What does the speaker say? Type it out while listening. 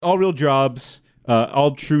all real jobs,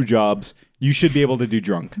 all true jobs, you should be able to do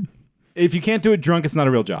drunk. If you can't do it drunk, it's not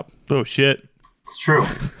a real job. Oh, shit. It's true.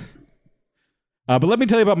 But let me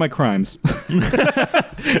tell you about my crimes.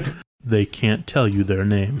 They can't tell you their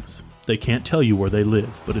names. They can't tell you where they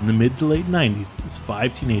live, but in the mid to late 90s, these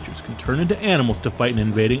 5 teenagers can turn into animals to fight an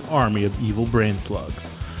invading army of evil brain slugs.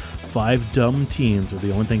 5 dumb teens are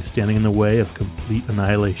the only thing standing in the way of complete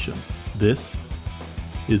annihilation. This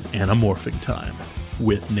is Anamorphing Time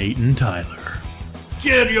with Nate and Tyler.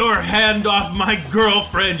 Get your hand off my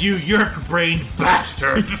girlfriend, you yerk-brained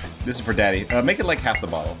bastard! This is for Daddy. Make it like half the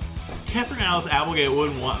bottle. Catherine Alice Applegate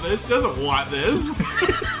wouldn't want this. Doesn't want this.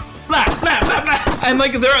 Blah, blah, blah, blah. And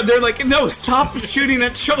like they're like, no, stop shooting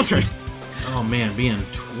at children. Oh man, being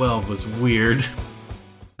 12 was weird.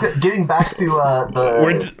 Getting back to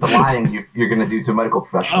the line you're going to do to a medical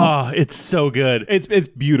professional. Oh, it's so good. It's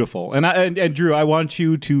beautiful. And Drew, I want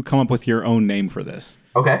you to come up with your own name for this.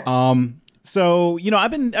 Okay. So, I've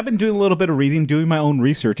been doing a little bit of reading, doing my own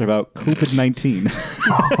research about COVID-19.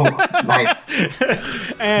 Oh, nice.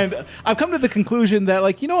 And I've come to the conclusion that,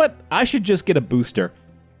 like, you know what? I should just get a booster.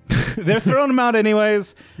 They're throwing them out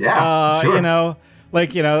anyways. Yeah, sure.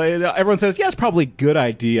 Everyone says, yeah, it's probably a good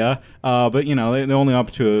idea. But, they only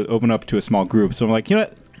open up to a small group. So I'm like, you know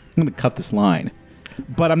what? I'm going to cut this line.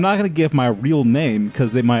 But I'm not going to give my real name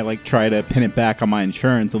because they might like try to pin it back on my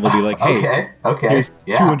insurance and they'll be like, hey, here's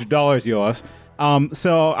 $200 you owe us.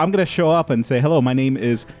 So I'm going to show up and say, hello, my name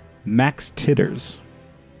is Max Titters.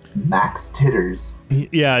 Max Titters.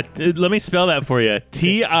 Yeah, let me spell that for you.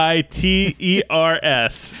 Titters.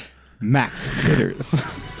 Max Titters.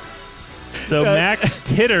 So Max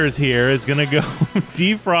Titters here is going to go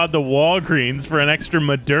defraud the Walgreens for an extra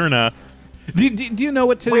Moderna. Do you know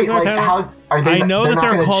what titters are? How are they? I know that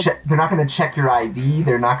they're called. They're not going to check your ID.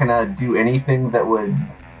 They're not going to do anything that would.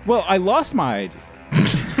 Well, I lost my ID.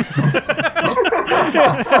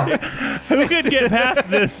 Who could get past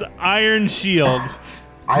this iron shield?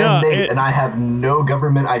 I am Nate, and I have no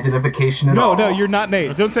government identification at all. No, you're not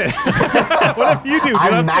Nate. Don't say it. Whatever you do,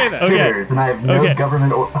 I'm Max Titters, and I have no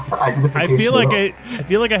government identification. I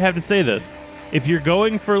feel like I have to say this. If you're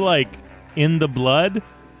going for like in the blood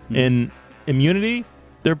and immunity,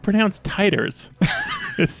 they're pronounced titers.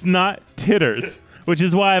 It's not titters, which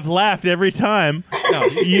is why I've laughed every time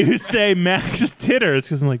you say Max Titters,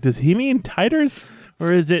 because I'm like, does he mean titers?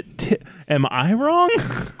 Or is it, am I wrong?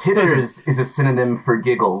 Titters is a synonym for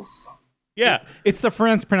giggles. Yeah. It's the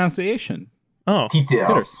French pronunciation. Oh.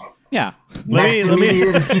 Titters. Yeah.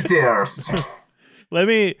 Maximilian Titters. Let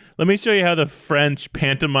me show you how the French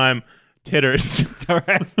pantomime titters. It's all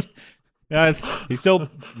right. Yeah, he's still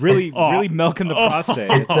really milking the prostate.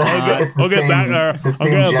 It's the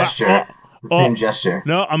same gesture. The same gesture.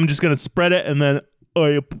 No, I'm just going to spread it and then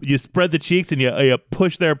you spread the cheeks and you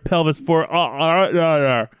push their pelvis forward.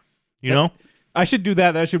 You know? I should do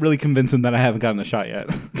that. That should really convince him that I haven't gotten a shot yet.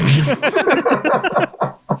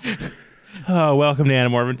 Oh, welcome to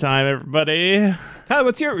Anamorphing Time, everybody. Tyler,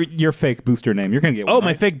 what's your fake booster name? You're going to get one. Oh,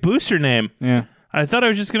 my fake booster name? Yeah. I thought I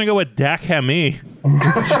was just going to go with Dak Hami.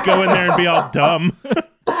 Just go in there and be all dumb.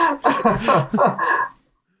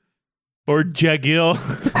 Or Jagil.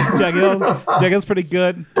 Jagil's pretty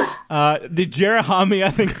good. The Jerahami,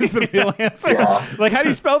 I think, is the real answer. Yeah. Like, how do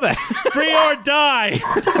you spell that? Free or die.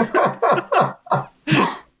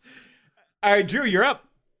 All right, Drew, you're up.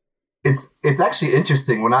 It's actually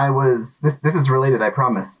interesting. When I was this is related, I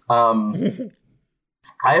promise.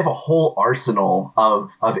 I have a whole arsenal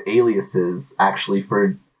of aliases actually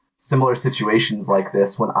for similar situations like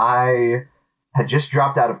this. When I had just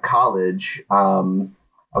dropped out of college, I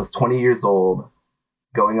was 20 years old,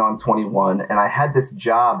 going on 21, and I had this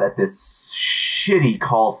job at this shitty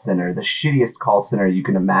call center, the shittiest call center you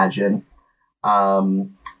can imagine.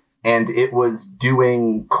 And it was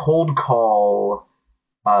doing cold call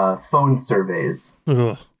phone surveys.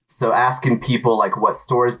 Ugh. So asking people like what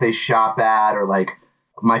stores they shop at, or like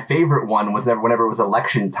my favorite one was whenever it was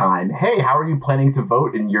election time. Hey, how are you planning to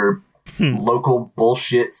vote in your local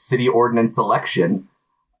bullshit city ordinance election?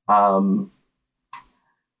 But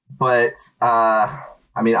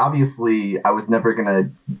I mean, obviously, I was never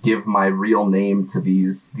gonna give my real name to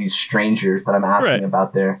these strangers that I'm asking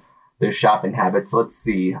about their shopping habits. So let's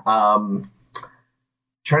see.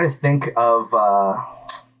 Try to think of. I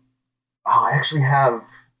actually have.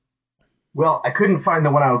 Well, I couldn't find the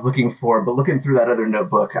one I was looking for, but looking through that other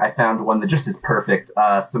notebook, I found one that just is perfect.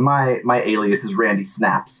 So my alias is Randy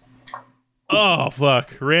Snaps. Oh, fuck.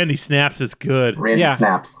 Randy Snaps is good. Randy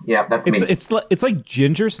Snaps. Yeah, that's me. It's like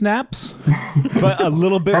Ginger Snaps, but a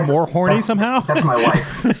little bit more horny somehow. That's my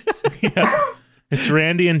wife. It's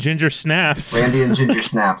Randy and Ginger Snaps. Randy and Ginger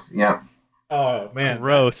Snaps. Yeah. Oh man,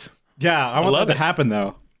 Gross. yeah, I want love that to it. happen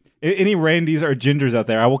though. Any Randys or Gingers out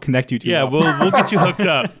there, I will connect you to. Yeah, them we'll get you hooked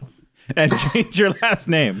up. and change your last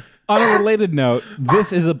name. On a related note,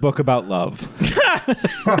 this is a book about love.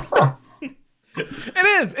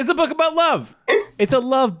 It is. It's a book about love. It's a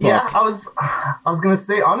love book. Yeah, I was gonna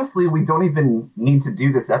say, honestly, we don't even need to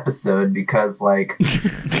do this episode because, like,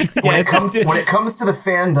 when it comes to the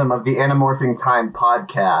fandom of the Anamorphing Time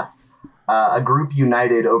podcast, a group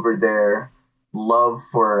united over their love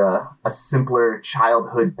for a simpler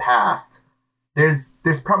childhood past. There's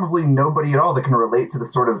probably nobody at all that can relate to the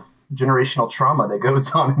sort of generational trauma that goes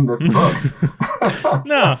on in this book.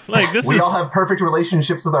 No, like this We is all have perfect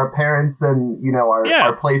relationships with our parents and, you know,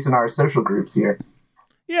 our place in our social groups here.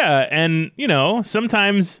 yeah, and you know,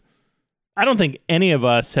 sometimes I don't think any of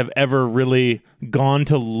us have ever really gone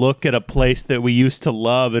to look at a place that we used to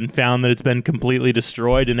love and found that it's been completely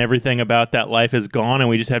destroyed and everything about that life is gone and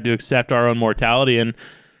we just have to accept our own mortality, and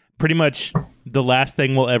pretty much the last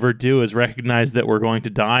thing we'll ever do is recognize that we're going to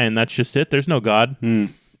die, and that's just it. There's no God. You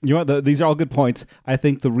know what? These are all good points. I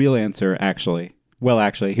think the real answer, actually,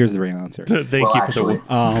 here's the real answer. Thank Well, you actually, for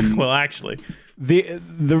the well, actually,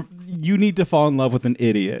 The you need to fall in love with an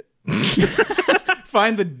idiot.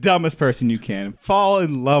 Find the dumbest person you can. Fall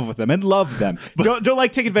in love with them and love them. Don't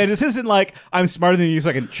like take advantage. This isn't like I'm smarter than you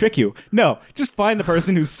so I can trick you. No, just find the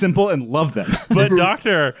person who's simple and love them. but is-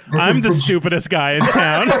 Doctor, I'm is the the- stupidest guy in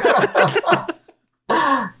town.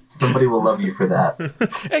 somebody will love you for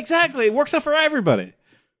that. Exactly. It works out for everybody.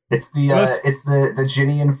 It's the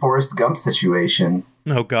Ginny and Forrest Gump situation.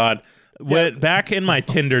 Oh God! Back in my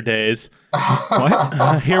Tinder days,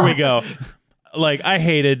 What? here we go. Like I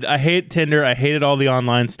hate Tinder. I hated all the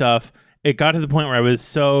online stuff. It got to the point where I was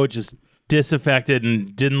so just disaffected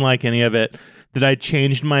and didn't like any of it that I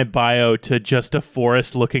changed my bio to just a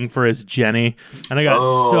Forrest looking for his Jenny, and I got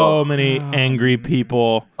so many angry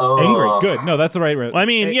people. Angry. Good. No, that's the right. I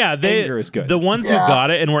mean, yeah, anger is good. The ones who Yeah. got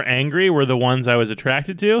it and were angry were the ones I was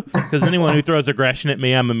attracted to. Because anyone who throws aggression at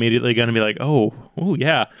me, I'm immediately going to be like, oh,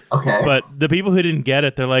 yeah. Okay. But the people who didn't get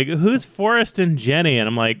it, they're like, who's Forrest and Jenny? And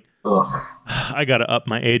I'm like, Ugh. I got to up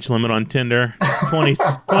my age limit on Tinder.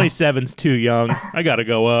 27's too young. I got to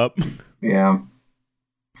go up. Yeah.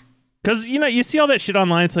 Because, you know, you see all that shit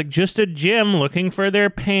online. It's like just a Jim looking for their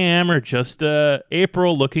Pam, or just a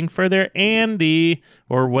April looking for their Andy,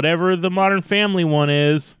 or whatever the Modern Family one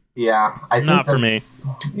is. Yeah. I think Not for me. that's-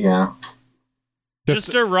 Yeah.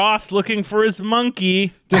 Just a Ross looking for his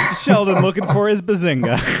monkey. Just a Sheldon looking for his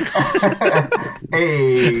bazinga.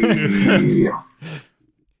 Hey.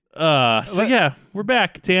 So yeah, we're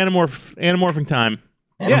back to Anamorphing Time.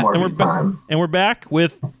 Anamorphing Time. And we're back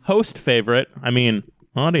with host favorite,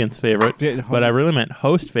 audience favorite, Yeah, but I really meant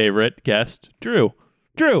host favorite guest, Drew.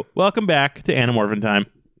 Drew, welcome back to Anamorphing Time.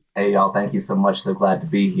 Hey, y'all. Thank you so much. So glad to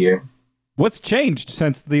be here. What's changed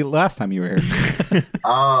since the last time you were here?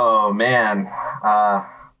 Oh, man.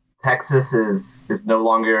 Texas is no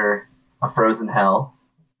longer a frozen hell.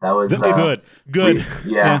 That was Good.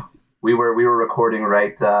 Yeah. We were recording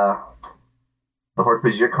right the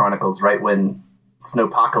Hork-Bajir Chronicles right when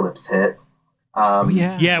Snowpocalypse hit.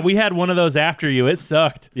 Yeah, we had one of those after you. It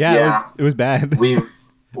sucked. Yeah, Yeah. It was bad.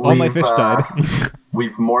 All my fish died.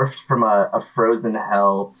 We've morphed from a frozen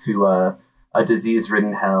hell to a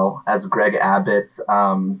disease-ridden hell, as Greg Abbott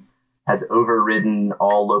has overridden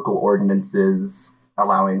all local ordinances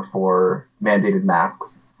allowing for mandated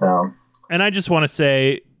masks. So, And I just want to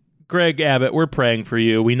say, Greg Abbott, we're praying for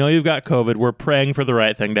you. We know you've got COVID. We're praying for the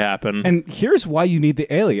right thing to happen. And here's why you need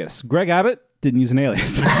the alias. Greg Abbott didn't use an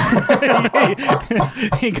alias.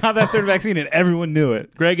 He got that third vaccine and everyone knew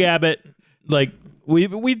it. Greg Abbott, like,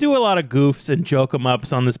 we do a lot of goofs and joke 'em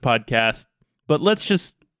ups on this podcast, but let's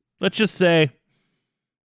just say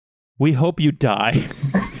we hope you die.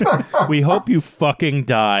 We hope you fucking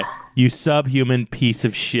die, you subhuman piece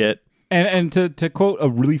of shit. And to quote a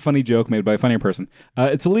really funny joke made by a funnier person,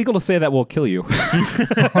 it's illegal to say that will kill you.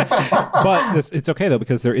 But it's okay, though,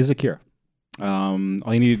 because there is a cure. All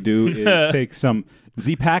you need to do is take some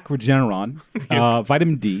Z-Pack Regeneron,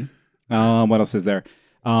 vitamin D. What else is there?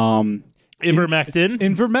 Ivermectin.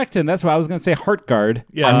 Ivermectin. That's what I was going to say. HeartGuard.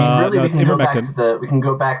 Yeah. I mean, really, no, we it's can go back ivermectin. to we can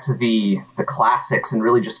go back to the classics and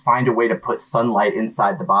really just find a way to put sunlight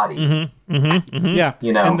inside the body. Yeah.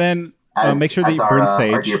 You know, and then As, make sure that as you our, burn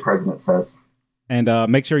our dear sage, president says. and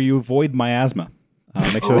make sure you avoid miasma.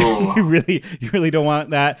 Make sure that you really don't want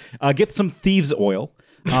that. Get some thieves oil.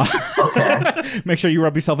 Okay. Make sure you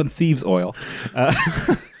rub yourself in thieves oil.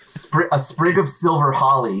 A sprig of silver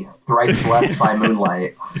holly, thrice blessed by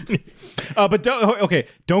moonlight. But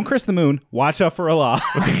don't curse the moon. Watch out for Allah.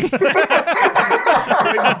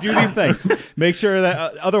 Do these things. Make sure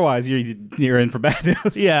that otherwise you're in for bad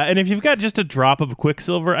news. Yeah, and if you've got just a drop of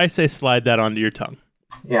Quicksilver, I say slide that onto your tongue.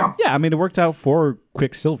 Yeah. Yeah, I mean, it worked out for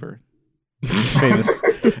Quicksilver. Famous.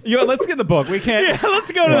 Let's get the book. We can't. Yeah,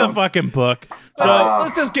 let's go to the fucking book. So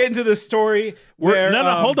Let's just get into this story.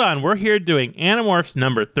 hold on. We're here doing Animorphs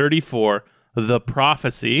number 34, The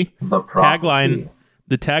Prophecy. The prophecy.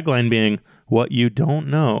 The tagline being, "What you don't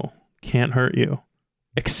know can't hurt you,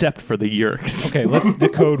 except for the Yeerks." Okay, let's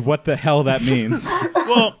decode what the hell that means.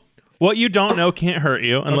 Well, what you don't know can't hurt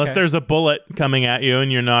you unless Okay. there's a bullet coming at you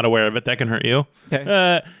and you're not aware of it. That can hurt you.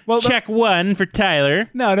 Okay. Check one for Tyler.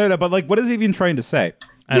 No, but like, what is he even trying to say?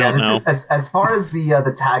 I don't know. As far as the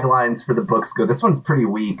taglines for the books go, this one's pretty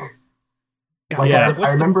weak. Like, Yeah.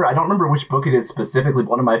 I don't remember which book it is specifically, but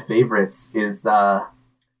one of my favorites is a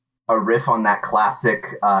riff on that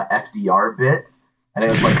classic FDR bit. And it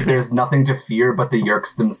was like, there's nothing to fear but the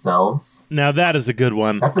Yeerks themselves. Now that is a good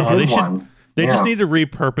one. That's a good one. They just Yeah. need to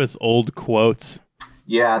repurpose old quotes.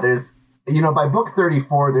 Yeah, there's, by book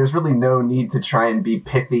 34, there's really no need to try and be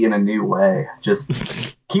pithy in a new way.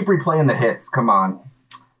 Just keep replaying the hits. Come on.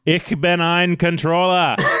 Ich bin ein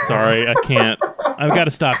Controller. Sorry, I can't. I've got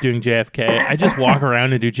to stop doing JFK. I just walk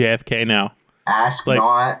around and do JFK now. Ask Like-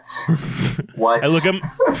 not. What? I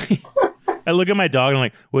look at my dog and I'm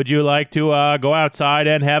like, would you like to go outside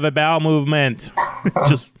and have a bowel movement?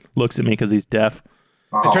 Just looks at me because he's deaf.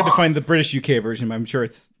 I tried to find the British UK version, but I'm sure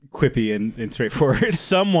it's quippy and straightforward.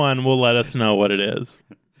 Someone will let us know what it is.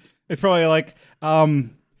 It's probably like,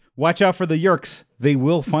 watch out for the Yeerks. They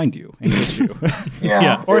will find you and get you. Yeah.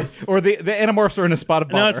 Yeah. or the Animorphs are in a spot of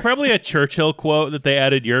bother. No, it's probably a Churchill quote that they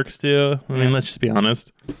added Yeerks to. I mean, let's just be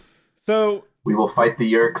honest. So, We will fight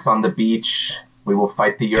the Yeerks on the beach. We will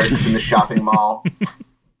fight the Yeerks in the shopping mall.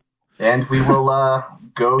 And we will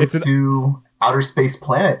go to outer space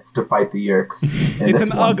planets to fight the Yeerks. it's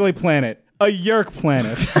an ugly planet. A Yeerk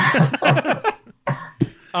planet.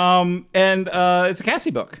 And it's a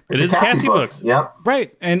Cassie book. It is a Cassie book. Yep.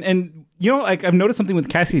 Right. And like I've noticed something with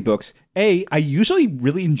Cassie books. I usually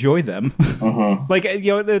really enjoy them. Like,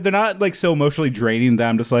 they're not like so emotionally draining that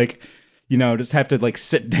I'm just like, just have to like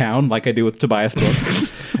sit down like I do with Tobias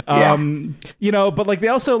books. But like they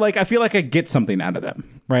also like, I feel like I get something out of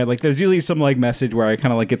them, right? Like there's usually some like message where I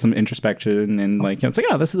kind of like get some introspection and like, it's like,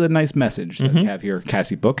 oh, this is a nice message that you have here,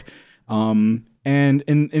 Cassie book. And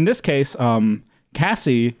in this case,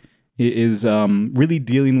 Cassie is really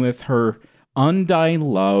dealing with her undying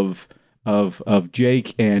love of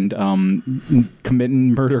Jake and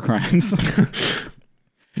committing murder crimes.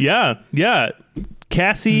 Yeah.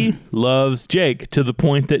 Cassie loves Jake to the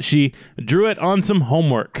point that she drew it on some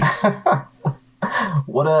homework.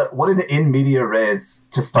 What an in media res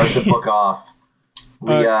to start the book off.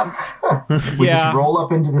 We just roll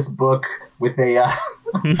up into this book with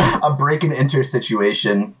a break and enter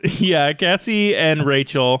situation. Yeah, Cassie and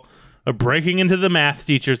Rachel are breaking into the math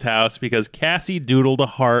teacher's house because Cassie doodled a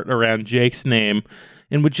heart around Jake's name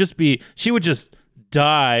and she would just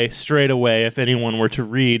die straight away if anyone were to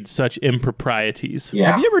read such improprieties.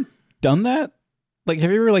 Yeah. Have you ever done that? Like, have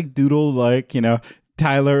you ever like doodled like,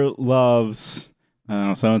 Tyler loves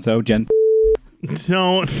so-and-so, Jen?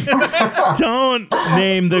 Don't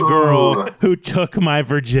name the girl who took my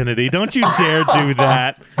virginity. Don't you dare do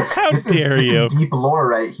that. How dare you? This is deep lore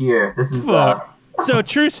right here. This is So,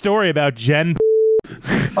 true story about Jen.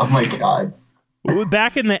 oh my god.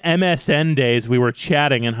 Back in the MSN days, we were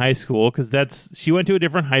chatting in high school because she went to a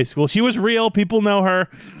different high school. She was real. People know her.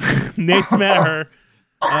 Nate's met her.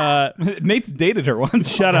 Nate's dated her once.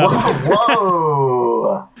 Shut up.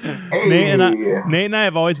 Whoa. Hey. Nate and I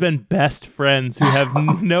have always been best friends who have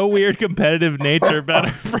no weird competitive nature about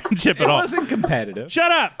our friendship It at all. wasn't competitive.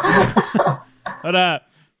 Shut up. But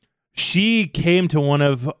she came to one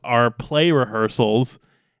of our play rehearsals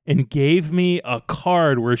and gave me a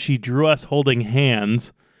card where she drew us holding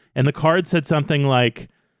hands. And the card said something like,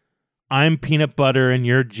 I'm peanut butter and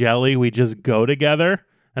you're jelly. We just go together.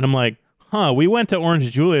 And I'm like, we went to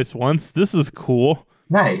Orange Julius once. This is cool.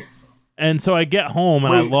 Nice. And so I get home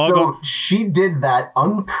and I log on. She did that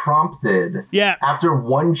unprompted. Yeah. After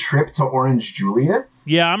one trip to Orange Julius?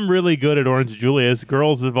 Yeah, I'm really good at Orange Julius.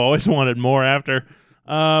 Girls have always wanted more after.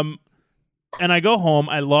 And I go home.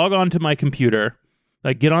 I log on to my computer.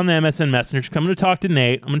 I get on the MSN Messenger. I'm going to talk to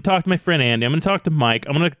Nate. I'm going to talk to my friend Andy. I'm going to talk to Mike.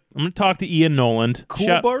 I'm going to talk to Ian Noland.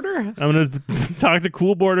 Cool Border? I'm going to talk to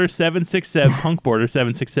Cool Border 767, Punk Border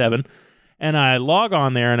 767. And I log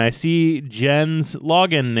on there and I see Jen's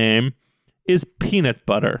login name is Peanut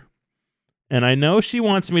Butter. And I know she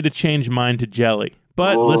wants me to change mine to Jelly,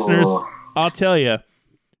 But Whoa. listeners, I'll tell you,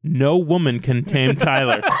 no woman can tame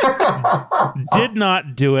Tyler. Did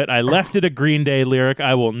not do it. I left it a Green Day lyric.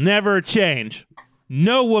 I will never change.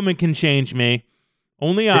 No woman can change me.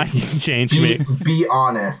 Only I can change me. Be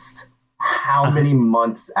honest. How many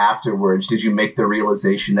months afterwards did you make the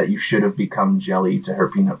realization that you should have become jelly to her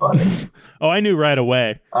peanut butter? Oh, I knew right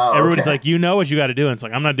away. Oh, Everybody's okay. like, you know what you got to do. And it's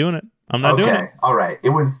like, I'm not doing it. I'm not doing it. All right. It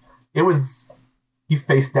was. You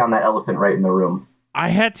faced down that elephant right in the room. I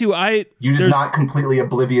had to. You did not completely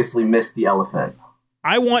obliviously miss the elephant.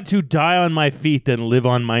 I want to die on my feet than live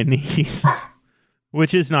on my knees,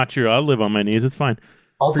 which is not true. I'll live on my knees. It's fine.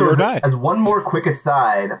 Also, Free or die. as one more quick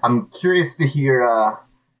aside, I'm curious to hear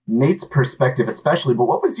Nate's perspective, especially. But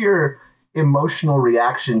what was your emotional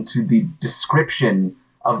reaction to the description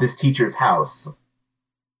of this teacher's house?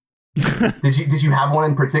 Did you have one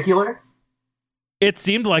in particular? It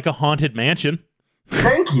seemed like a haunted mansion.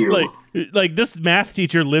 Thank you. Like this math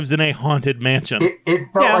teacher lives in a haunted mansion. It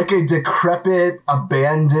felt like a decrepit,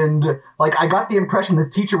 abandoned. Like I got the impression the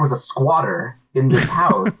teacher was a squatter in this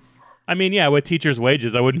house. I mean, yeah, with teachers'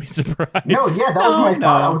 wages, I wouldn't be surprised. No, yeah, that was my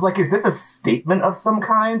thought. I was like, is this a statement of some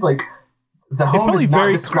kind? Like the home probably is not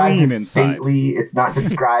very described clean as inside. stately. It's not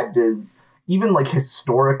described as even like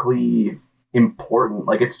historically important.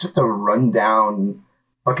 Like it's just a rundown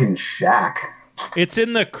fucking shack. It's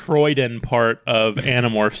in the Croydon part of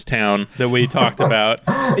Animorphs Town that we talked about.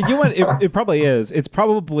 You know what? It probably is. It's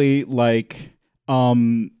probably like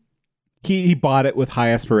he bought it with high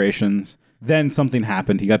aspirations. Then something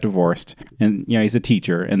happened. He got divorced, and he's a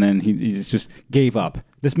teacher. And then he just gave up.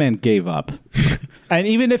 This man gave up. And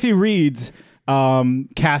even if he reads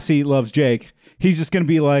Cassie loves Jake, he's just gonna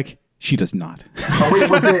be like, she does not. Oh wait,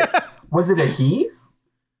 was it a he?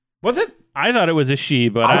 Was it? I thought it was a she,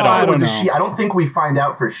 but I thought it was don't a know. she. I don't think we find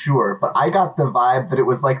out for sure, but I got the vibe that it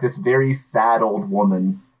was like this very sad old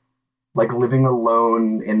woman, like living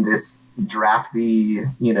alone in this drafty,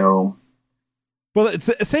 Well, it's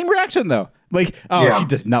the same reaction though. Like, oh, Yeah. she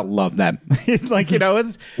does not love them. Like,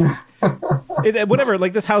 it's whatever.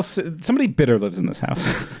 Like this house, somebody bitter lives in this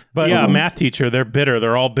house. But yeah, math teacher, they're bitter.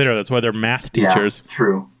 They're all bitter. That's why they're math teachers. Yeah,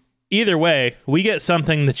 true. Either way, we get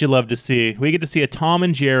something that you love to see. We get to see a Tom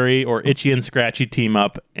and Jerry or Itchy and Scratchy team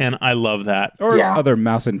up, and I love that. or Yeah. other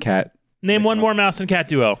mouse and cat. Name one more mouse and cat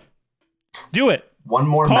duo. Do it. One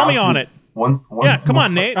more. Call me mouse on and- it. One Yeah, come more-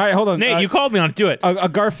 on, Nate. All right, hold on. Nate, you called me on it. Do it. A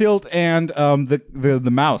Garfield and the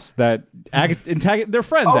mouse that they're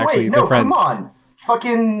friends Oh actually. wait, They're no, friends. come on,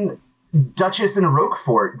 fucking Duchess and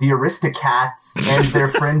Roquefort, the Aristocats and their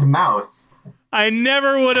friend Mouse. I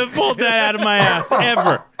never would have pulled that out of my ass.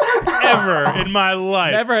 Ever in my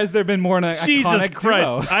life. Never has there been more an Jesus iconic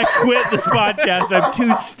Christ. duo. I quit this podcast. I'm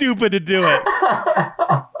too stupid to do it.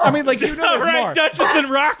 I mean, like, All there's right, more. Duchess and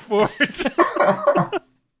Rockford.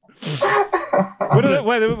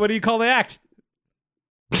 What do you call the act?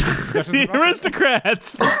 The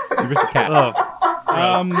aristocrats. Aristocats.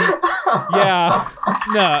 Yeah.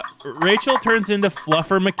 No, Rachel turns into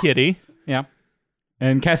Fluffer McKitty. Yeah.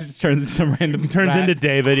 And Cassie just turns into some random Turns rat. into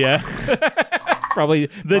David, yeah. probably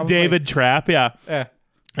David trap, yeah. Yeah.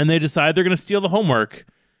 And they decide they're going to steal the homework.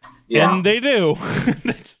 Yeah, And they do.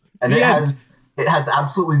 and it has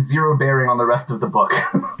absolutely zero bearing on the rest of the book.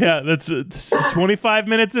 Yeah, that's 25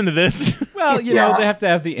 minutes into this. Well, you Yeah. know, they have to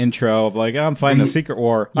have the intro of like, I'm finding a secret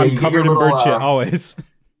war. Yeah, I'm you get covered your in bird little, shit always.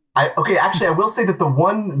 Actually, I will say that the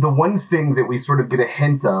one thing that we sort of get a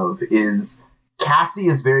hint of is Cassie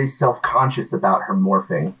is very self-conscious about her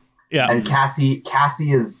morphing. Yeah. And Cassie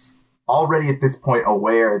is already at this point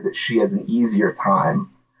aware that she has an easier time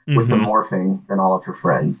with the morphing than all of her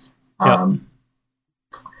friends. Yep.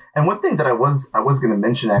 And one thing that I was going to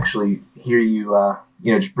mention, actually, hear you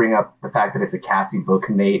just bring up the fact that it's a Cassie book,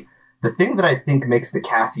 Nate. The thing that I think makes the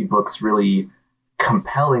Cassie books really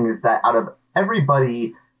compelling is that out of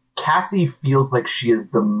everybody, Cassie feels like she is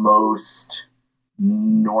the most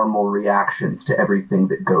normal reactions to everything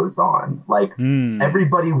that goes on. Like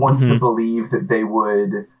everybody wants to believe that they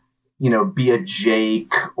would, be a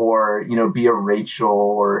Jake or, be a Rachel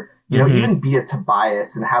or, even be a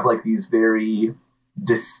Tobias and have like these very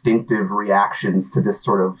distinctive reactions to this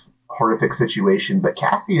sort of horrific situation. But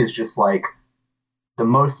Cassie is just like the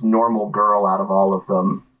most normal girl out of all of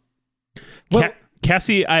them.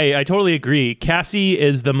 Cassie, I totally agree. Cassie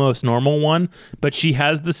is the most normal one, but she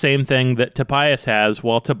has the same thing that Tobias has,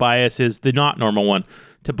 while Tobias is the not normal one.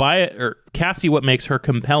 Cassie, what makes her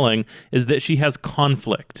compelling is that she has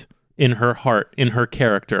conflict in her heart, in her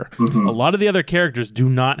character. Mm-hmm. A lot of the other characters do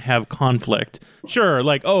not have conflict. Sure,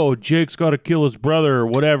 like, oh, Jake's got to kill his brother or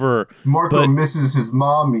whatever. Marco but, misses his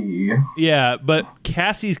mommy. Yeah, but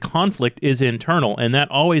Cassie's conflict is internal, and that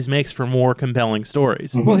always makes for more compelling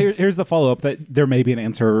stories. Well, here's the follow-up that there may be an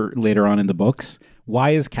answer later on in the books. Why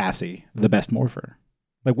is Cassie the best morpher?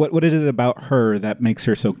 Like, what is it about her that makes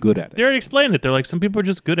her so good at it? They already explained it. They're like, some people are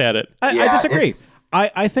just good at it. I Yeah, disagree. it's-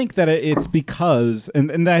 I think that it's because,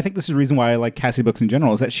 and I think this is the reason why I like Cassie books in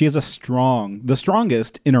general, is that she has the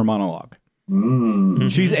strongest inner monologue.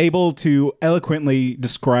 She's able to eloquently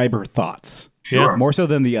describe her thoughts. Sure. More so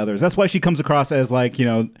than the others. That's why she comes across as like,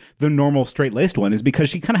 the normal straight-laced one, is because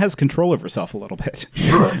she kind of has control of herself a little bit.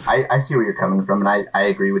 Sure, I see where you're coming from, and I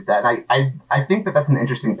agree with that. I think that that's an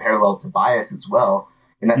interesting parallel to Tobias as well,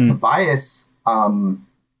 in that Tobias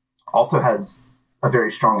also has a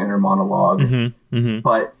very strong inner monologue,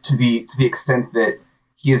 but to the extent that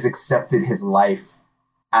he has accepted his life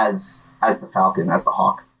as the Falcon, as the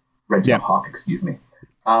Hawk, Red-tailed Hawk, excuse me.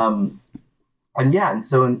 And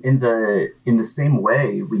so in the same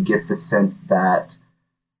way, we get the sense that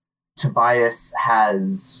Tobias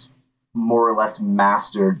has more or less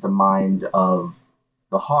mastered the mind of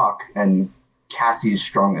the Hawk, and Cassie's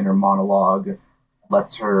strong inner monologue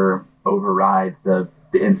lets her override the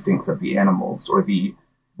instincts of the animals, or the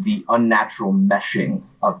unnatural meshing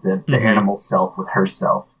of the animal self with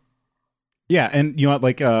herself. Yeah, and you know what,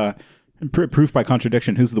 like, proof by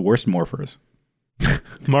contradiction, who's the worst morphers?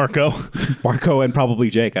 Marco. Marco and probably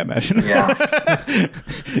Jake, I imagine. Yeah.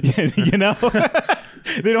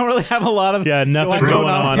 They don't really have a lot of Nothing going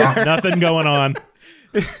on. Yeah. Nothing going on.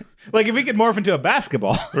 Like, if we could morph into a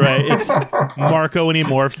basketball. Right. It's Marco when he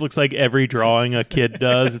morphs looks like every drawing a kid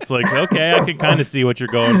does. It's like, okay, I can kind of see what you're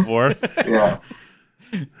going for. Yeah.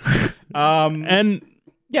 And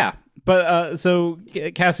Yeah, but so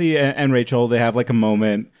Cassie and Rachel, they have like a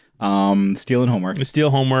moment stealing homework. they steal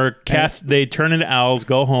homework. They turn into owls,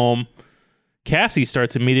 go home. Cassie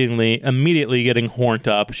starts immediately getting horned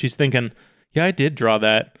up. She's thinking, yeah, I did draw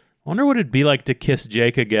that. I wonder what it'd be like to kiss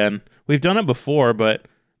Jake again. We've done it before, but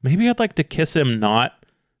maybe I'd like to kiss him not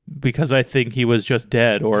because I think he was just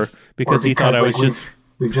dead, or because he thought I was just...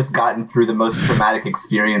 We've just gotten through the most traumatic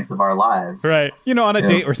experience of our lives. Right. On a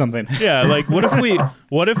date or something. Yeah, like what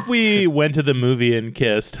if we went to the movie and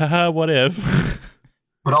kissed? Haha, what if?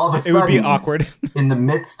 But all of a It sudden, would be awkward. in the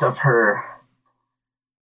midst of her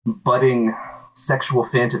budding sexual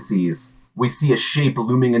fantasies, we see a shape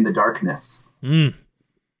looming in the darkness.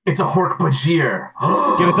 It's a Hork-Bajir.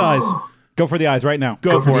 Get its eyes. Go for the eyes right now.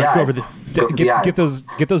 Go for it. the Go eyes. for the Go for the eyes.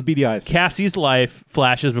 Get those beady eyes. Cassie's life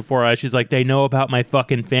flashes before her eyes. She's like, they know about my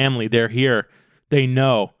fucking family. They're here. They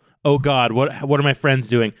know. Oh God, what are my friends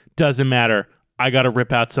doing? Doesn't matter. I gotta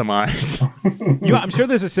rip out some eyes. I'm sure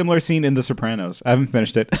there's a similar scene in The Sopranos. I haven't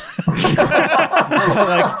finished it.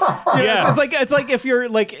 Yeah. It's like if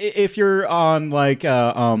you're on like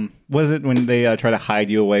what is it when they try to hide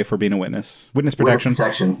you away for being a witness protection?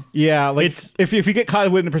 Protection. Yeah, like It's- if you get caught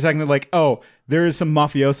in witness protection, like, oh, there is some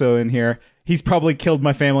mafioso in here. He's probably killed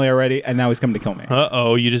my family already, and now he's coming to kill me.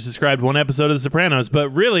 Uh-oh, you just described one episode of The Sopranos, but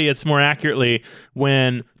really it's more accurately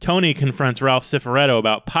when Tony confronts Ralph Cifaretto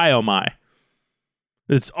about Pyomai.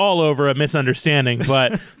 It's all over a misunderstanding,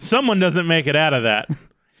 but someone doesn't make it out of that.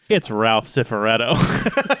 It's Ralph Cifaretto.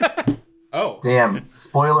 Oh, Damn.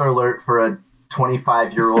 Spoiler alert for a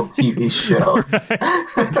 25-year-old TV show.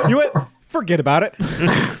 you know what? Forget about it.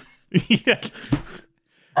 Yeah.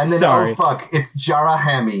 And then, Sorry. oh fuck, it's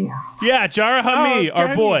Jarahami. Yeah, Jara Hami, it's our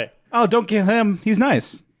Jeremy. boy. Oh, don't kill him. He's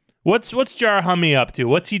nice. What's Jara Hami up to?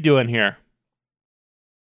 What's he doing here?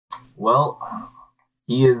 Well,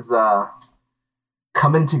 he is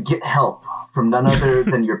coming to get help from none other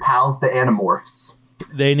than your pals, the Animorphs.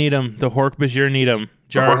 They need him. The Hork-Bajir need him.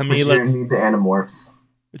 Jara Hami Hork-Bajir need the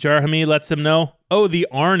Animorphs. lets them know, oh, the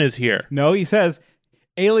Arn is here, No, he says,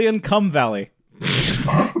 Alien Cum Valley.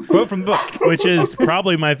 Quote from the book. which is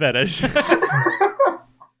probably my fetish.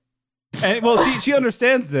 And well, she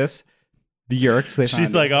understands this. The Yerks.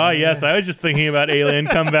 She's like, oh, yes, I was just thinking about Alien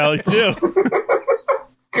Cum Valley, too.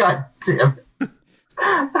 God damn.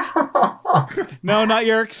 no, not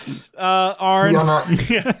Yerks. See, Arn.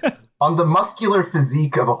 on the muscular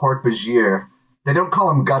physique of a Hork-Bajir, they don't call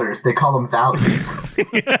them gutters, they call them valleys.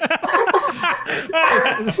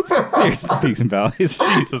 Here's peaks and valleys.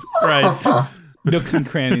 Jesus Christ. Nooks and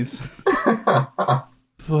crannies.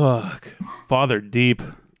 Fuck. Father Deep.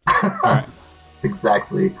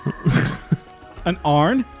 Exactly. An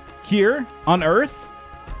Arn here on Earth?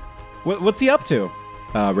 What's he up to?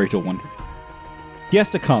 Rachel wondered. He has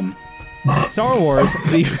to come. Star Wars.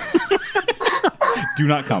 Do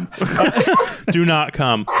not come. Do not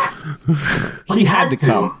come. He had to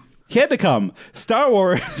come. He had to come. Star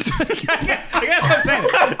Wars. I guess I'm saying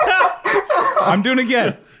it. I'm doing it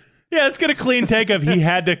again. Yeah, let's get a clean take of he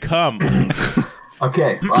had to come.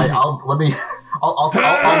 Okay, I'll read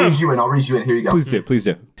you in. I'll read you in. Here you go. Please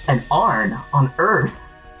do. An Arn on Earth?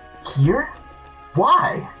 Here?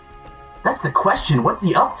 Why? That's the question. What's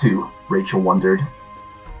he up to? Rachel wondered.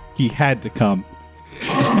 He had to come.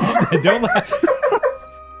 Don't laugh.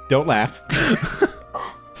 Don't laugh.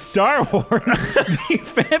 Star Wars The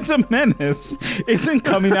Phantom Menace isn't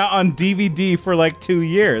coming out on DVD for like 2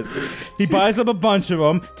 years. He buys up a bunch of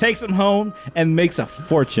them, takes them home, and makes a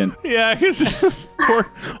fortune. Yeah,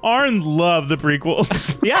 Arn loved the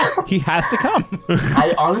prequels. Yeah, he has to come.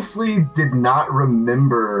 I honestly did not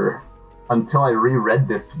remember until I reread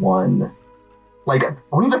this one. Like,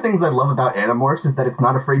 one of the things I love about Animorphs is that it's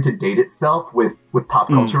not afraid to date itself with pop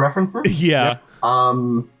culture references. Yeah.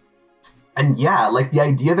 And yeah, like the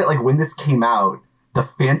idea that like when this came out, the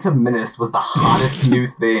Phantom Menace was the hottest new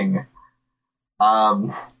thing.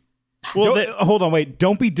 Well, Hold on, wait.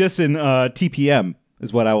 Don't be dissing TPM,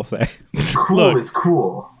 is what I will say. Cool Look. is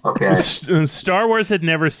cool. Okay. Star Wars had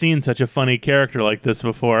never seen such a funny character like this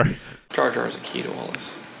before. Jar Jar is a key to all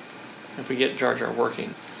this. If we get Jar Jar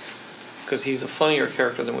working, because he's a funnier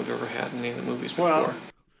character than we've ever had in any of the movies before.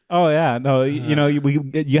 Oh, yeah. No, you know,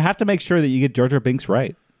 you have to make sure that you get Jar Jar Binks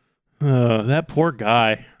right. That poor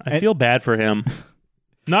guy. I feel bad for him.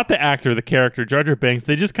 Not the actor, the character, Jar Jar Binks.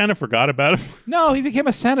 They just kind of forgot about him. No, he became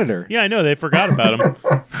a senator. Yeah, I know. They forgot about him.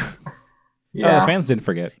 Yeah. The fans didn't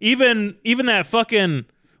forget. Even that fucking,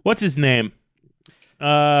 what's his name?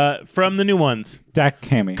 From the new ones. Dak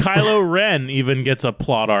Hammy. Kylo Ren even gets a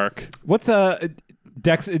plot arc. What's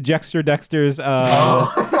Dexter's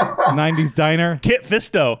 90s diner? Kit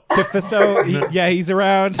Fisto. Kit Fisto. He's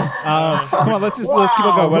around. Come on, let's keep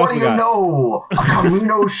on going. What else do we you got? know? A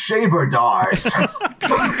Camino Shaber dart.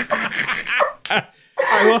 All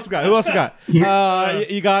right, who else we got? You got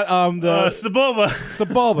the Sebulba.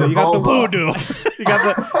 You got the Sebulba. voodoo. You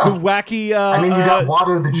got the wacky. I mean, you got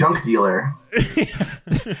Water the junk dealer.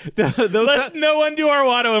 Let's no one do our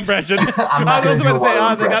Watto impression. I'm I not was gonna about to do a say,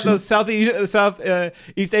 Water they got impression. those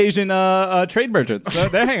Southeast Asian trade merchants.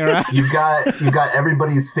 They're hanging around. You've got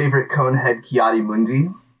everybody's favorite conehead Ki-Adi-Mundi.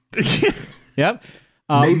 Yep.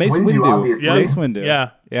 Mace Windu, obviously. Yeah. Mace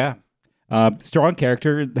Windu. Yeah. Strong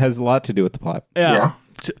character has a lot to do with the plot. Yeah.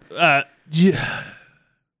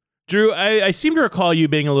 Drew, I seem to recall you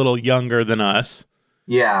being a little younger than us.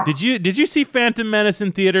 Yeah. Did you see Phantom Menace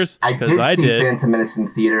in theaters? I 'Cause did see Phantom Menace in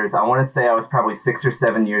theaters. I want to say I was probably 6 or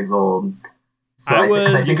 7 years old. So I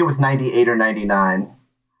think it was 98 or 99.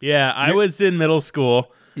 Yeah, I was in middle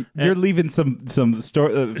school. You're leaving some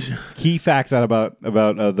key facts out about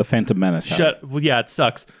the Phantom Menace. huh? Well, yeah, it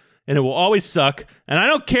sucks, and it will always suck. And I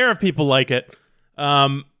don't care if people like it.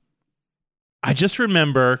 I just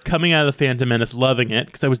remember coming out of the Phantom Menace, loving it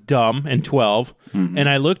because I was dumb and 12, and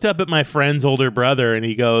I looked up at my friend's older brother, and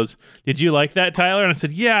he goes, "Did you like that, Tyler?" And I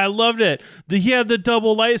said, "Yeah, I loved it. He had the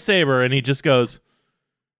double lightsaber," and he just goes,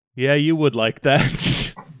 "Yeah, you would like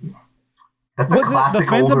that." That's a Was it the classic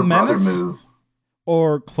Phantom older brother Menace? move.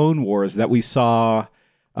 Or Clone Wars that we saw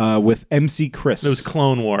with MC Chris. It was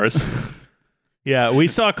Clone Wars. Yeah, we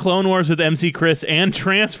saw Clone Wars with MC Chris and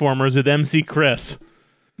Transformers with MC Chris.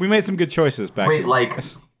 We made some good choices back Wait, then. like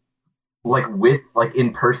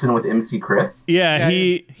in person with MC Chris? Yeah,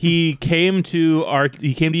 he came to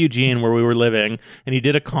Eugene where we were living, and he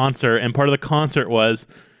did a concert, and part of the concert was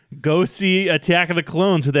go see Attack of the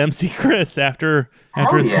Clones with MC Chris after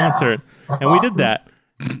his yeah. concert. That's and we did awesome. that.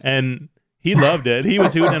 And he loved it. He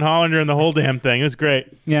was hooting and hollering during the whole damn thing. It was great.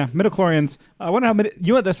 Yeah, midichlorians. I wonder how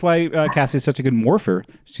you know that's why Cassie is such a good morpher.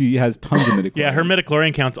 She has tons of midichlorians. Yeah, her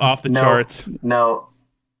midichlorian count's off the No, charts. No,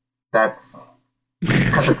 that's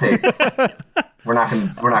cut the tape. We're not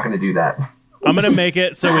gonna do that. I'm gonna make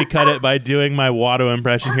it so we cut it by doing my Watto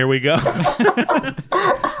impression. Here we go. I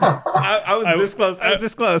was this close. I was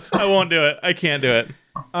this close. I won't do it. I can't do it.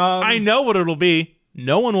 I know what it'll be.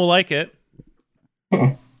 No one will like it.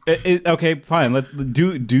 Okay, fine. Let's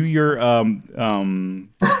do your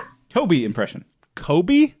Toby impression.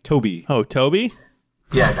 Kobe? Toby. Oh, Toby?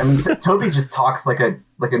 Yeah, I mean, Toby just talks like a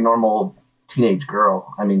normal teenage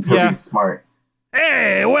girl. I mean, Toby's Yeah. smart.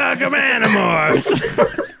 Hey, welcome, Animorphs!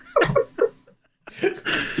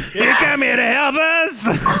 You come here to help us?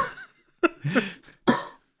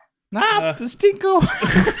 The Stinko.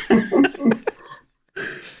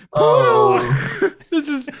 Oh,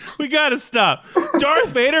 We gotta stop. Darth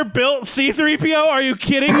Vader built C-3PO? Are you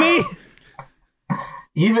kidding me?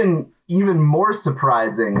 even more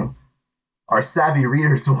surprising. our savvy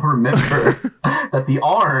readers will remember that the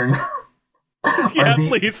Arn Yeah, are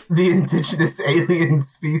please. the indigenous alien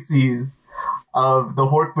species of the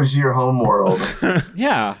Hork-Bajir homeworld.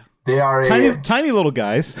 Yeah. They are Tiny little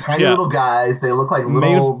guys. tiny Yeah. little guys. They look like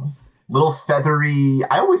Made little feathery.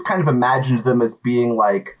 I always kind of imagined them as being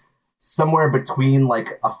like somewhere between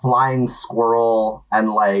like a flying squirrel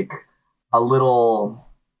and like a little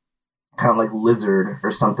kind of like lizard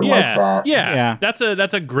or something like that. Yeah. That's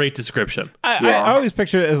a great description. I always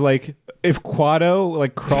picture it as like if Quado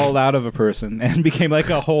like crawled out of a person and became like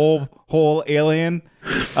a whole alien,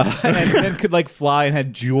 and then could like fly and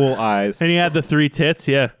had jewel eyes. And he had the 3 tits,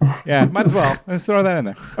 yeah. Yeah, might as well. Let's throw that in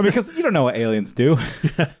there. I mean, because you don't know what aliens do.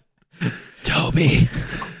 Toby,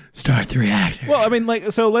 start the reactor. Well, I mean,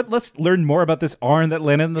 like, so let's learn more about this Arn that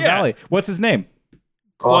landed in the Yeah. valley. What's his name?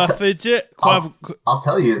 Well, I'll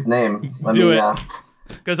tell you his name. Do it.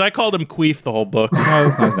 Because I called him Queef the whole book. No,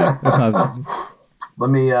 that's not his name. That's not his name. Let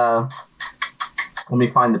me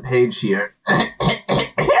find the page here.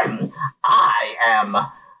 I am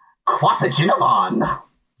Quaffaginavan,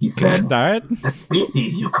 he said. All right. The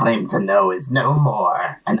species you claim to know is no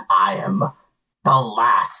more, and I am the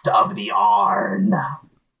last of the Arn.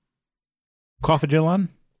 Quaffagilon?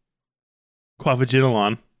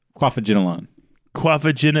 Quaffaginavion. Quaffagilon.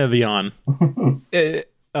 Quaffaginavion.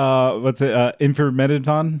 What's it?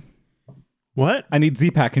 Infermetaton? What? I need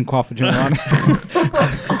Z-Pack and Quaffagilon.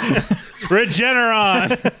 Regeneron.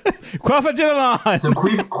 Quaffagilon! So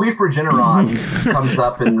Queef Regeneron comes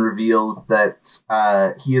up and reveals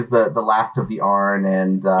that he is the last of the Arn,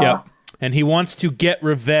 and Yep. And he wants to get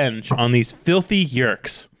revenge on these filthy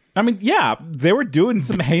Yerks I mean, yeah, they were doing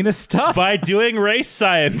some heinous stuff. by doing race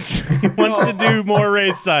science. He wants to do more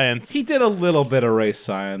race science. He did a little bit of race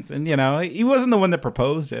science, and, you know, he wasn't the one that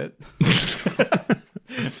proposed it.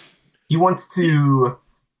 he wants to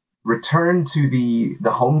return to the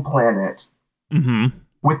home planet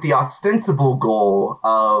with the ostensible goal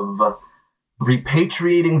of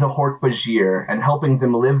repatriating the Hork-Bajir and helping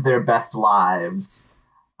them live their best lives.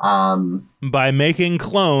 By making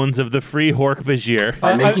clones of the free Hork-Bajir.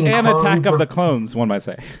 By making An clones attack of the clones, one might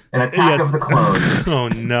say. an attack Yes. of the clones. Oh,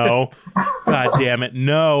 no. God damn it.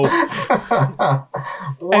 No. Whoa.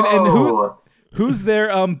 and who's their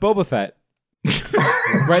Boba Fett?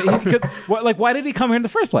 Right? Why did he come here in the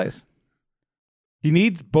first place? He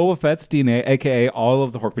needs Boba Fett's DNA, aka all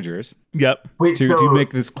of the Hork-Bajirs, Yep. Wait, to make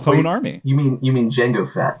this clone army. You mean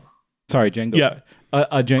Jango Fett? Sorry, Jango. Yeah.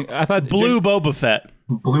 Fett. I thought Blue Boba Fett.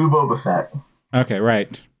 Blue Boba Fett. Okay,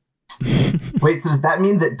 right. Wait, so does that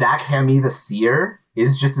mean that Dak Hami the Seer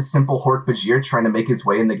is just a simple Hork-Bajir trying to make his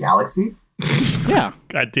way in the galaxy? Yeah.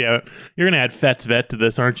 God damn it. You're going to add Fett's vet to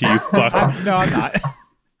this, aren't you, you fuck? No, I'm not.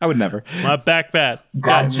 I would never. My back fat.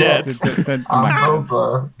 God Got jets.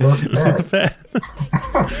 Boba Fett.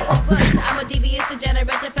 I'm a devious, degenerate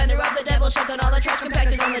defender of the devil, shucking all the trash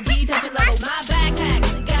compactors on the detention level. My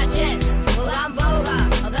backpacks got jets. Well, I'm Boba,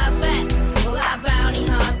 the Fett. Well, I bounty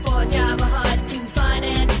hunt for Jabba Hutt to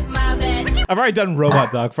finance my vet. I've already done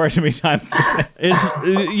Robot Dog far too many times.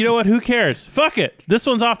 You know what? Who cares? Fuck it. This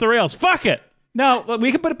one's off the rails. Fuck it. No,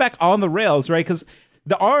 we can put it back on the rails, right? Because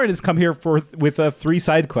the Arn has come here with 3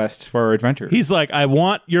 side quests for our adventure. He's like, I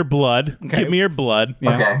want your blood. Okay. Give me your blood.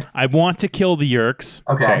 Yeah. Okay. I want to kill the Yerks.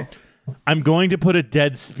 Okay. I'm going to put a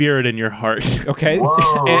dead spirit in your heart. Okay.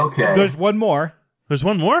 Whoa, And okay. There's one more. There's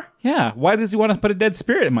one more? Yeah. Why does he want to put a dead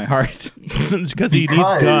spirit in my heart? Because he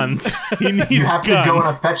needs guns. He needs You have guns. to go on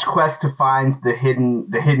a fetch quest to find the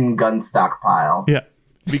hidden gun stockpile. Yeah.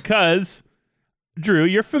 Because, Drew,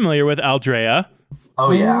 you're familiar with Aldrea.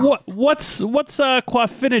 Oh yeah. What's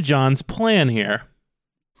Quaffinajon's plan here?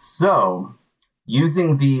 So,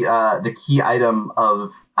 using the key item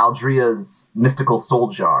of Aldrea's mystical soul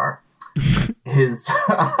jar, his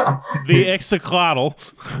The exoclotl.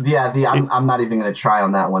 I'm not even going to try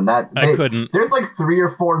on that one. I couldn't. There's like 3 or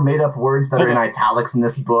 4 made up words that are in italics in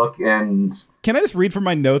this book, and Can I just read from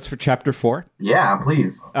my notes for chapter 4? yeah,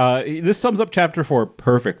 please. This sums up chapter 4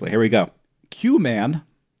 perfectly. Here we go. Q-Man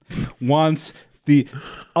wants the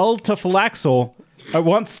Altaphylaxal,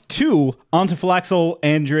 wants 2 Altaphylaxal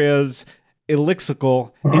Andrea's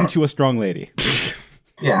Elixical into a strong lady.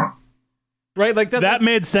 Yeah. Right? Like That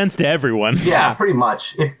made sense to everyone. Yeah, pretty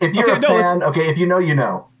much. If you're Okay, a no, fan, if you know, you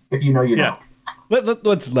know. If you know, you know.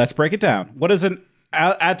 Let's break it down. What is an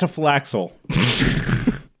Altaphylaxal?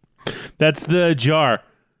 That's the jar.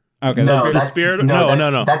 Okay, No, that's The that's, spirit? no,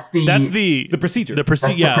 No. That's the the procedure. The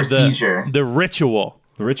That's the procedure. The ritual.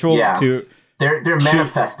 The ritual Yeah. to They're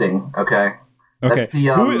manifesting. Okay. Okay. That's the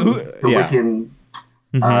Who- the yeah. Wiccan.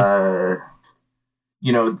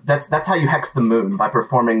 that's how you hex the moon, by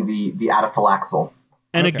performing the Ataphylaxal.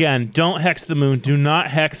 And again, don't hex the moon. Do not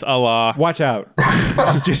hex Allah. Watch out.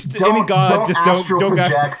 Just Don't, any god, don't just astral don't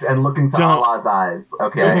project and look into Allah's eyes.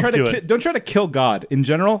 Okay. don't try to kill God in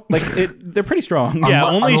general. Like they're pretty strong. Yeah,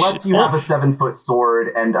 unless you have a 7-foot sword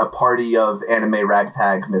and a party of anime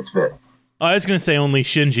ragtag misfits. I was going to say only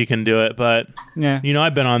Shinji can do it, but Yeah.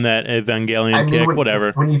 I've been on that Evangelion kick,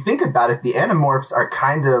 whatever. When you think about it, the Animorphs are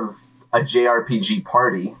kind of a JRPG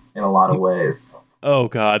party in a lot of ways. Oh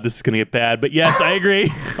God, this is going to get bad. But yes, I agree.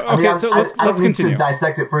 Okay, so let's I don't need continue. to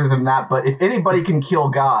dissect it further than that, but if anybody can kill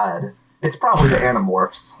God, it's probably the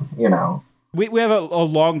Animorphs, We have a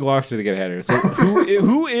long glossary to get ahead of. So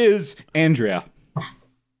who is Andrea?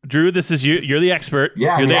 Drew, this is you. You're the expert.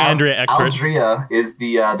 Yeah, You're the Andrea expert. Aldrea is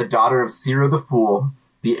the daughter of Ciro the Fool,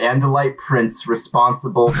 the Andalite prince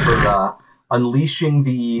responsible for unleashing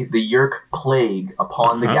the Yerk plague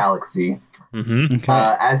upon the galaxy. Mm-hmm.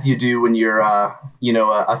 Okay. As you do when you're, a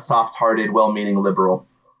soft-hearted, well-meaning liberal.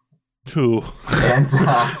 Two. And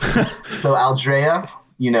so Aldrea,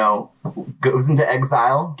 goes into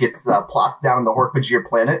exile, gets plopped down on the Hork-Bajir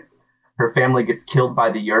planet. Her family gets killed by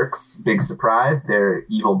the Yerks. Big surprise. They're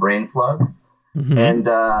evil brain slugs. Mm-hmm. And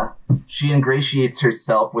she ingratiates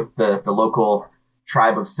herself with the local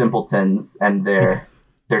tribe of simpletons and their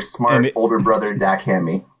smart older brother, Dak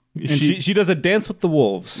Hammy. And she does a dance with the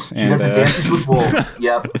wolves. She does a dances with wolves.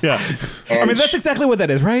 Yep. Yeah. And I mean, that's exactly what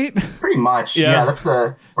that is, right? pretty much. Yeah. That's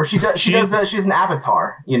or she's an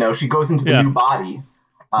avatar. She goes into the new body.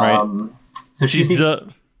 Right. So she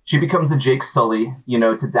becomes a Jake Sully,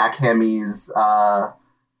 to Dak Hammy's, I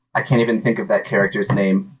can't even think of that character's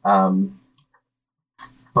name. But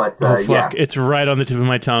fuck. yeah. It's right on the tip of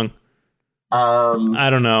my tongue. I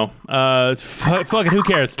don't know. Fuck it. Who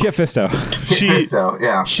cares? Kit Fisto. Kit Fisto,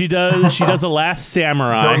 yeah. She does a Last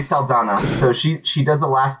Samurai. Zoe Saldana. So she does a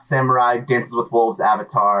Last Samurai, Dances with Wolves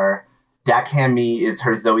avatar. Dak Hammy is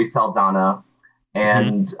her Zoe Saldana.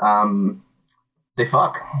 And they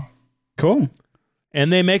fuck. Cool.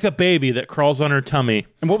 And they make a baby that crawls on her tummy.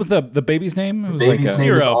 And what was the baby's name? It was Baby's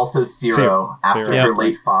name is Ciro. also Ciro, after Ciro. her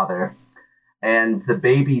late father. And the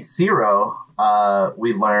baby Ciro,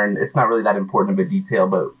 we learn, it's not really that important of a detail,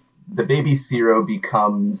 but the baby Ciro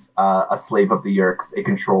becomes a slave of the Yerks, a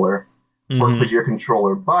controller, Hork-Bajir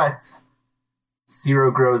controller. But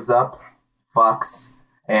Ciro grows up, fucks,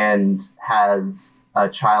 and has a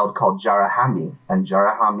child called Jarahami. And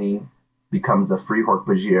Jarahami becomes a free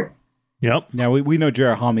Hork-Bajir. Yep. Now, we know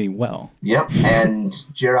Jarahami well. Yep. And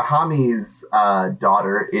Jarahami's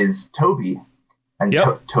daughter is Toby. And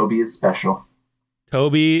Toby is special.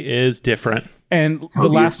 Toby is different. And the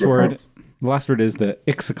last word is the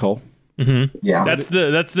ixical. Mm-hmm. Yeah. That's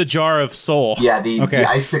the jar of soul. Yeah, the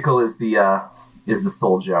icicle is the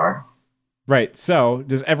soul jar. Right. So,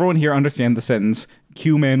 does everyone here understand the sentence?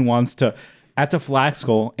 Q-Man wants to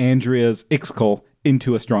Ataphylaxal Andrea's ixical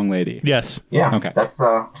into a strong lady. Yes. Yeah. Okay. That's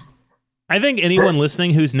I think anyone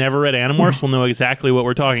listening who's never read Animorphs will know exactly what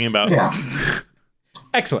we're talking about. yeah.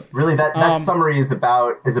 Excellent. Really, that summary is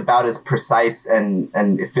about as precise and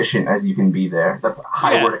efficient as you can be there. That's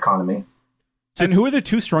high word economy. And who are the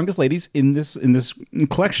two strongest ladies in this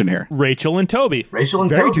collection here? Rachel and Toby. Rachel and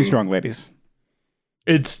Very Toby. two strong ladies.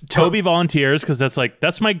 It's Toby volunteers because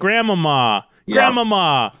that's my grandmama. Yeah.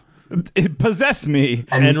 Grandmama. It possessed me.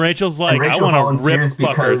 And Rachel's like, and Rachel I want to rip volunteers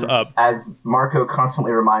fuckers because, up. as Marco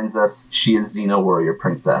constantly reminds us, she is Xena Warrior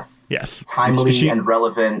Princess. Yes. Timely and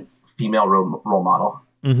relevant female role model.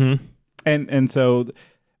 Mm-hmm. And so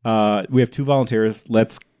we have two volunteers.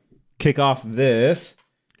 Let's kick off this.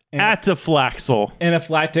 Ataflaxel.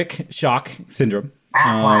 Anaphylactic shock syndrome.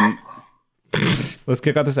 Aflac. Let's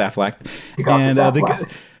kick off this Aflac. Kick off And this Aflac.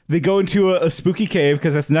 they go into a spooky cave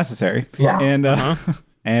because that's necessary. Yeah. And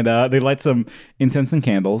and they light some incense and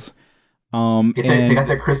candles. They got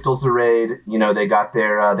their crystals arrayed. They got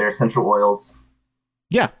their essential oils.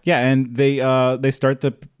 Yeah, and they start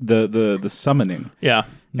the summoning. Yeah.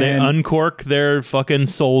 They uncork their fucking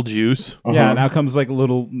soul juice. Yeah, and out comes like a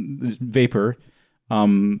little vapor.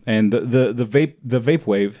 And the vape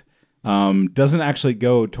wave doesn't actually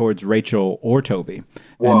go towards Rachel or Toby.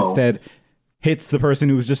 Whoa. And instead hits the person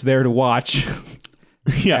who was just there to watch.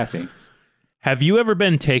 Yeah. Cassie. Have you ever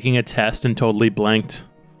been taking a test and totally blanked?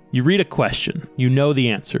 You read a question, you know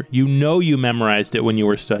the answer, you know you memorized it when you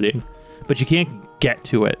were studying, but you can't get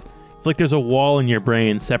to it. It's like there's a wall in your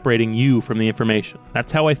brain separating you from the information.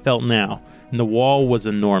 That's how I felt now, and the wall was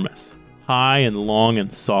enormous, high and long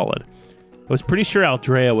and solid. I was pretty sure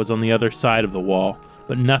Aldrea was on the other side of the wall,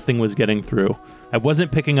 but nothing was getting through. I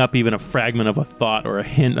wasn't picking up even a fragment of a thought or a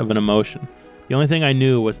hint of an emotion. The only thing I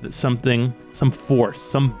knew was that something, some force,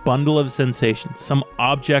 some bundle of sensations, some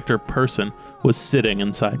object or person was sitting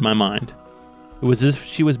inside my mind. It was as if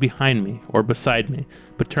she was behind me or beside me,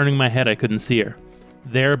 but turning my head I couldn't see her.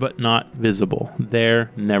 There but not visible. There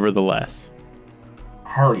nevertheless.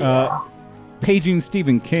 Hell yeah. Paging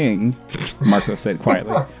Stephen King, Marco said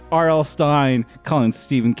quietly. R.L. Stein calling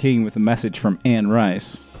Stephen King with a message from Anne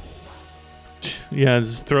Rice. Yeah,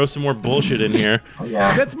 just throw some more bullshit in here.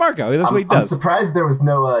 Yeah. That's Marco. That's what he I'm does. surprised there was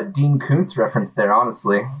no Dean Koontz reference there,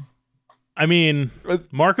 honestly. I mean,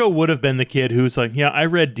 Marco would have been the kid who's like, yeah, I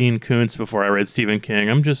read Dean Koontz before I read Stephen King.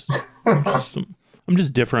 I'm just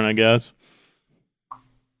different, I guess.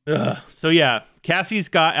 So yeah, Cassie's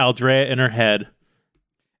got Aldrea in her head.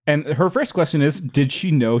 And her first question is, did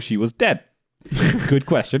she know she was dead? Good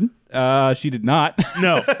question. She did not.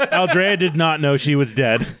 No, Aldrea did not know she was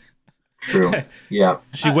dead. True. Yeah.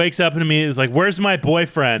 She wakes up and immediately is like, where's my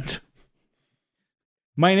boyfriend?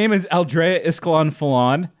 My name is Aldrea Iskalon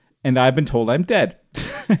Falon, and I've been told I'm dead.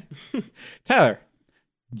 Tyler,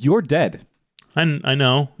 you're dead. I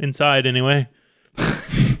know, inside anyway.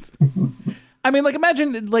 I mean, like,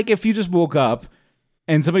 imagine, like, if you just woke up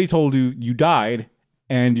and somebody told you you died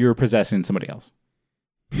and you're possessing somebody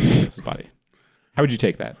else's body. How would you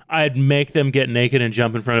take that? I'd make them get naked and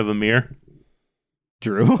jump in front of a mirror.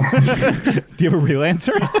 Drew? Do you have a real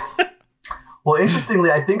answer? Well, interestingly,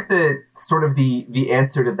 I think that sort of the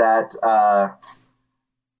answer to that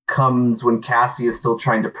comes when Cassie is still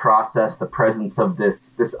trying to process the presence of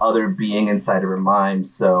this other being inside of her mind.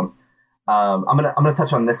 So I'm gonna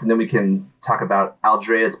touch on this and then we can talk about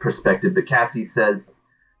Aldrea's perspective. But Cassie says,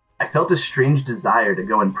 I felt a strange desire to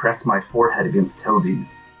go and press my forehead against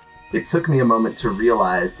Toby's. It took me a moment to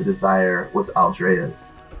realize the desire was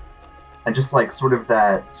Aldrea's. And just like sort of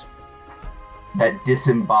that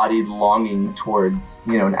disembodied longing towards,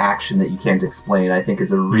 an action that you can't explain, I think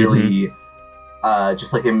is a really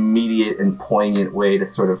just like immediate and poignant way to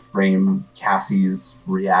sort of frame Cassie's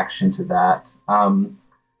reaction to that. And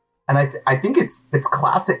I think it's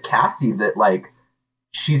classic Cassie that like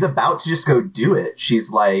she's about to just go do it.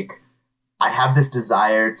 She's like, I have this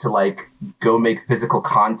desire to like go make physical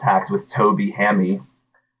contact with Toby Hammy,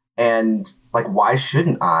 and like, why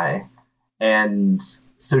shouldn't I? And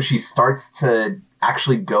so she starts to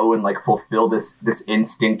actually go and like fulfill this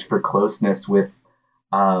instinct for closeness with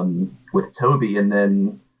Toby, and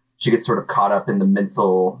then she gets sort of caught up in the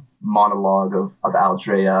mental monologue of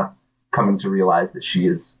Aldrea coming to realize that she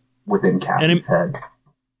is within Cassie's head.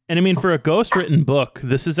 And I mean, for a ghost-written book,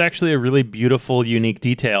 this is actually a really beautiful, unique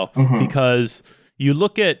detail because you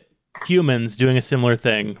look at humans doing a similar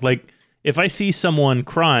thing. Like, if I see someone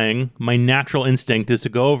crying, my natural instinct is to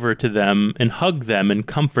go over to them and hug them and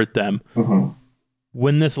comfort them.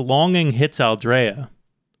 When this longing hits Aldrea,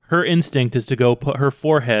 her instinct is to go put her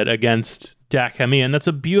forehead against Dak Hemi, and that's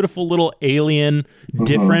a beautiful little alien,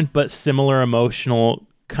 different but similar emotional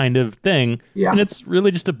kind of thing. Yeah. And it's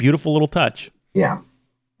really just a beautiful little touch. Yeah.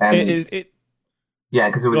 And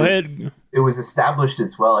because it was established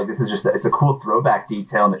as well. Like, this is just it's a cool throwback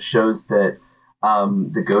detail, and it shows that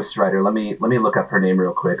the ghostwriter. Let me look up her name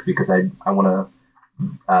real quick because I want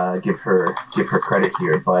to give her credit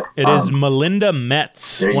here. But it is Melinda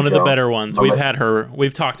Metz, one of the better ones. We've had her.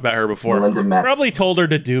 We've talked about her before. Melinda Metz. Probably told her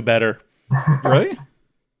to do better. Really?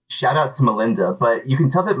 Shout out to Melinda, but you can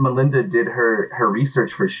tell that Melinda did her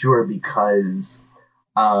research for sure because.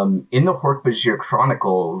 In the Hork-Bajir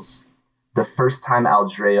Chronicles, the first time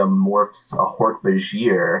Aldrea morphs a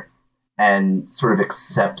Hork-Bajir and sort of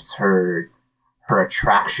accepts her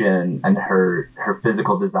attraction and her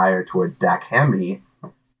physical desire towards Dak Hammy,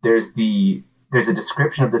 there's a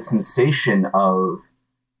description of the sensation of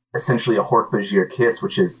essentially a Hork-Bajir kiss,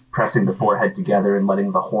 which is pressing the forehead together and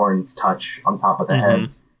letting the horns touch on top of the head.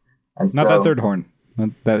 And not that third horn.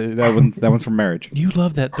 That one's from Marriage. You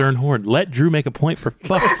love that third horn. Let Drew make a point, for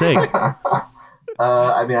fuck's sake.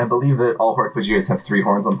 I mean, I believe that all Hork-Bajirs have 3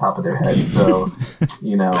 horns on top of their heads, so,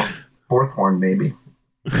 fourth horn maybe.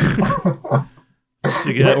 You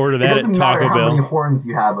gotta order that at Taco Bell. It doesn't matter how many horns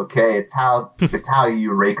you have, okay? It's how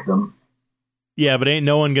you rake them. Yeah, but ain't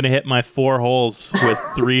no one gonna hit my 4 holes with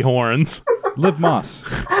 3 horns. Liv Moss.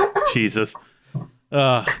 Jesus.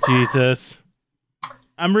 Jesus.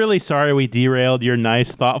 I'm really sorry we derailed your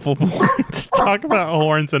nice, thoughtful point to talk about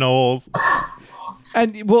horns and holes.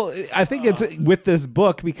 And, well, I think it's with this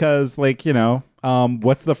book because, like,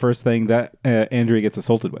 what's the first thing that Andrea gets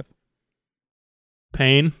assaulted with?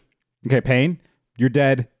 Pain. Okay, pain. You're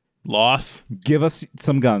dead. Loss. Give us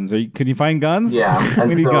some guns. Can you find guns? Yeah.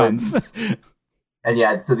 We need guns. And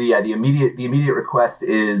yeah, so the immediate request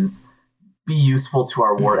is be useful to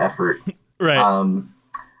our war effort. Right.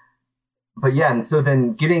 But yeah, and so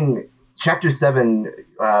then getting chapter 7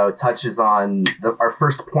 touches on our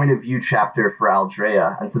first point of view chapter for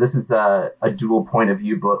Aldrea, and so this is a dual point of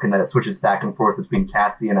view book, and then it switches back and forth between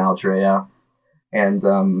Cassie and Aldrea,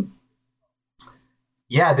 and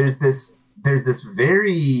yeah, there's this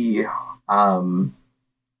very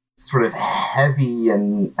sort of heavy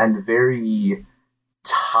and very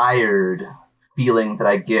tired feeling that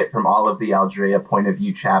I get from all of the Aldrea point of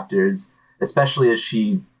view chapters, especially as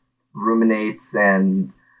she ruminates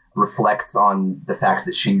and reflects on the fact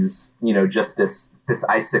that she's, just this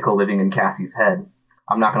icicle living in Cassie's head.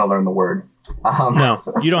 I'm not going to learn the word. No,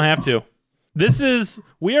 you don't have to.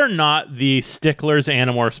 We are not the Sticklers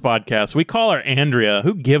Animorphs podcast. We call her Andrea.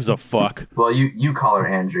 Who gives a fuck? Well, you call her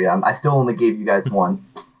Andrea. I still only gave you guys one.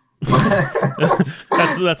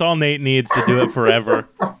 That's all Nate needs to do it forever.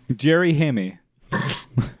 Jerry Hammy.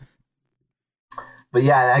 But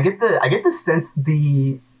yeah, I get the sense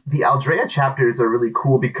the Aldrea chapters are really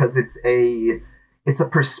cool because it's a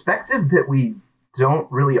perspective that we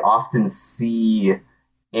don't really often see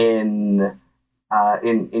in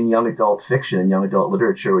young adult fiction and young adult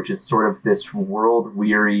literature, which is sort of this world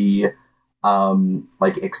weary,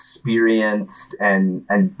 like experienced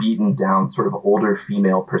and beaten down sort of older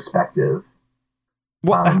female perspective.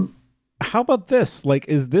 Well, how about this? Like,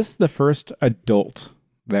 is this the first adult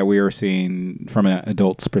that we are seeing from an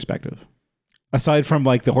adult's perspective? Aside from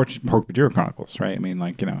like the Hork-Bajir Chronicles, right? I mean,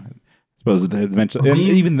 like, I suppose the adventure,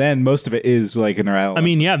 even then, most of it is like in their adolescence. I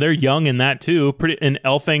mean, yeah, they're young in that too. And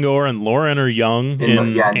Elfangor and Lauren are young.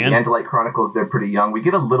 In the Andalite Chronicles, they're pretty young. We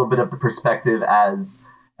get a little bit of the perspective as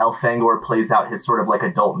Elfangor plays out his sort of like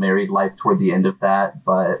adult married life toward the end of that.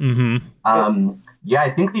 But yeah,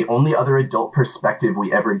 I think the only other adult perspective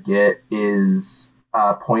we ever get is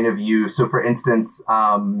point of view. So, for instance,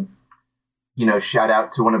 shout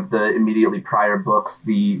out to one of the immediately prior books,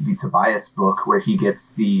 the Tobias book, where he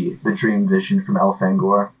gets the dream vision from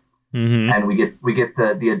Elfangor. And we get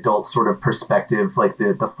the adult sort of perspective, like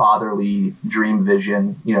the fatherly dream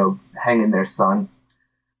vision, hanging their son.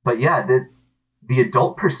 But yeah, the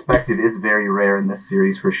adult perspective is very rare in this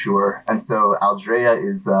series for sure. And so Aldrea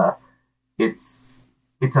is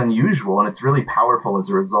it's unusual and it's really powerful as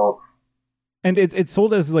a result. And it's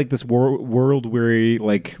sold as like this world weary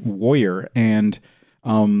like warrior, and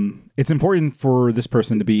it's important for this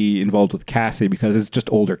person to be involved with Cassie because it's just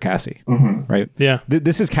older Cassie, right? Yeah,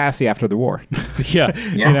 this is Cassie after the war.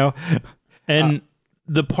 Yeah. And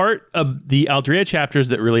the part of the Aldrea chapters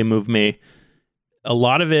that really moved me, a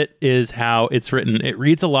lot of it is how it's written. It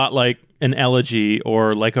reads a lot like an elegy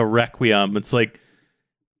or like a requiem. It's like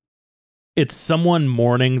it's someone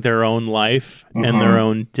mourning their own life and their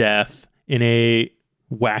own death in a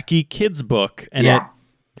wacky kids book, and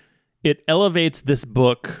it elevates this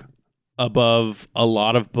book above a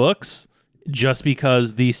lot of books just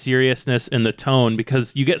because the seriousness and the tone,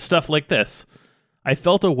 because you get stuff like this. I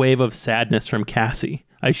felt a wave of sadness from Cassie.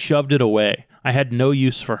 I shoved it away. I had no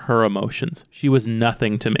use for her emotions. She was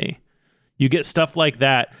nothing to me. You get stuff like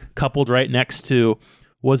that coupled right next to,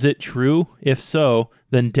 was it true? If so,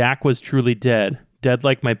 then Dak was truly dead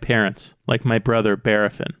like my parents, like my brother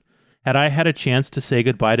Barafin. Had I had a chance to say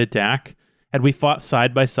goodbye to Dak? Had we fought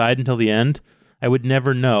side by side until the end? I would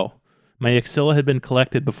never know. My axilla had been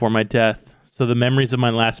collected before my death, so the memories of my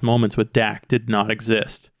last moments with Dak did not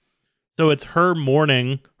exist. So it's her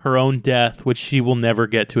mourning her own death, which she will never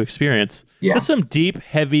get to experience. Yeah. That's some deep,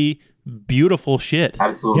 heavy, beautiful shit.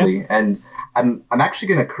 Absolutely. Yep. And I'm actually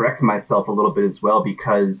going to correct myself a little bit as well,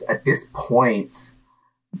 because at this point,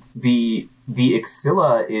 the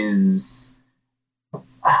axilla is...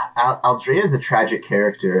 Aldrea is a tragic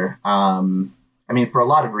character. I mean, for a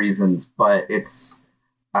lot of reasons, but it's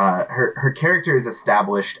her character is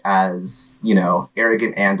established as,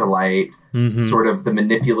 arrogant Andalite, sort of the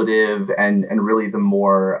manipulative and really the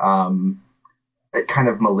more kind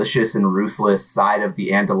of malicious and ruthless side of the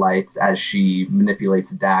Andalites as she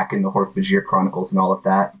manipulates Dak in the Hork-Bajir Chronicles and all of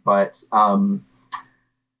that. But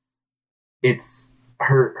it's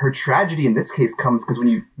her tragedy in this case comes because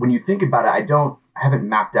when you think about it, I haven't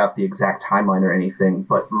mapped out the exact timeline or anything,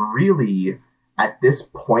 but really at this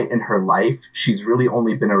point in her life, she's really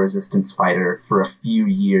only been a resistance fighter for a few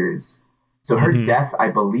years. So her death, I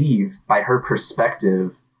believe, by her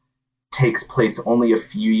perspective, takes place only a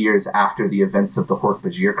few years after the events of the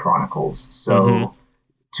Hork-Bajir Chronicles. So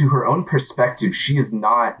to her own perspective, she is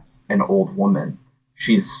not an old woman.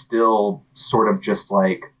 She's still sort of just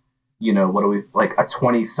like, like a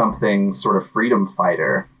 20-something sort of freedom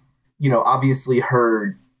fighter. Obviously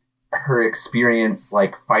her experience,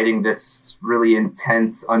 like fighting this really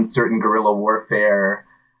intense, uncertain guerrilla warfare,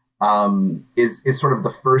 is sort of the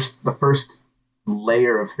first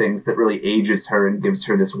layer of things that really ages her and gives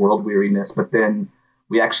her this world weariness. But then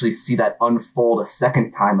we actually see that unfold a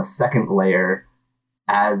second time, a second layer,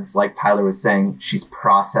 as, like Tyler was saying, she's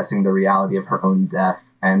processing the reality of her own death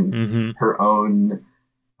and her own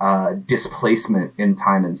displacement in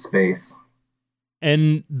time and space.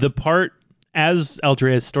 And the part, as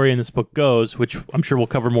Aldrea's story in this book goes, which I'm sure we'll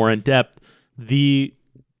cover more in depth, the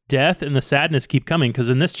death and the sadness keep coming, because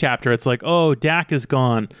in this chapter it's like, oh, Dak is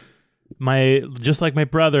gone, just like my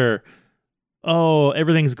brother, oh,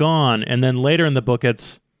 everything's gone. And then later in the book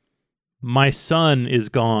it's, my son is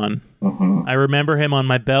gone. I remember him on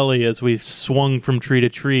my belly as we swung from tree to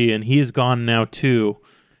tree, and he's gone now too.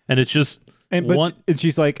 And it's just and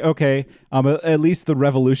she's like, okay, at least the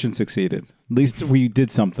revolution succeeded. At least we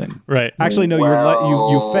did something. Right. Actually, no,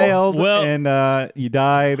 you failed, and you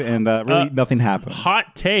died, and really nothing happened.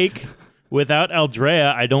 Hot take: without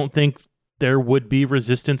Aldrea, I don't think there would be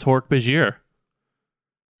Resistance Hork-Bajir.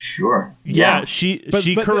 Sure. Yeah, she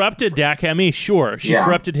corrupted Dak Hemi. Sure, she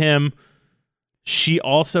corrupted him. She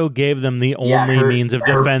also gave them the only means of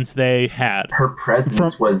defense they had. Her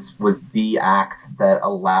presence was the act that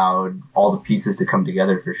allowed all the pieces to come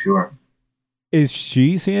together, for sure. Is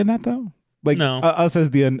she seeing that though? Like, no. Us as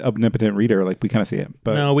the omnipotent reader, like, we kind of see it.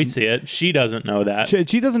 But no, we see it. She doesn't know that.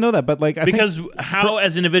 She doesn't know that, but like, because how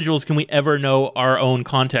as individuals can we ever know our own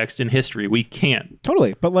context in history? We can't.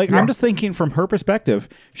 Totally. But like, I'm just thinking from her perspective,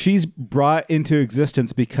 she's brought into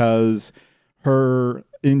existence because her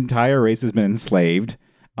entire race has been enslaved.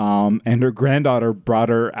 And her granddaughter brought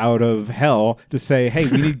her out of hell to say, hey,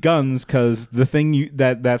 we need guns because the thing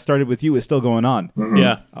that started with you is still going on.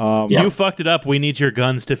 You fucked it up. We need your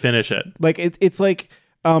guns to finish it. Like, it's like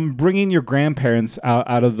bringing your grandparents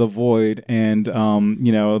out of the void, and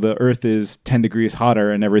the earth is 10 degrees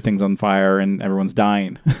hotter and everything's on fire and everyone's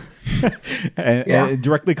dying. and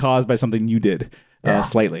directly caused by something you did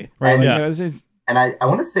slightly. Right? And I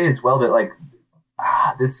want to say as well that, like,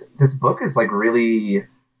 this book is like really,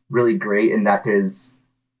 really great in that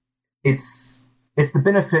it's the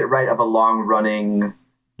benefit, right, of a long running,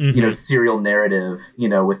 serial narrative,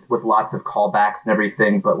 with lots of callbacks and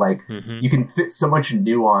everything. But like, you can fit so much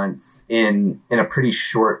nuance in a pretty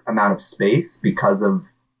short amount of space because of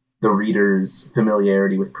the reader's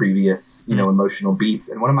familiarity with previous, emotional beats.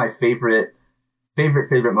 And one of my favorite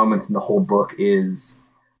moments in the whole book is,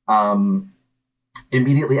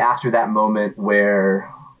 immediately after that moment where,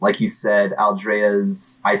 like you said,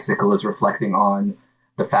 Aldrea's icicle is reflecting on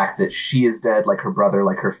the fact that she is dead, like her brother,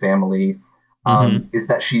 like her family, is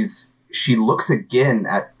that she looks again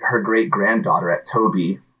at her great-granddaughter, at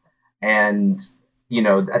Toby. And,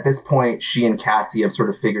 at this point, she and Cassie have sort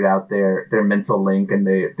of figured out their mental link, and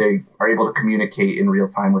they are able to communicate in real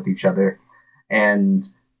time with each other. And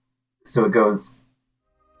so it goes,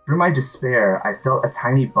 through my despair, I felt a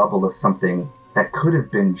tiny bubble of something that could have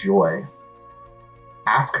been joy.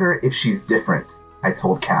 Ask her if she's different, I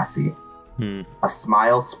told Cassie. A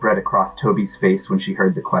smile spread across Toby's face when she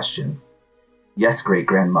heard the question. Yes,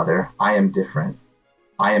 great-grandmother, I am different.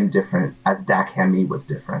 I am different, as Dak Hemi was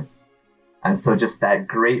different. And so just that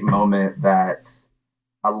great moment that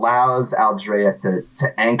allows Aldrea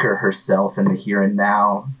to anchor herself in the here and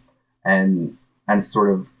now and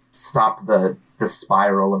sort of stop the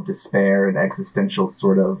spiral of despair and existential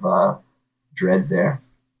sort of dread there.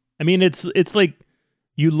 I mean, it's like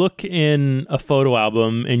you look in a photo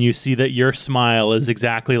album and you see that your smile is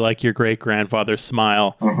exactly like your great-grandfather's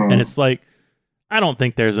smile. And it's like, I don't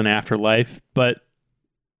think there's an afterlife, but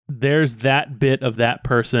there's that bit of that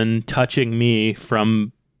person touching me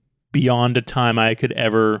from beyond a time I could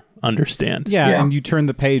ever understand. Yeah, and you turn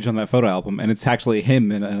the page on that photo album and it's actually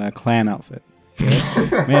him in a Klan outfit.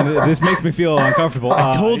 Man, this makes me feel uncomfortable.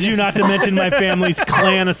 I told you not to mention my family's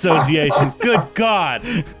Klan association. Good God.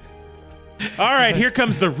 All right, here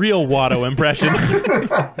comes the real Watto impression.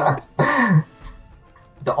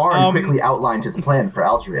 The Arn quickly outlined his plan for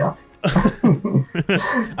Aldrea.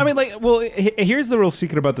 I mean, like, well, here's the real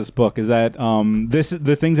secret about this book is that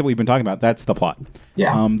the things that we've been talking about, that's the plot.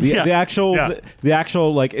 The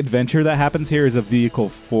actual like adventure that happens here is a vehicle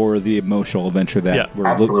for the emotional adventure that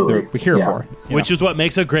we're here for. Which is what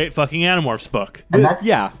makes a great fucking Animorphs book. And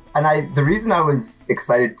and the reason I was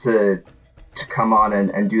excited to come on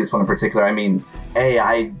and do this one in particular, I mean,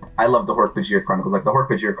 I love the Hork-Bajir Chronicles. Like, the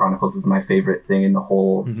Hork-Bajir Chronicles is my favorite thing in the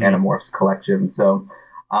whole Animorphs collective. And so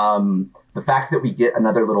the fact that we get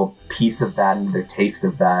another little piece of that, another taste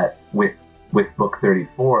of that with book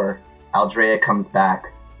 34, Aldrea comes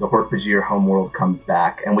back, the Hork-Bajir homeworld comes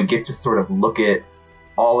back, and we get to sort of look at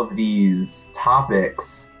all of these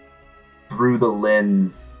topics through the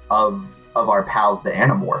lens of our pals, the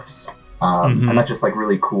Animorphs, and that's just like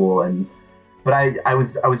really cool. But I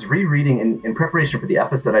was rereading in preparation for the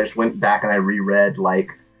episode. I just went back and I reread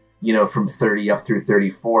like, you know, from 30 up through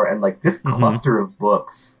 34, and like this cluster of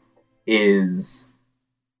books is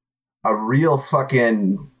a real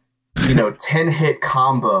fucking, you know, 10-hit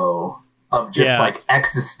combo of just like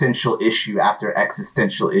existential issue after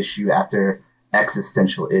existential issue after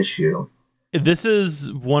existential issue. This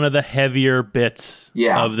is one of the heavier bits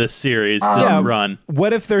of this series, this run.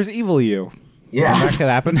 What if there's evil you? Yeah. That could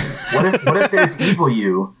happen. What if there's evil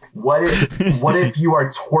you? What if you are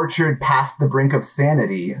tortured past the brink of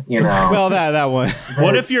sanity, you know? Well, that one.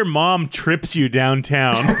 What if your mom trips you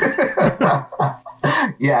downtown?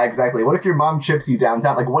 Yeah, exactly. What if your mom trips you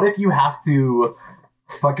downtown? Like, what if you have to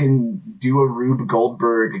fucking do a Rube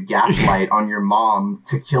Goldberg gaslight on your mom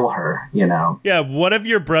to kill her, you know? Yeah, what if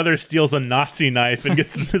your brother steals a Nazi knife and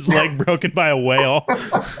gets his leg broken by a whale?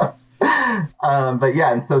 But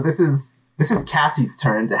yeah, and so this is Cassie's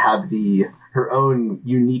turn to have her own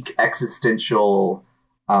unique existential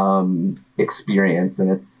experience,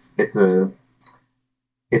 and it's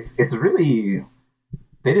really,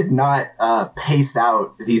 they did not pace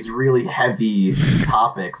out these really heavy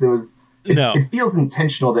topics. It feels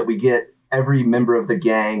intentional that we get every member of the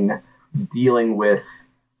gang dealing with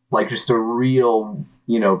like just a real,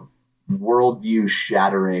 you know, worldview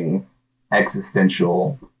shattering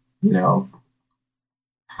existential, you know,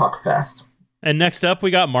 fuck fest. And next up,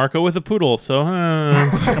 we got Marco with a poodle. So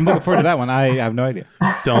I'm looking forward to that one. I have no idea.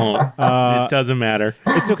 Don't. It doesn't matter.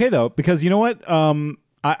 It's okay though, because you know what?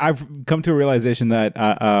 I've come to a realization that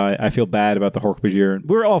I feel bad about the Hork-Bajir.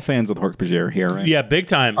 We're all fans of the Hork-Bajir here, right? Yeah, big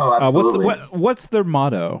time. Oh, absolutely. What's their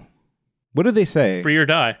motto? What do they say? Free or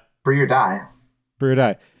die. Free or die. Free or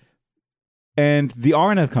die. And the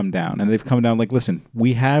Arn have come down, and they've come down like, listen,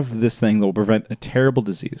 we have this thing that will prevent a terrible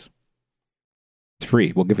disease. It's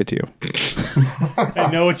free. We'll give it to you. I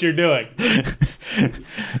know what you're doing.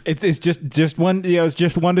 It's just one. You know, it's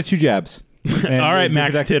just 1 to 2 jabs. And all right,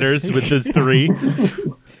 Max Titters with his 3.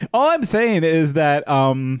 All I'm saying is that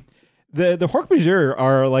the Hork-Bajir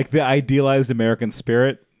are like the idealized American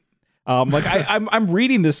spirit. Like I'm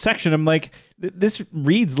reading this section. I'm like, this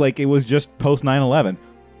reads like it was just post 9/11.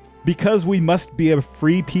 Because we must be a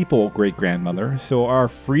free people, great-grandmother, so our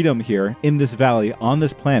freedom here, in this valley, on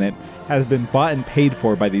this planet, has been bought and paid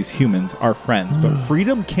for by these humans, our friends. But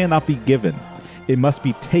freedom cannot be given. It must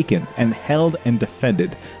be taken and held and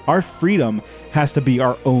defended. Our freedom has to be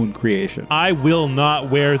our own creation. I will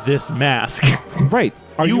not wear this mask. Right.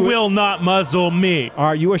 You will not muzzle me.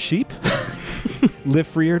 Are you a sheep? Live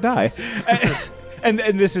free or die. And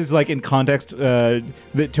this is like in context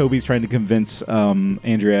that Toby's trying to convince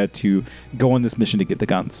Andrea to go on this mission to get the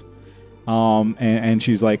guns, and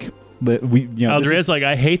she's like, Andrea's like,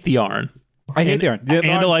 I hate the Arn. I hate the Arn. The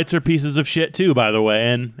Andalites are pieces of shit too, by the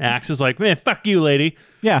way. And Axe is like, man, fuck you, lady.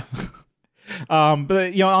 Yeah.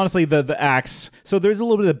 But you know, honestly, the Axe. So there's a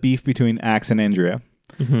little bit of beef between Axe and Andrea.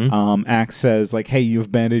 Mm-hmm. Axe says like, hey, you've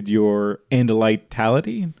abandoned your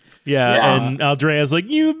Andalitality. Yeah, and Andrea's like,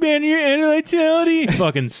 you abandoned your Andalitality,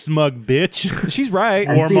 fucking smug bitch. She's right.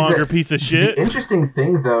 Warmonger piece of shit. The interesting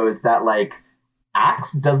thing, though, is that, like,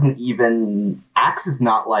 Axe is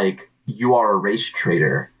not like, you are a race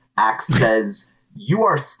traitor. Axe says, you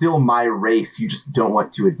are still my race, you just don't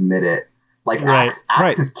want to admit it. Like, right.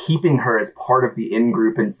 Axe is keeping her as part of the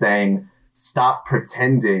in-group and saying, stop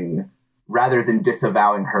pretending, rather than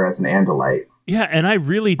disavowing her as an Andalite. Yeah, and I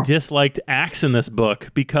really disliked Axe in this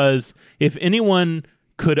book because if anyone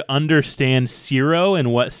could understand Ciro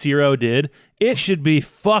and what Ciro did, it should be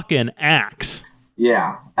fucking Axe.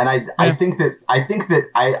 I think that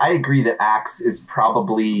I agree that Axe is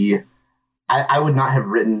probably I would not have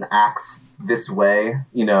written Axe this way,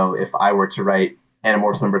 you know, if I were to write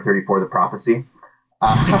Animorphs number 34, The Prophecy.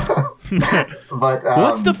 But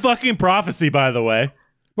what's the fucking prophecy, by the way?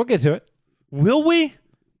 We'll get to it. Will we?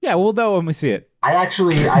 Yeah, we'll know when we see it. I feel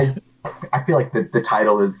like the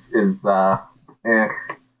title is I feel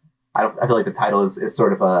like the title is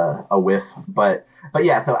sort of a whiff, but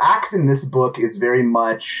yeah. So Axe in this book is very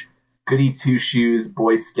much goody two shoes,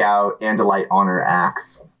 Boy Scout, Andalite honor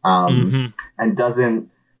Axe, and does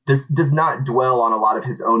not dwell on a lot of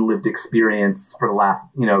his own lived experience for the last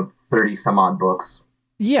 30 some odd books.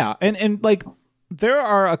 Yeah, and like there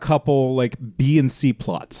are a couple like B and C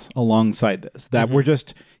plots alongside this that were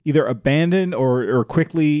just either abandoned or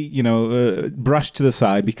quickly, brushed to the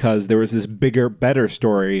side because there was this bigger, better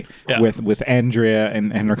story with Andrea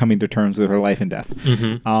and her coming to terms with her life and death.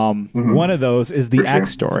 One of those is the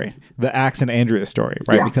Axe story, the Axe and Andrea story,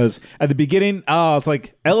 right? Yeah. Because at the beginning, it's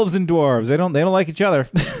like elves and dwarves. They don't like each other,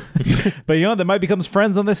 but they might become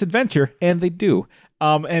friends on this adventure, and they do.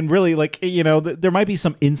 And really, there might be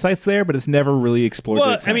some insights there, but it's never really explored.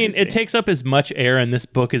 Well, I mean, it takes up as much air in this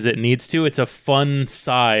book as it needs to. It's a fun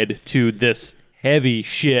side to this heavy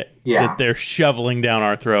shit that they're shoveling down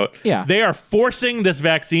our throat. Yeah. They are forcing this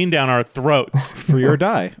vaccine down our throats. Free or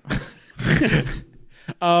die.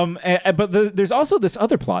 But there's also this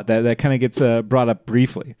other plot that kind of gets brought up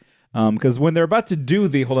briefly. Because when they're about to do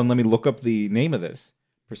hold on, let me look up the name of this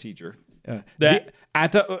procedure. Wait,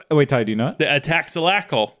 Ty, do you know it? The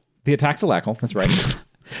Ataxalacal. The Ataxalacal, that's right.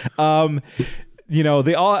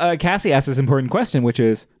 Cassie asks this important question, which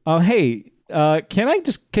is, hey, can I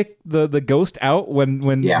just kick the ghost out when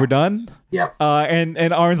we're done? Yep.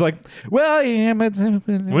 And Arn's like, well, yeah, but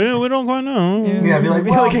we don't quite know. Yeah, be like,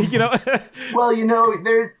 well, well,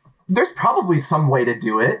 there's probably some way to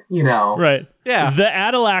do it, Right. Yeah. The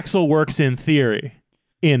Atalaxal works in theory.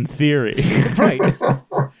 In theory. Right.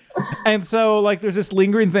 And so, there's this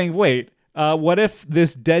lingering thing. Wait, what if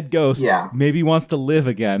this dead ghost maybe wants to live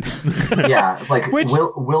again? Yeah,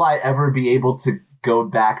 will I ever be able to go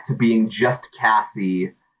back to being just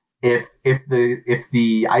Cassie if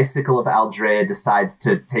the icicle of Aldrea decides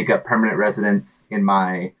to take up permanent residence in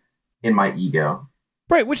my ego?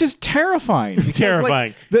 Right, which is terrifying. Because,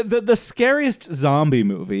 terrifying. The scariest zombie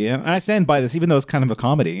movie, and I stand by this, even though it's kind of a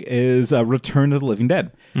comedy, is Return of the Living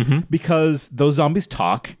Dead. Mm-hmm. Because those zombies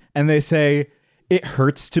talk, and they say, it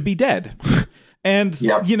hurts to be dead. And,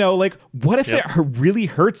 what if it really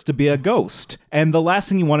hurts to be a ghost? And the last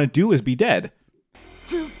thing you want to do is be dead.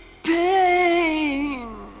 The pain.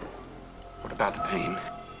 What about the pain?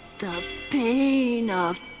 The pain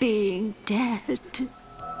of being dead.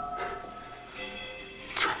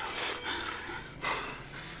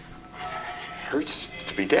 Hurts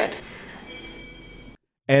to be dead.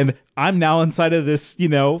 And I'm now inside of this,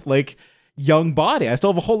 young body. I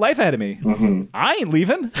still have a whole life ahead of me. Mm-hmm. I ain't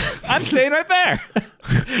leaving. I'm staying right there.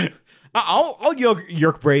 I'll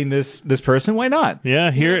York brain this person. Why not?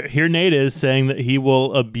 Yeah, here Nate is saying that he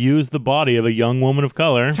will abuse the body of a young woman of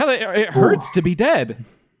color. It hurts to be dead.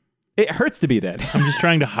 It hurts to be dead. I'm just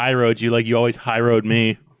trying to high road you like you always high road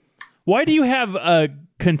me. Why do you have a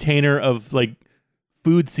container of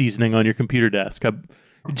food seasoning on your computer desk?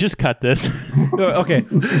 Just cut this. Okay,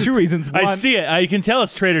 2 reasons. One, I see it. I can tell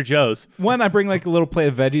it's Trader Joe's. One, I bring a little plate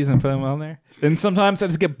of veggies and put them on there. And sometimes I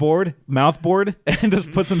just get mouth bored, and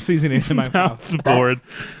just put some seasoning in my mouth.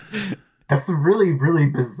 That's really,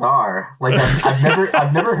 really bizarre.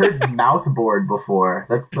 I've never heard mouth bored before.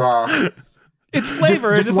 That's it's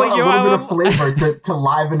flavor. Just want a little bit of flavor to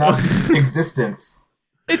liven up existence.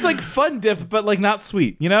 It's fun dip, but not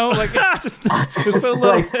sweet, just a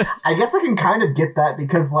little. I guess I can kind of get that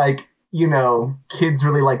because kids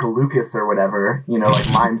really like Lucas or whatever,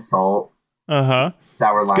 lime salt,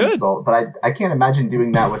 sour lime salt. But I can't imagine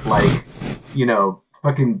doing that with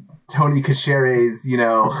fucking Tony Cachere's,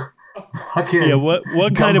 fucking. Yeah,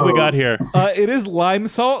 what kind have we got here? It is lime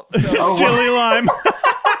salt. So chili lime.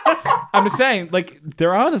 I'm just saying,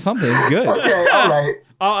 they're onto something. It's good. Okay, all right.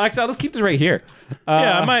 I'll just keep this right here.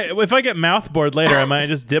 I might. If I get mouth bored later, I might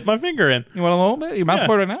just dip my finger in. You want a little bit? Your mouth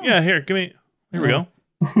bored right now? Yeah, here, give me. Here we go.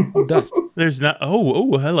 Dust. There's not.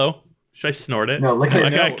 Oh, hello. Should I snort it? No, lick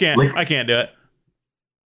it. I can't. I can't do it.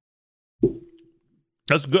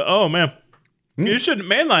 That's good. Oh man, you shouldn't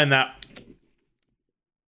mainline that.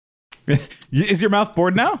 Is your mouth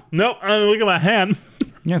bored now? Nope. Look at my hand.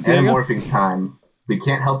 Yes. Anamorphing time. We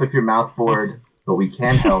can't help if you're mouth bored, but we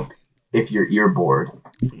can help if you're ear bored.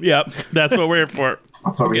 Yep, that's what we're here for.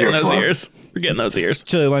 That's what we're here those for. Ears. We're getting those ears.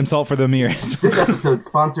 Chili lime salt for them ears. This episode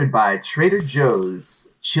sponsored by Trader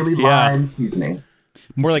Joe's chili lime seasoning.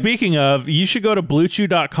 Speaking of, you should go to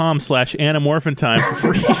bluechew.com/anamorphintime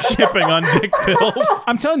for free shipping on dick pills.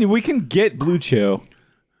 I'm telling you, we can get Blue Chew.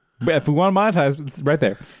 But if we want to monetize, it's right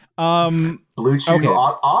there. Blue Chew, okay.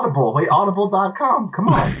 Audible. Wait, audible.com. Come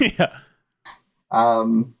on. Yeah.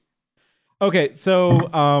 Okay, so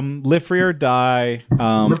live free or die.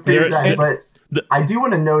 Live free or die, but I do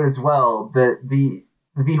want to note as well that the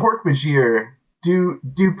Hork-Bajir do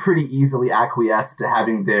pretty easily acquiesce to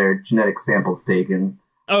having their genetic samples taken.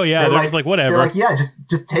 Oh yeah, they're just whatever. They're yeah,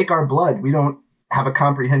 just take our blood. We don't have a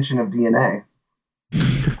comprehension of DNA.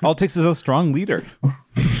 All it takes is a strong leader.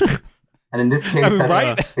 And in this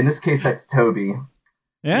case, that's Toby.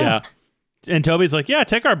 Yeah. And Toby's like, yeah,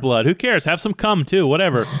 take our blood. Who cares? Have some cum too.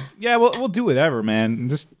 Whatever. Yeah, we'll do whatever, man.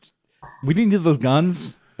 We need those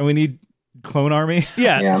guns, and we need clone army.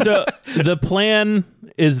 Yeah. So the plan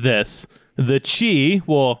is this: the Chi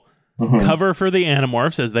will cover for the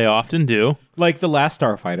Animorphs, as they often do, like the last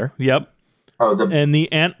Starfighter. Yep. Oh,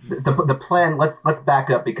 the plan. Let's back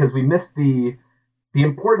up because we missed the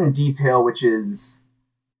important detail, which is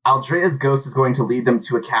Aldrea's ghost is going to lead them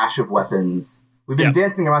to a cache of weapons. We've been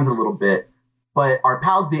dancing around it a little bit, but our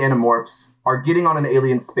pals, the Animorphs, are getting on an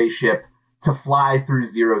alien spaceship to fly through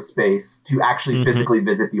zero space to actually physically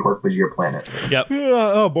visit the Hork-Bajir planet. Yep.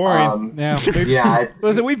 Boring.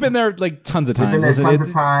 Listen, we've been there like tons of times. We've been there tons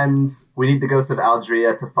of times. We need the ghost of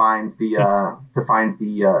Aldrea to find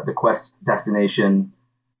the quest destination.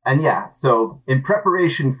 And so in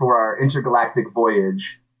preparation for our intergalactic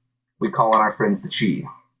voyage, we call on our friends the Chi.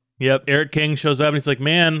 Yep, Eric King shows up and he's like,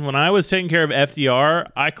 man, when I was taking care of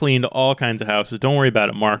FDR, I cleaned all kinds of houses. Don't worry about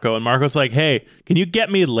it, Marco. And Marco's like, hey, can you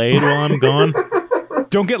get me laid while I'm gone?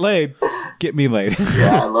 Don't get laid. Get me laid.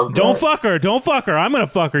 Yeah, I love that. Don't fuck her. Don't fuck her. I'm going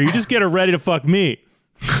to fuck her. You just get her ready to fuck me.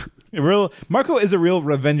 Marco is a real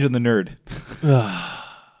Revenge of the Nerd.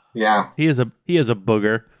 Yeah. He is a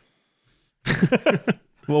booger.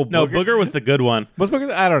 No, Booger was the good one. Was Booger?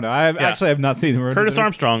 I don't know. I actually have not seen him. Curtis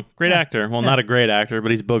Armstrong, great actor. Well, not a great actor, but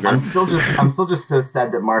he's Booger. I'm still just so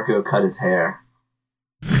sad that Marco cut his hair.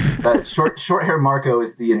 But short hair Marco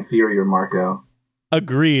is the inferior Marco.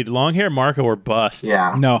 Agreed. Long hair Marco or bust.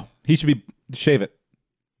 Yeah. No, he should shave it.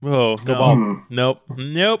 Whoa. Go bald. Nope.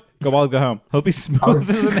 Go bald. Go home. Hope he's smooth.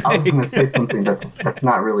 I was going to say something that's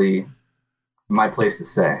not really my place to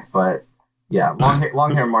say, but. Yeah,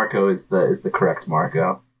 long hair Marco is the correct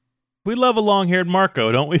Marco. We love a long-haired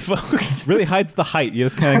Marco, don't we, folks? Really hides the height. You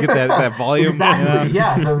just kind of get that volume. Exactly.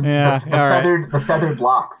 The feathered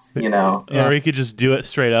locks. You know. Yeah. Or he could just do it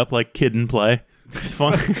straight up like Kid and Play. It's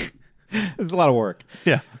fun. It's a lot of work.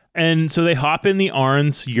 Yeah. And so they hop in the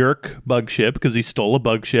Arn's Yerk bug ship because he stole a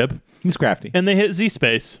bug ship. He's crafty. And they hit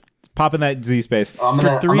Z-Space. Pop in that Z-Space. I'm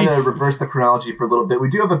gonna reverse the chronology for a little bit. We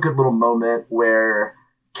do have a good little moment where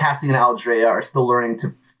Cassie and Aldrea are still learning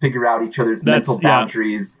to figure out each other's mental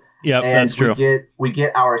boundaries. Yep, and that's true. We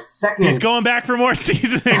get our second. He's going back for more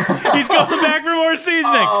seasoning.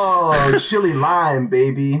 Oh, chili lime,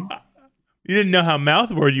 baby. You didn't know how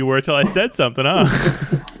mouthward you were till I said something, huh?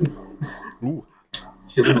 Ooh.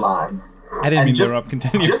 Chili lime. I didn't mean to interrupt.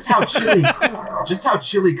 Continue. Just how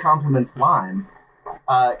chili compliments lime.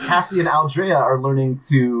 Cassie and Aldrea are learning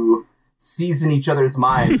to season each other's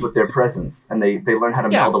minds with their presence, and they learn how to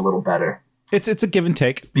meld a little better. It's a give and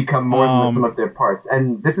take. Become more than the sum of their parts.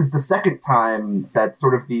 And this is the second time that's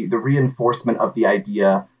sort of the reinforcement of the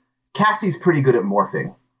idea. Cassie's pretty good at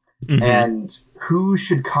morphing. Mm-hmm. And who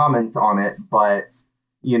should comment on it but,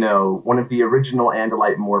 one of the original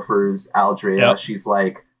Andalite morphers, Aldrea. Yep. She's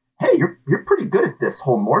like, hey, you're pretty good at this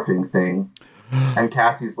whole morphing thing. And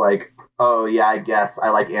Cassie's like, oh, yeah, I guess I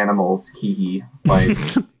like animals. Hee hee. Like,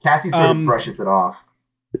 Cassie sort of brushes it off.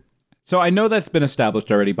 So I know that's been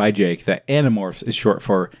established already by Jake that Animorphs is short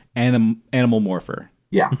for animal morpher.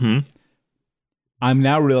 Yeah. Mm-hmm. I'm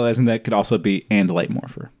now realizing that it could also be Andalite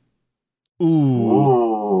morpher.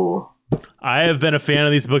 Ooh. I have been a fan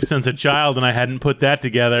of these books since a child, and I hadn't put that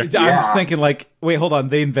together. Yeah. I'm just thinking, wait, hold on.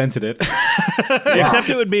 They invented it. Except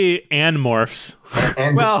it would be Andmorphs.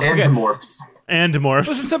 Andmorphs. Andmorphs.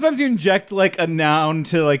 Listen, sometimes you inject a noun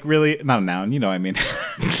to really not a noun. You know what I mean?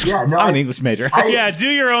 Yeah, no, I'm an English major. Do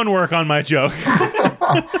your own work on my joke.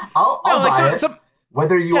 I'll buy it.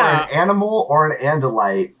 Whether you are an animal or an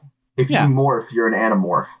Andalite, if you morph, you're an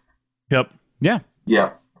Animorph. Yep. Yeah.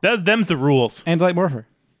 Yeah. Them's the rules. Andalite morpher.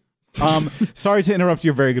 Sorry to interrupt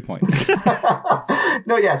your very good point.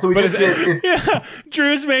 No, yeah, so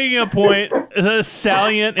Drew's making a point, a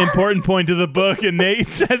salient, important point to the book, and Nate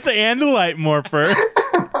says Andalite morpher.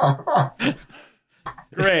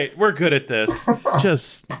 Great, we're good at this.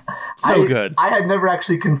 Just so good. I had never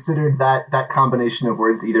actually considered that combination of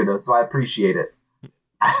words either, though, so I appreciate it.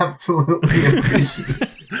 I absolutely appreciate it.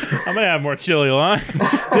 I'm gonna have more chili lime.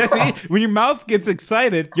 Yeah, see, when your mouth gets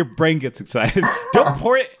excited, your brain gets excited. Don't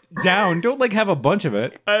pour it down. Don't have a bunch of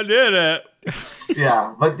it. I did it.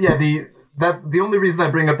 Yeah, but yeah, the only reason I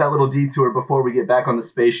bring up that little detour before we get back on the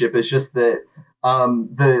spaceship is just that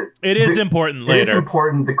it is important later. It is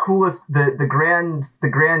important. The coolest, the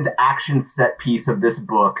grand action set piece of this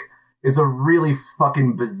book is a really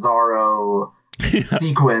fucking bizarro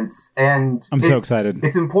sequence, and I'm so excited.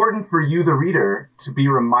 It's important for you, the reader, to be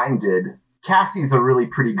reminded Cassie's a really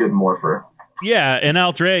pretty good morpher. Yeah, and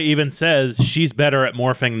Aldrea even says she's better at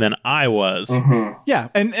morphing than I was. Yeah,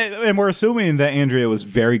 and we're assuming that Andrea was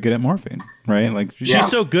very good at morphing, right? Like She's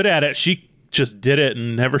so good at it, she just did it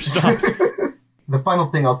and never stopped. The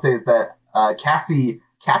final thing I'll say is that Cassie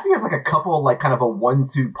has like a couple, like kind of a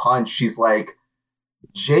 1-2 punch. She's like,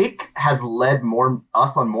 Jake has led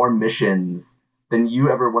us on more missions than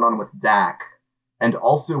you ever went on with Dak. And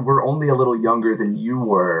also, we're only a little younger than you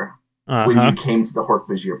were when you came to the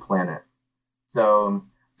Hork-Bajir planet. So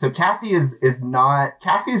Cassie is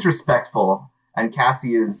respectful, and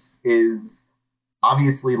Cassie is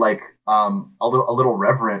obviously like a little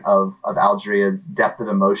reverent of Aldrea's depth of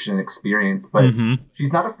emotion and experience, but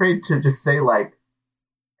she's not afraid to just say like,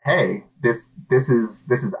 "Hey, this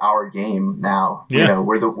is our game now. Yeah. You know,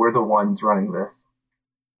 we're the ones running this."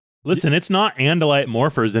 Listen, it's not Andalite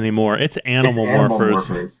morphers anymore. It's animal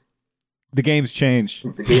morphers. The game's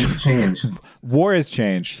changed. The game's changed. War has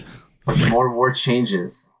changed. But the more war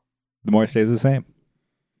changes, the more it stays the same.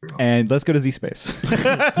 And let's go to Z-Space.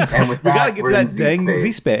 And with that, we gotta get to we're in that dang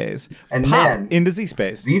Z-Space. And Pop then into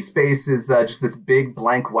Z-Space. Z-Space is just this big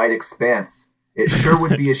blank white expanse. It sure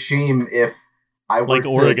would be a shame if I were Like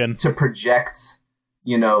Oregon. to project,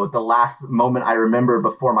 you know, the last moment I remember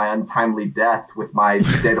before my untimely death with my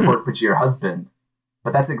dead Hork-Bajir husband.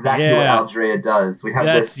 But that's exactly what Aldrea does. We have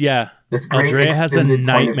this great Aldrea has a extended point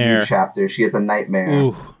of nightmare view chapter. She has a nightmare.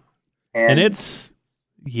 Ooh. And it's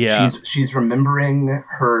she's remembering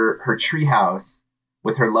her treehouse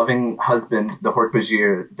with her loving husband, the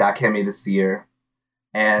Hork-Bajir, Dak-Hemi the Seer,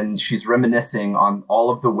 and she's reminiscing on all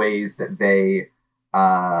of the ways that they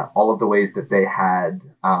had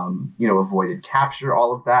avoided capture,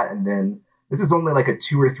 all of that. And then this is only like a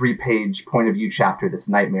 2 or 3 page point of view chapter, this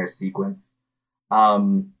nightmare sequence.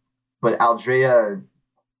 But Aldrea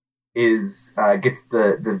gets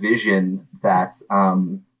the vision that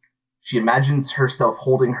she imagines herself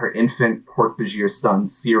holding her infant Hork-Bajir son,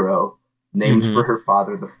 Ciro, named for her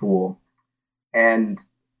father, the Fool. And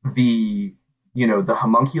the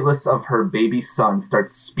homunculus of her baby son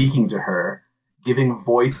starts speaking to her, giving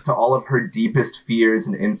voice to all of her deepest fears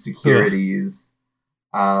and insecurities.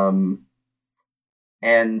 I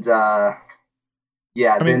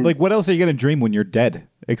mean, like, what else are you going to dream when you're dead?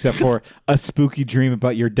 Except for a spooky dream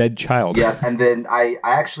about your dead child. Yeah, and then I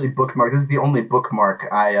actually bookmarked, this is the only bookmark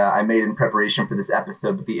I made in preparation for this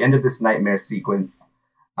episode, but the end of this nightmare sequence,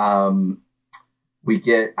 we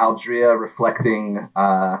get Aldrea reflecting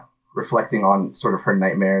on sort of her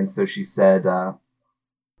nightmare, and so she said,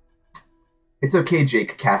 "It's okay,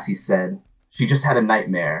 Jake," Cassie said. "She just had a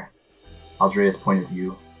nightmare." Aldrea's point of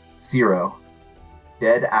view. Ciro,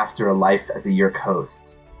 dead after a life as a Yeerk host.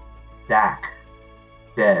 Dak,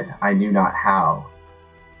 dead, I knew not how.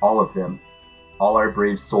 All of them, all our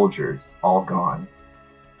brave soldiers, all gone.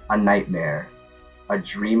 A nightmare, a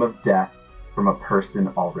dream of death from a person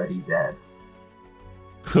already dead.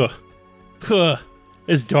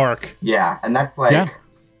 It's dark. Yeah, and that's like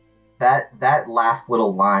that last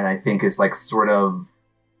little line, I think, is like sort of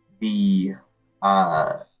the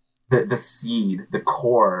seed, the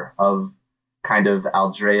core of kind of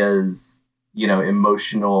Aldrea's,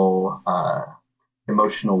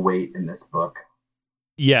 emotional weight in this book.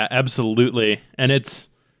 Yeah, absolutely. And it's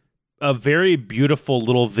a very beautiful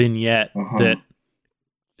little vignette that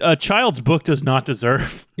a child's book does not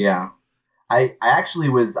deserve. Yeah. I actually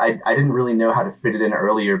I didn't really know how to fit it in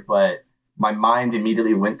earlier, but my mind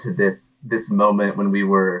immediately went to this moment when we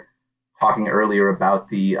were talking earlier about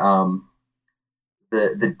the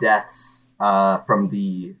deaths from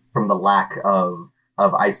the lack of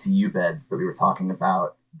ICU beds that we were talking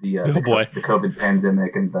about, the COVID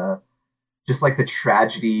pandemic, and the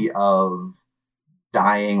tragedy of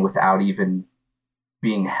dying without even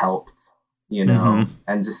being helped,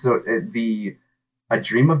 and just so a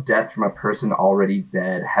dream of death from a person already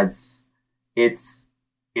dead has this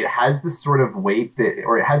sort of weight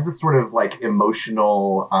or it has this sort of like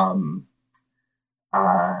emotional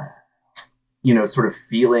sort of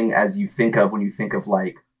feeling as you think of when you think of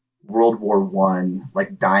like World War I,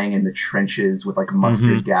 like dying in the trenches with like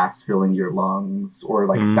mustard gas filling your lungs, or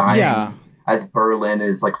like dying as Berlin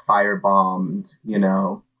is like firebombed,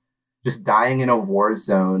 just dying in a war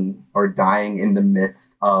zone, or dying in the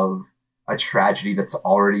midst of a tragedy that's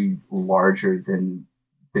already larger than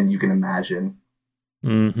you can imagine.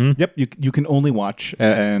 Yep, you can only watch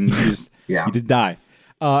and you just you just die.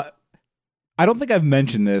 I don't think I've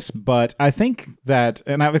mentioned this, but I think that,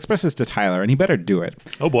 and I've expressed this to Tyler, and he better do it.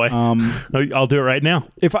 Oh boy, I'll do it right now.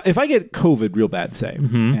 If I get COVID real bad, say,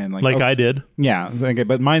 and I did, yeah, okay,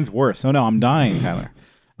 but mine's worse. Oh no, I'm dying, Tyler.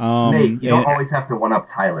 Nate, you don't and- always have to one up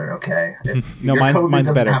Tyler, okay? No, your COVID mine's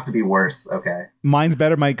doesn't better. have to be worse, okay? Mine's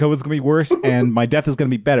better. My COVID's gonna be worse, and my death is gonna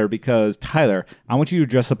be better because Tyler, I want you to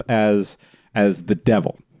dress up as the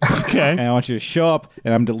devil. Okay. And I want you to show up,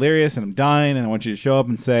 and I'm delirious, and I'm dying, and I want you to show up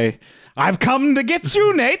and say, "I've come to get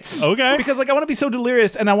you, Nate." Okay. Because like I want to be so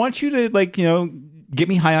delirious, and I want you to like get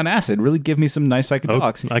me high on acid, really give me some nice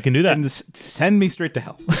psychedelics. I can do that. And send me straight to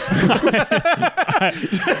hell.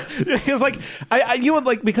 Because like you would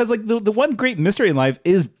like because like the one great mystery in life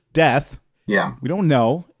is death. Yeah. We don't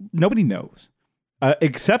know. Nobody knows,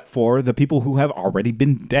 except for the people who have already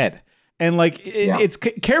been dead. And like it's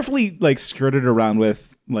carefully like skirted around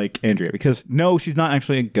with like Andrea because no, she's not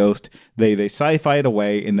actually a ghost. They sci-fi it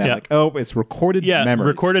away in that like it's recorded memories.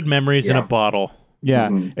 Recorded memories in a bottle.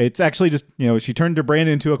 Yeah, it's actually just she turned her brain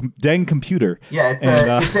into a dang computer. Yeah,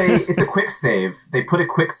 it's a quick save. They put a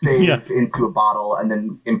quick save into a bottle and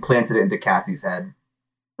then implanted it into Cassie's head.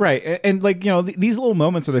 Right, and like these little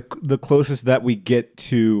moments are the closest that we get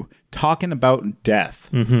to talking about death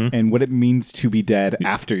and what it means to be dead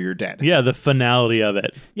after you're dead. Yeah, the finality of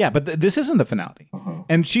it. Yeah, but this isn't the finality,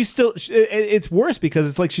 and she's still. It's worse because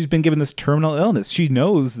it's like she's been given this terminal illness. She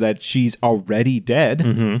knows that she's already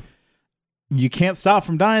dead. You can't stop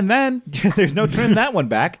from dying. Then there's no turning that one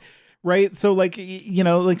back, right? So like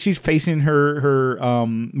like she's facing her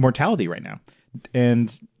mortality right now,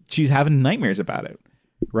 and she's having nightmares about it.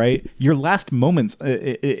 Right, your last moments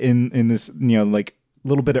in this like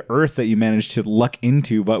little bit of earth that you managed to luck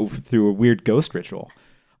into, but through a weird ghost ritual,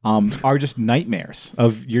 are just nightmares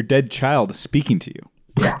of your dead child speaking to you.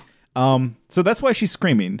 Yeah. So that's why she's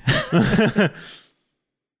screaming. So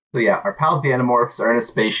yeah, our pals the Animorphs are in a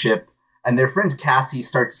spaceship, and their friend Cassie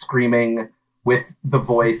starts screaming with the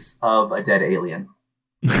voice of a dead alien.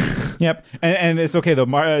 Yep, and it's okay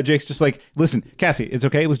though. Jake's just like, listen, Cassie, it's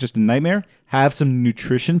okay. It was just a nightmare. Have some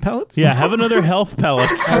nutrition pellets. Yeah, have another health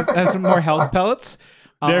pellets. have some more health pellets.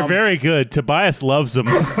 They're very good. Tobias loves them.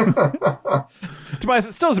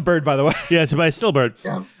 Tobias still is a bird, by the way. Yeah, Tobias still a bird.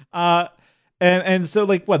 Yeah. And so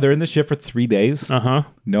like what? They're in the ship for 3 days.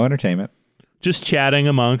 No entertainment. Just chatting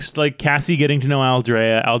amongst, like Cassie getting to know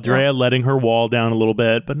Aldrea letting her wall down a little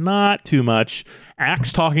bit, but not too much.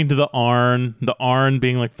 Axe talking to the Arn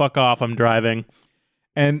being like, fuck off, I'm driving.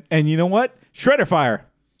 And you know what? Shredder fire.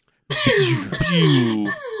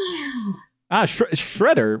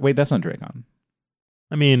 Shredder. Wait, that's not Dracon.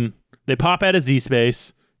 I mean, they pop out of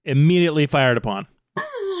Z-Space, immediately fired upon.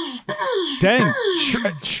 Dang.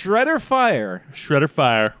 Shredder fire. Shredder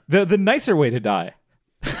fire. The nicer way to die.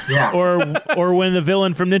 Yeah. or when the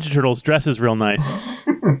villain from Ninja Turtles dresses real nice.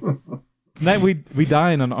 Tonight we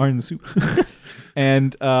dine on Arn soup.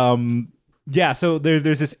 And so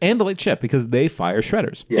there's this Andalite ship because they fire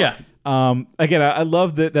shredders. Yeah. Again, I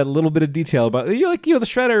love that little bit of detail about the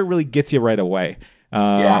shredder really gets you right away.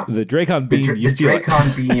 The Dracon beam. The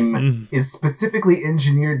Dracon beam is specifically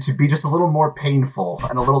engineered to be just a little more painful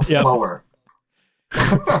and a little slower.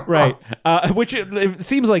 Right, which it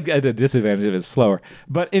seems like at a disadvantage if it's slower.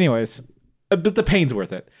 But anyways, but the pain's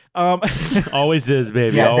worth it. Always is,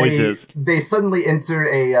 baby. Yeah, always is. They suddenly enter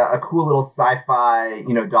a cool little sci-fi,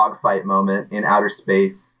 dogfight moment in outer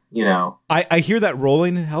space. I hear that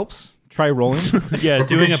rolling helps. Try rolling. Yeah, That's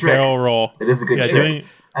doing a a trick. barrel roll. It is a good trick. Doing,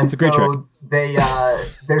 and it's a great trick.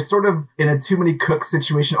 They're sort of in a too many cooks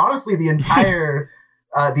situation. Honestly, the entire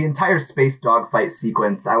space dogfight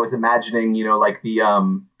sequence, I was imagining, like the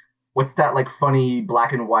what's that like funny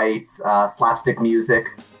black and white slapstick music,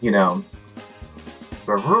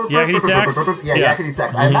 Yakety sax? Yeah, yakety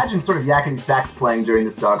sax. I imagine sort of yakety sax playing during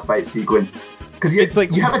this dogfight sequence. Because it's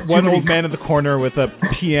like you have one old man in the corner with a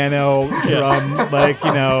piano drum,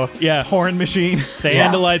 horn machine. The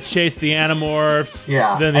Andalites chase the Animorphs.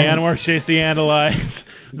 Yeah. Then the Animorphs chase the Andalites.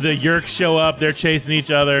 The Yerks show up. They're chasing each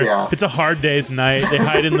other. Yeah. It's a hard day's night. They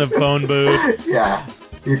hide in the phone booth. Yeah.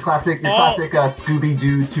 Your classic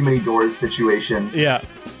Scooby-Doo too many doors situation. Yeah.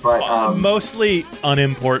 But mostly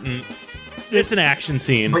unimportant. It's an action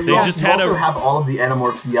scene. But you also have all of the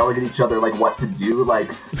Animorphs yelling at each other like what to do.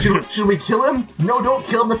 Like, should we kill him? No, don't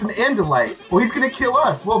kill him. That's an Andalite. Well, he's gonna kill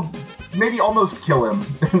us. Well, maybe almost kill him.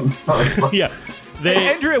 So it's like, yeah.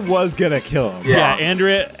 Andrea was gonna kill him. Yeah,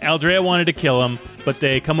 Aldrea wanted to kill him, but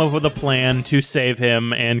they come up with a plan to save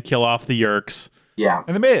him and kill off the Yerks. Yeah.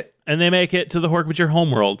 And they made it. And they make it to the Hork-Butcher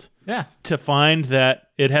homeworld. Yeah. To find that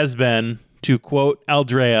it has been, to quote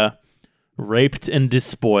Aldrea, raped and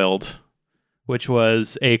despoiled. Which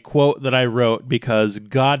was a quote that I wrote because,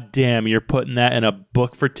 goddamn, you're putting that in a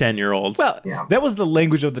book for 10-year-olds. Well, that was the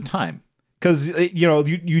language of the time. Because,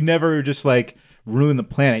 you never just like ruin the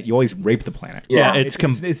planet, you always rape the planet. Yeah,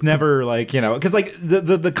 it's never like, you know, because like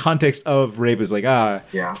the context of rape is like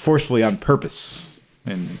forcefully on purpose,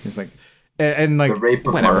 and it's like and like The rape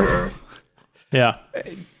of whatever. murder. Yeah.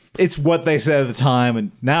 It's what they said at the time,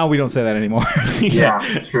 and now we don't say that anymore. Yeah,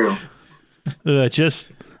 true.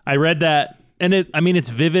 I read that, and it's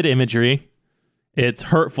vivid imagery. It's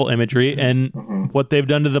hurtful imagery, and what they've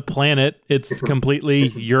done to the planet, it's completely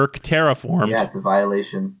Yerk terraformed. Yeah, it's a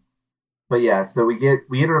violation. But yeah, so we get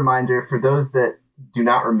a reminder for those that do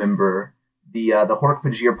not remember, the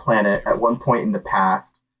Hork-Bajir planet at one point in the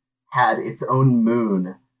past had its own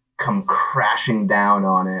moon come crashing down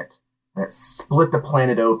on it. And it split the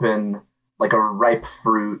planet open like a ripe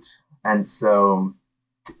fruit, and so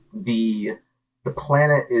the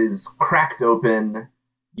planet is cracked open.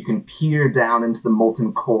 You can peer down into the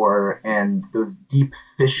molten core, and those deep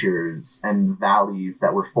fissures and valleys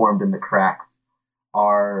that were formed in the cracks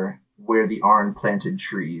are where the Arn planted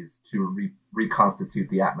trees to reconstitute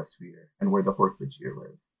the atmosphere, and where the Hork-Bajir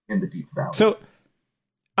live, in the deep valleys. So,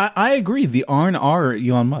 I agree. The Arn are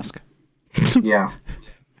Elon Musk. Yeah.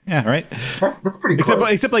 Yeah, right? That's pretty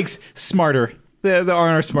close. Except like smarter. The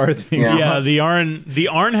Arn are smarter than Elon Musk. The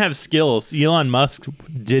Arn have skills. Elon Musk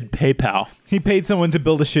did PayPal. He paid someone to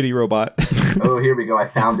build a shitty robot. Oh, here we go. I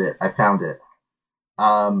found it.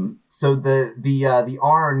 So the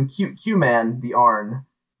Arn Q-Man, the Arn,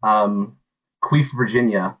 Queef,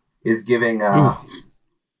 Virginia, is giving kind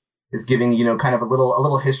of a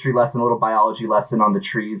little history lesson, a little biology lesson on the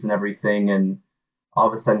trees and everything, and all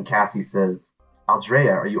of a sudden Cassie says,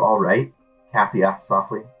 "Aldrea, are you all right?" Cassie asked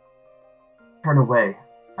softly. "Turn away,"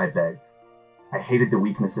 I begged. I hated the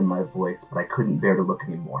weakness in my voice, but I couldn't bear to look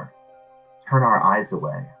anymore. "Turn our eyes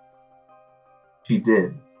away." She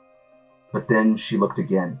did, but then she looked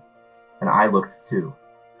again, and I looked too.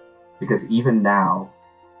 Because even now,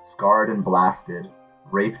 scarred and blasted,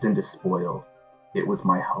 raped and despoiled, it was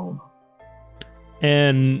my home.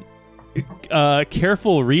 And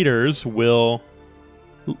careful readers will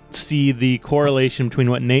see the correlation between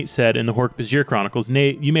what Nate said in the Hork-Bajir Chronicles.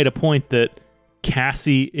 Nate, you made a point that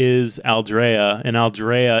Cassie is Aldrea, and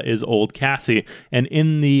Aldrea is old Cassie. And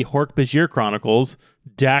in the Hork-Bajir Chronicles,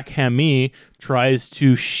 Dak Hami tries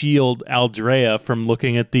to shield Aldrea from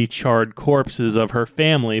looking at the charred corpses of her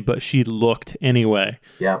family, but she looked anyway.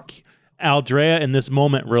 Yeah. Aldrea in this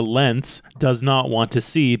moment relents, does not want to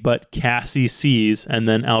see, but Cassie sees, and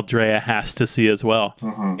then Aldrea has to see as well.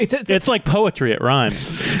 Mm-hmm. It's like poetry, it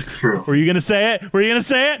rhymes. True. Were you going to say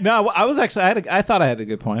it? No, I was actually, I thought I had a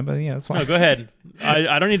good point, but yeah, that's fine. No, go ahead.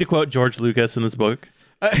 I don't need to quote George Lucas in this book.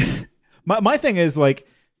 My thing is, like,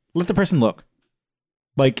 let the person look.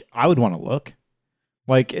 Like, I would want to look.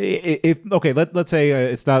 Like, let's say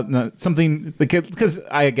it's not something, because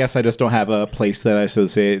I guess I just don't have a place that I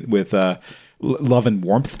associate with love and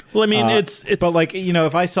warmth. Well, I mean, it's but like, you know,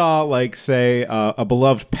 if I saw, like, say a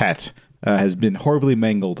beloved pet has been horribly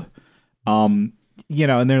mangled, you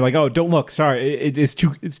know, and they're like, "Oh, don't look. Sorry, it's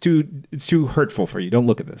too hurtful for you. Don't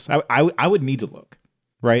look at this." I would need to look,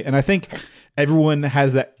 right? And I think everyone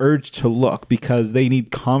has that urge to look because they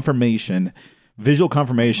need confirmation. Visual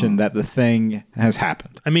confirmation that the thing has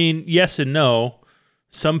happened. I mean, yes and no.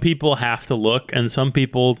 Some people have to look, and some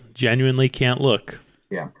people genuinely can't look.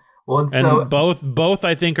 Yeah. Well, and so both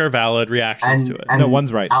I think are valid reactions to it. No,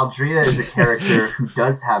 one's right. Aldrea is a character who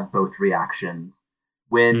does have both reactions.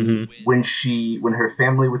 When her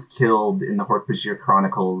family was killed in the Hork-Bajir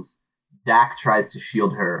Chronicles, Dak tries to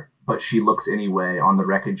shield her, but she looks anyway on the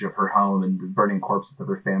wreckage of her home and the burning corpses of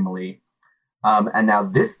her family. And now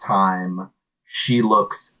this time, she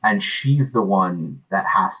looks, and she's the one that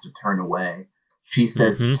has to turn away. She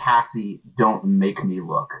says, "Cassie, don't make me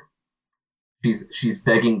look." She's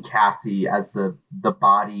begging Cassie, as the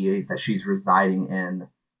body that she's residing in,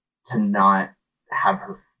 to not have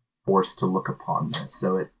her forced to look upon this.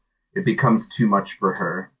 So it becomes too much for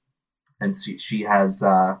her, and she has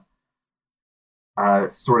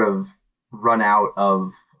sort of run out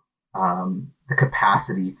of the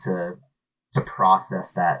capacity to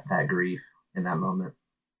process that grief in that moment.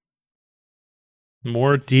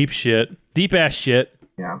 More deep ass shit.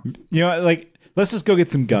 Yeah. You know, like, let's just go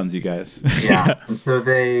get some guns, you guys. Yeah. And so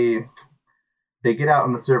they get out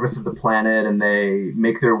on the surface of the planet, and they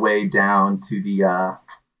make their way down to the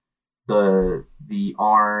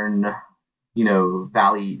Arn, you know,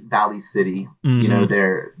 Valley City. You know,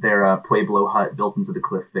 their Pueblo hut built into the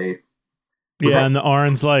cliff face. And the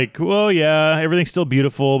Arn's like, well, yeah, everything's still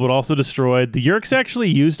beautiful, but also destroyed. The Yerks actually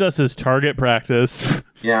used us as target practice.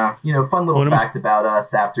 Yeah, you know, fun little fact about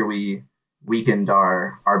us: after we weakened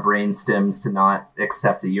our brain stems to not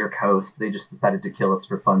accept a Yerk host, they just decided to kill us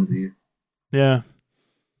for funsies. Yeah.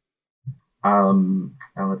 And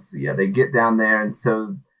let's see. Yeah, they get down there, and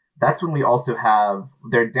so that's when we also have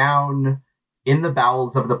they're down in the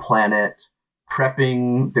bowels of the planet,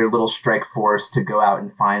 prepping their little strike force to go out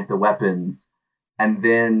and find the weapons. And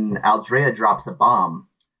then Aldrea drops a bomb.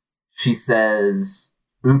 She says,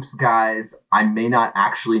 "Oops, guys, I may not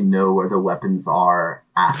actually know where the weapons are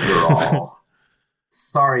after all.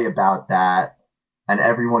 Sorry about that." And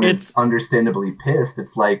everyone is understandably pissed.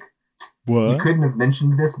 It's like, what? You couldn't have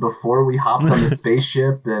mentioned this before we hopped on the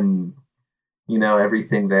spaceship and, you know,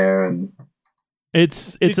 everything there. And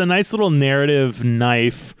it's a nice little narrative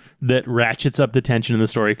knife that ratchets up the tension in the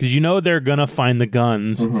story, because you know they're gonna find the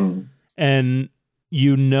guns, and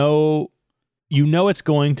you know it's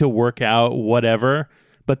going to work out, whatever.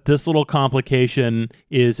 But this little complication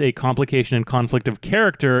is a complication and conflict of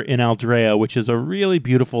character in Aldrea, which is a really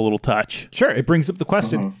beautiful little touch. Sure, it brings up the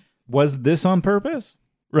question: was this on purpose?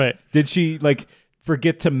 Right? Did she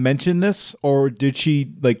forget to mention this, or did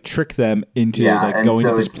she trick them into going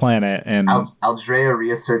to this planet? And Aldrea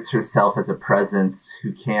reasserts herself as a presence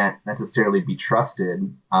who can't necessarily be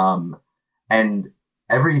trusted, and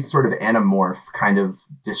every sort of anamorph kind of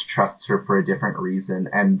distrusts her for a different reason.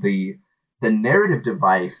 And the narrative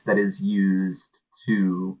device that is used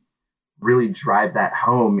to really drive that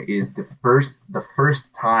home is the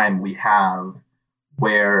first time we have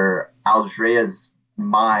where Aldrea's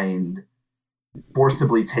mind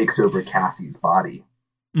forcibly takes over Cassie's body.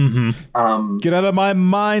 Get out of my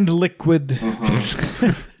mind, liquid.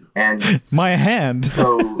 And my hand.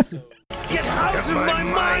 So get out of my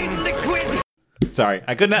mind, liquid. Sorry,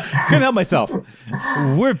 I couldn't help myself.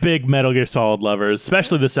 We're big Metal Gear Solid lovers,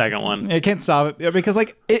 especially the second one. I can't stop it because,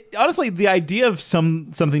 honestly, the idea of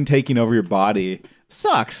something taking over your body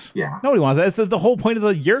sucks. Yeah, nobody wants that. It's the whole point of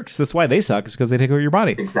the Yeerks. That's why they suck, is because they take over your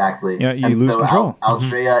body. Exactly. You lose control.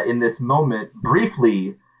 Aldrea, in this moment,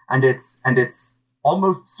 briefly, and it's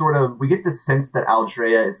almost sort of, we get the sense that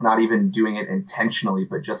Aldrea is not even doing it intentionally,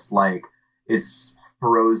 but just is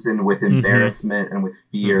frozen with embarrassment and with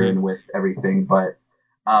fear and with everything. But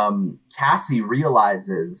Cassie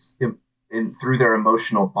realizes through their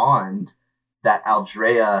emotional bond that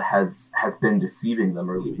Aldrea has been deceiving them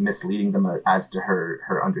or misleading them as to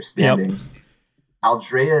her understanding. Yep.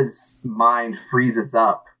 Aldrea's mind freezes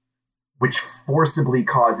up, which forcibly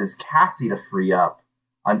causes Cassie to free up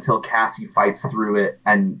until Cassie fights through it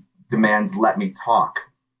and demands, "Let me talk."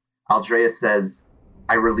 Aldrea says,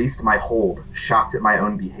 "I released my hold, shocked at my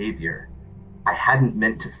own behavior. I hadn't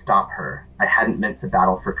meant to stop her. I hadn't meant to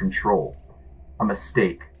battle for control. A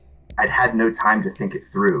mistake. I'd had no time to think it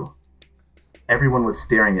through. Everyone was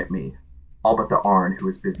staring at me, all but the Arn, who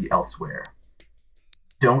was busy elsewhere."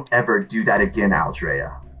 "Don't ever do that again,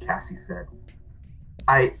 Aldrea," Cassie said.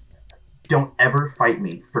 Don't ever fight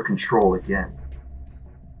me for control again."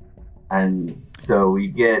 And so we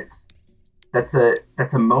get... That's a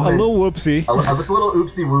moment. A little whoopsie. It's a little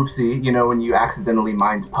oopsie whoopsie, when you accidentally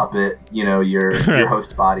mind puppet, your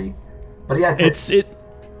host body. But yeah,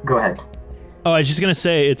 Go ahead. Oh, I was just gonna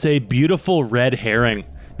say it's a beautiful red herring,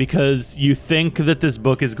 because you think that this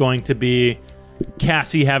book is going to be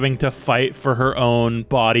Cassie having to fight for her own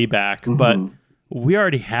body back, but we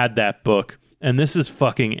already had that book, and this is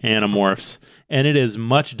fucking Animorphs, and it is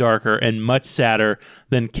much darker and much sadder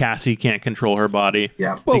than Cassie can't control her body.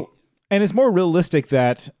 Yeah. Well, and it's more realistic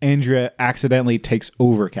that Andrea accidentally takes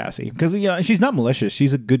over Cassie, because she's not malicious.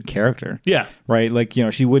 She's a good character. Yeah. Right?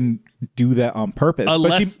 she wouldn't do that on purpose.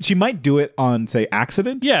 But she might do it on, say,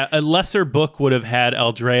 accident. Yeah, a lesser book would have had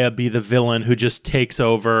Aldrea be the villain who just takes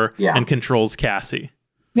over and controls Cassie.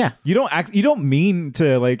 Yeah. You don't mean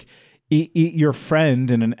to eat your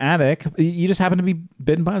friend in an attic. You just happen to be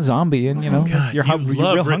bitten by a zombie, and God, you're love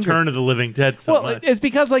real Return hungry. of the Living Dead so much. It's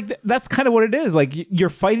because that's kind of what it is. You're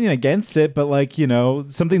fighting against it, but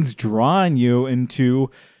something's drawing you into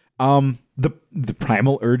the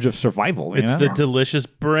primal urge of survival. It's the delicious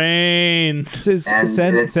brains.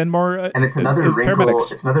 Send more. And it's another wrinkle.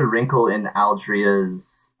 paramedics. It's another wrinkle in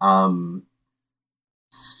Aldrea's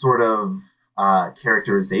sort of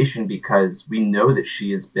characterization, because we know that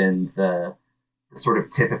she has been the sort of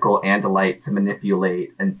typical Andalite to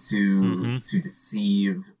manipulate and to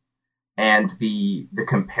deceive, and the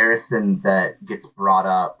comparison that gets brought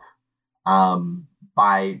up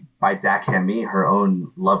by Dak Hammy, her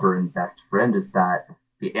own lover and best friend, is that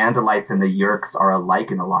the Andalites and the Yeerks are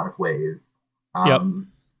alike in a lot of ways. And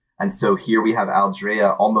so here we have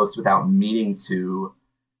Aldrea almost without meaning to,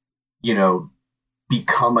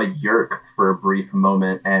 become a Yeerk for a brief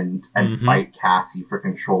moment and fight Cassie for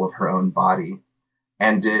control of her own body.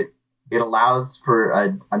 And it allows for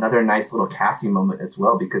another nice little Cassie moment as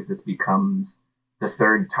well, because this becomes the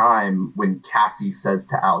third time when Cassie says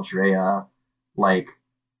to Aldrea, like,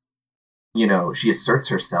 you know, she asserts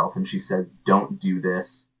herself and she says, don't do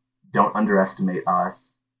this. Don't underestimate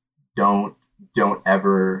us. Don't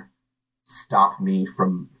ever stop me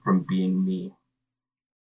from being me.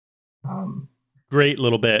 Great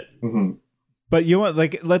little bit. Mm-hmm. But you know what?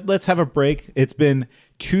 Like, let's have a break. It's been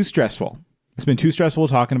too stressful. It's been too stressful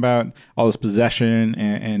talking about all this possession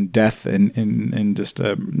and death and just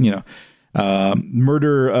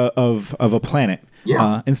murder of a planet.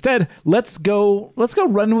 Yeah. Instead, let's go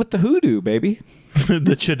run with the hoodoo, baby.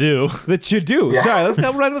 The Chadoo. The Chadoo. Yeah. Sorry, let's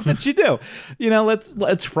go run with the Chadoo. You know,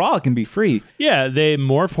 let's frolic and be free. Yeah, they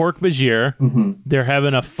morph Hork-Bajir. Mm-hmm. They're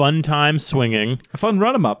having a fun time swinging. A fun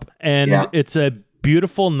run 'em up. And Yeah. it's a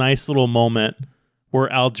beautiful, nice little moment where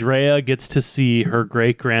Aldrea gets to see her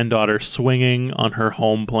great-granddaughter swinging on her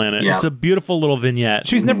home planet. Yeah. It's a beautiful little vignette.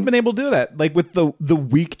 She's never been able to do that. Like with the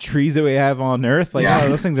weak trees that we have on Earth, like Yeah.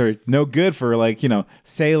 those things are no good for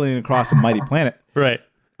sailing across a mighty planet. Right.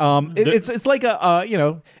 It's like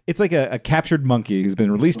a captured monkey who's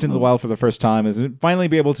been released into the wild for the first time, is finally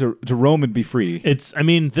be able to roam and be free.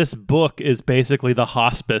 This book is basically the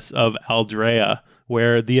hospice of Aldrea,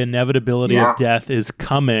 where the inevitability Yeah. of death is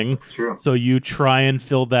coming. That's true. So you try and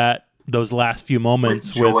fill those last few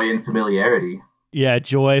moments With joy and familiarity.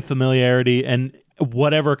 joy, familiarity, and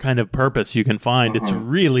whatever kind of purpose you can find. It's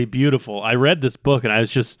really beautiful. I read this book and I was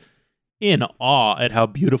just in awe at how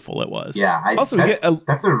beautiful it was. Yeah. Also,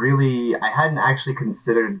 that's a really, I hadn't actually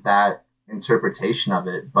considered that interpretation of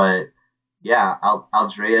it, but yeah,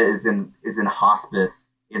 Aldrea is in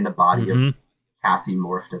hospice in the body of Cassie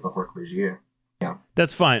morphed as a Hork-Bajir. Yeah.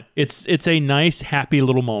 That's fine. It's a nice, happy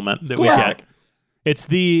little moment that we Scholastic. get. It's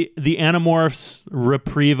the Animorphs'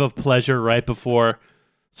 reprieve of pleasure right before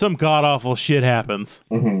some god-awful shit happens.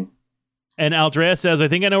 Mm-hmm. And Aldrea says, I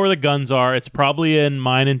think I know where the guns are. It's probably in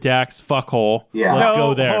mine and Dak's fuckhole. Yeah. Let's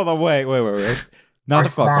go there. Hold on, wait. Not Our the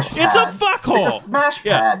smash fuck. pad. It's a fuckhole. It's a smash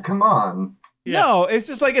pad. Come on. Yeah. No, it's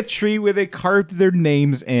just like a tree where they carved their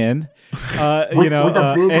names in. With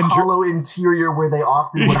a big hollow interior where they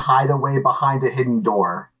often would hide away behind a hidden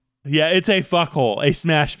door. Yeah, it's a fuckhole, a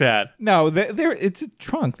smash pad. No, it's a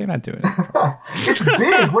trunk. They're not doing it. It's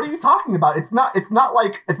big. What are you talking about? It's not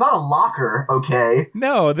a locker, okay?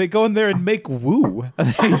 No, they go in there and make woo.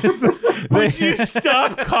 Would you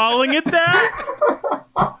stop calling it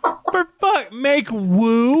that? For fuck, make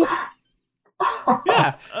woo.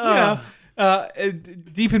 Yeah,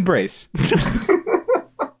 deep embrace.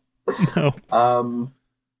 No.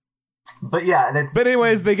 But yeah, and it's. But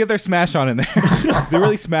anyways, they get their smash on in there. They're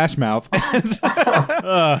really smash mouth. That's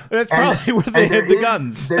probably where they hit the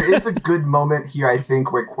guns. There is a good moment here, I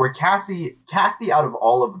think, where Cassie, out of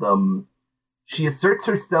all of them, she asserts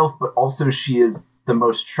herself, but also she is the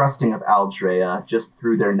most trusting of Aldrea, just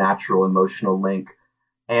through their natural emotional link.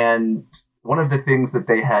 And one of the things that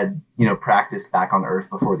they had, practiced back on Earth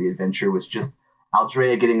before the adventure was just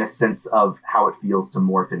Aldrea getting a sense of how it feels to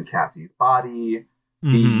morph in Cassie's body.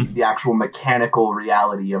 The actual mechanical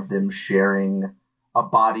reality of them sharing a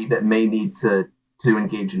body that may need to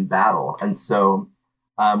engage in battle. And so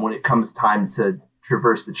when it comes time to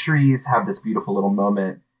traverse the trees, have this beautiful little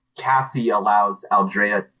moment, Cassie allows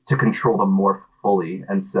Aldrea to control the morph fully.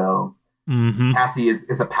 And so Cassie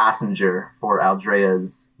is a passenger for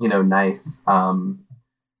Aldrea's, nice kind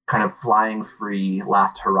of flying free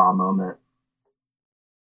last hurrah moment.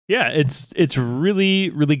 Yeah, it's really,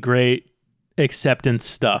 really great acceptance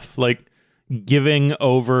stuff, like giving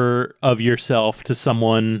over of yourself to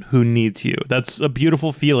someone who needs you. That's a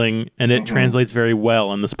beautiful feeling, and it translates very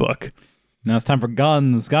well in this book. Now it's time for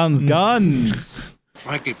guns.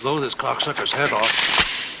 Frankie, blow this cocksucker's head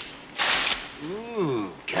off.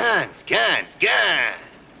 Ooh, guns.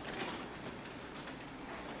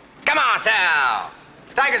 Come on, Sal.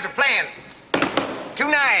 Tigers are playing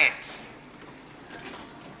tonight.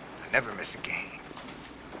 I never miss a game.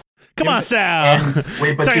 Come on, Sal.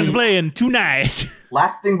 Wait, but Tigers playing tonight.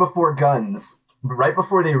 Last thing before guns, right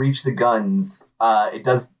before they reach the guns, it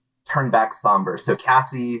does turn back somber. So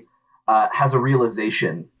Cassie has a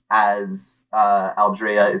realization as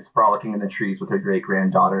Aldrea is frolicking in the trees with her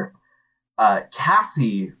great-granddaughter.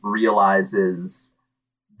 Cassie realizes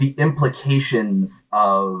the implications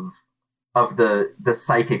of the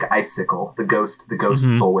psychic icicle, the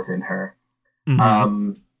ghost soul within her.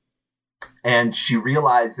 And she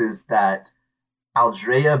realizes that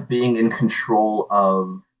Aldrea being in control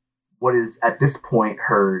of what is at this point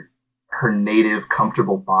her native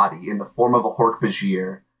comfortable body in the form of a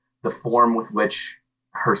Hork-Bajir, the form with which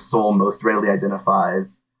her soul most readily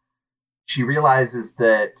identifies, she realizes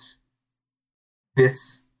that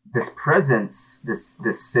this presence,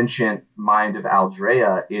 this sentient mind of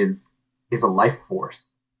Aldrea is a life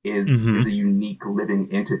force, is a unique living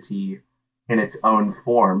entity in its own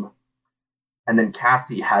form. And then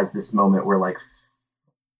Cassie has this moment where like,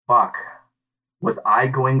 fuck, was I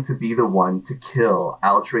going to be the one to kill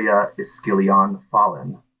Aldrea Iskelion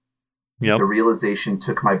Fallen? Yep. The realization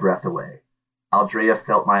took my breath away. Aldrea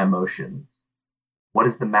felt my emotions. What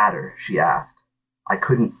is the matter? She asked. I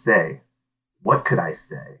couldn't say. What could I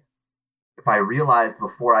say? If I realized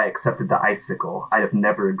before I accepted the icicle, I'd have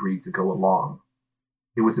never agreed to go along.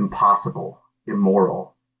 It was impossible,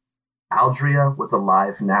 immoral. Aldrea was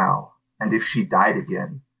alive now, and if she died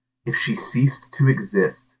again, if she ceased to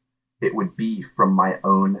exist, it would be from my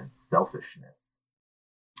own selfishness.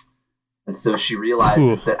 And so she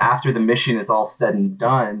realizes that after the mission is all said and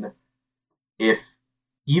done,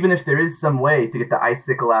 even if there is some way to get the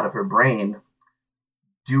icicle out of her brain,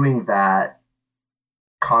 doing that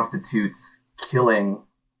constitutes killing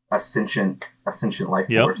a sentient life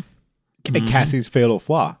force. Cassie's fatal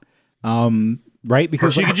flaw. Right?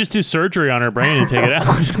 Because she could just do surgery on her brain and take it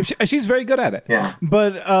out. She's very good at it. Yeah.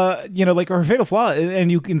 But, like her fatal flaw,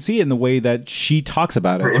 and you can see it in the way that she talks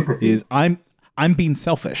about her it, empathy. is I'm being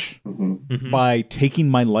selfish by taking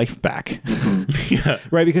my life back. Yeah.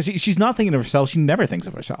 Right? Because she's not thinking of herself. She never thinks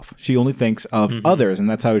of herself. She only thinks of others, and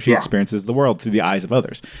that's how she experiences the world, through the eyes of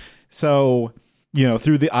others. So,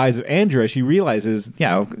 through the eyes of Andrea, she realizes,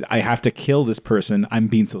 I have to kill this person. I'm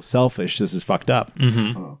being so selfish. This is fucked up.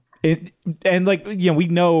 We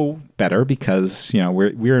know better because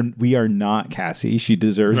we are not Cassie. She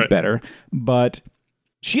deserves better, but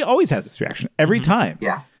she always has this reaction every time.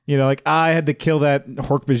 Yeah, I had to kill that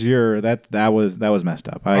Hork-Bajir. That was messed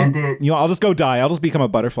up. I'll just go die. I'll just become a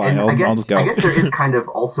butterfly. I'll just go. I guess there is kind of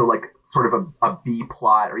also like sort of a B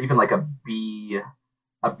plot, or even like a B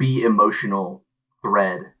emotional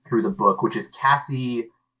thread through the book, which is Cassie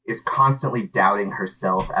is constantly doubting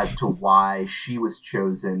herself as to why she was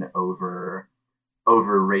chosen over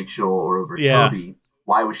Rachel or over Toby.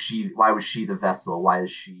 Why was she the vessel? Why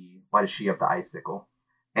does she have the icicle?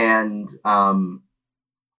 And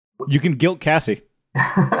you can guilt Cassie.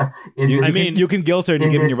 You can guilt her into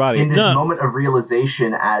giving your body. In this moment of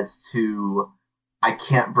realization as to I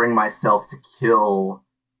can't bring myself to kill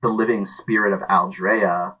the living spirit of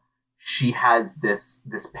Aldrea, she has this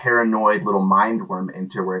paranoid little mind worm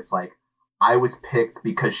enter where it's like, I was picked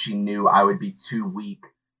because she knew I would be too weak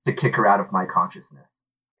to kick her out of my consciousness.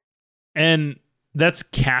 And that's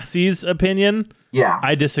Cassie's opinion. Yeah.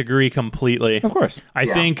 I disagree completely. Of course. I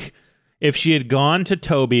think if she had gone to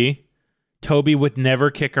Toby would never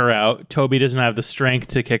kick her out. Toby doesn't have the strength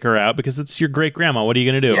to kick her out because it's your great grandma. What are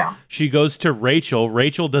you going to do? Yeah. She goes to Rachel.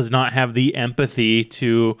 Rachel does not have the empathy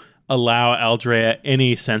to allow Aldrea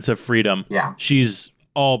any sense of freedom. Yeah. She's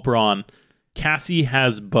all brawn. Cassie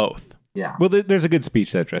has both. Yeah. Well, there's a good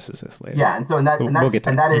speech that addresses this later. Yeah, we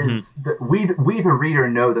the reader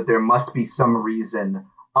know that there must be some reason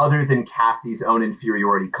other than Cassie's own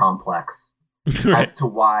inferiority complex as to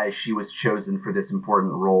why she was chosen for this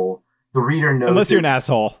important role. The reader knows. Unless you're an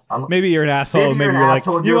asshole. Maybe you're an asshole. Maybe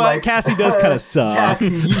you're like, Cassie does kind of suck. Cassie,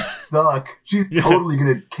 you suck. She's totally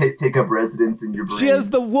going to take up residence in your brain. She has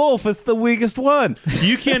the wolf. It's the weakest one.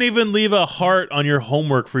 You can't even leave a heart on your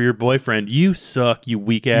homework for your boyfriend. You suck, you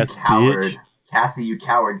weak-ass bitch. Cassie, you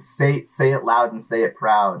coward. Say it loud and say it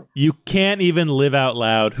proud. You can't even live out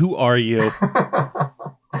loud. Who are you?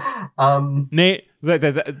 Nate.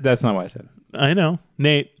 That's not what I said. I know.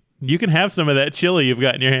 Nate. You can have some of that chili you've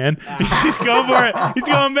got in your hand. He's going for it. He's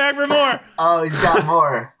going back for more. Oh, he's got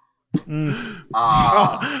more.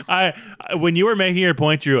 When you were making your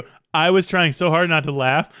point, Drew, I was trying so hard not to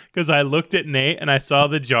laugh because I looked at Nate and I saw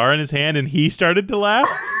the jar in his hand and he started to laugh.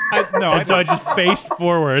 So I just faced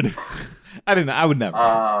forward. I didn't. I would never.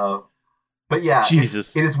 But yeah,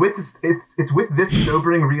 Jesus. It's with this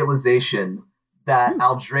sobering realization that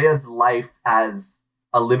Aldrea's life as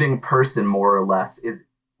a living person, more or less, is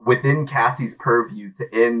within Cassie's purview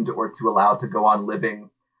to end or to allow to go on living.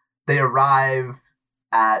 They arrive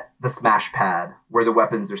at the smash pad where the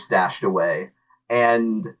weapons are stashed away.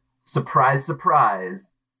 And surprise,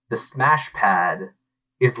 surprise, the smash pad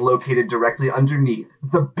is located directly underneath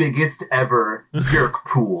the biggest ever yerk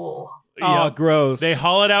pool. Oh, gross. They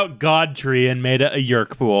hollowed out God Tree and made it a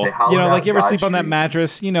yerk pool. You ever sleep on that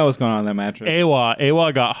mattress? You know what's going on in that mattress.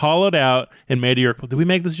 Awa got hollowed out and made a yerk pool. Did we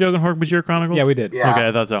make this joke in Hork-Bajir Chronicles? Yeah, we did. Yeah. Okay,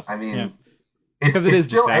 I thought so. I mean, it's still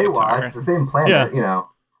just Awa. It's the same planet,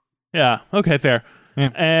 Yeah, okay, fair.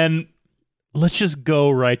 Yeah. And let's just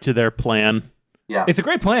go right to their plan. Yeah. It's a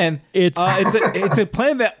great plan. It's a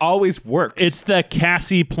plan that always works. It's the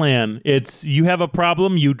Cassie plan. It's you have a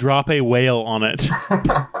problem, you drop a whale on it.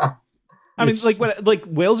 I mean, like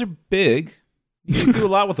whales are big. You can do a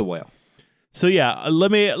lot with a whale. So yeah,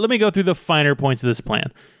 let me go through the finer points of this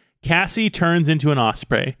plan. Cassie turns into an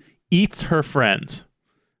osprey, eats her friends.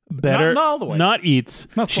 Not all the way. Not eats.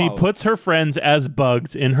 Not she swallows. puts her friends as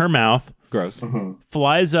bugs in her mouth. Gross.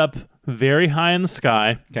 Flies up very high in the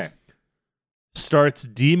sky. Okay. Starts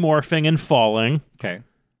demorphing and falling. Okay.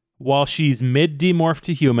 While she's mid-demorph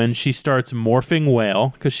to human, she starts morphing whale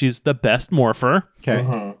because she's the best morpher.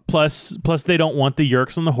 Okay. Plus, they don't want the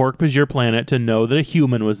Yeerks on the Hork-Bajir planet to know that a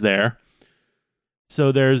human was there.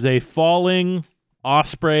 So there's a falling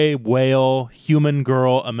osprey, whale, human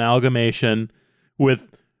girl amalgamation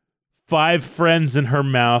with 5 friends in her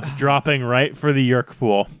mouth dropping right for the Yeerk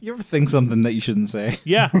pool. You ever think something that you shouldn't say?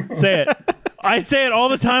 Yeah, say it. I say it all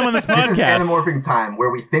the time on this podcast. This is Animorphing time,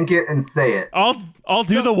 where we think it and say it. I'll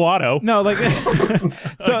do the Watto. No, like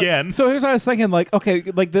again. So here's what I was thinking. Like, okay,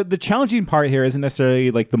 like the challenging part here isn't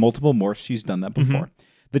necessarily like the multiple morphs. She's done that before.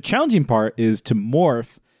 The challenging part is to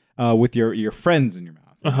morph with your friends in your mouth.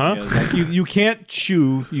 Like you can't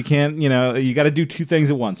chew. You can't. You got to do 2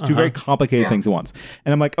 things at once. 2 very complicated things at once.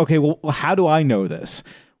 And I'm like, okay, well, how do I know this?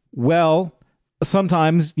 Well,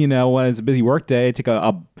 sometimes, when it's a busy work day, I take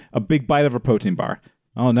a big bite of a protein bar.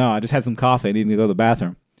 Oh no, I just had some coffee. I need to go to the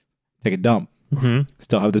bathroom. Take a dump.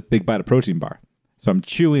 Still have this big bite of protein bar. So I'm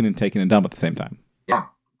chewing and taking a dump at the same time. Yeah.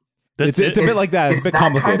 It's a bit like that. It's a bit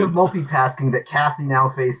complicated. Kind of multitasking that Cassie now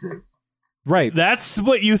faces. Right. That's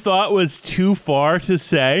what you thought was too far to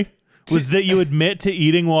say? Was that you admit to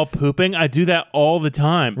eating while pooping? I do that all the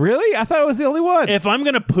time. Really? I thought I was the only one. If I'm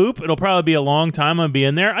going to poop, it'll probably be a long time I'm be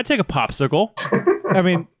in there. I take a popsicle. I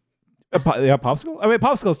mean, popsicle? I mean,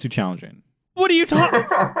 popsicle is too challenging. What are you talking?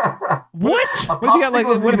 What? A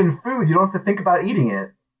popsicle isn't even food. You don't have to think about eating it.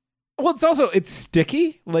 Well, it's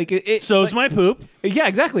sticky. Like So is my poop. Yeah,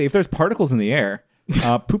 exactly. If there's particles in the air,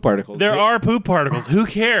 poop particles. There are poop particles. Who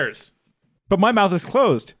cares? But my mouth is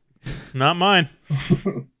closed. Not mine.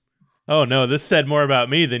 Oh no, this said more about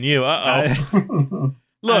me than you. Uh-oh.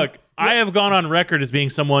 Look, I have gone on record as being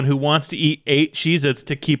someone who wants to eat 8 Cheez-Its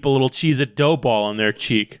to keep a little Cheez-It dough ball on their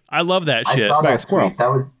cheek. I love that shit. I saw that tweet. That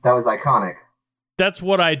was iconic. That's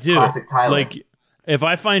what I do. Classic Tyler. Like, if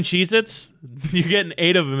I find Cheez-Its, you're getting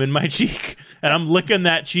 8 of them in my cheek, and I'm licking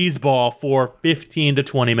that cheese ball for 15 to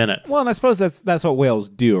 20 minutes. Well, and I suppose that's what whales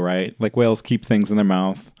do, right? Like whales keep things in their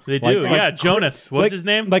mouth. They do, yeah. Jonas, what's his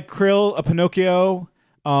name? Like Krill, a the Pinocchio.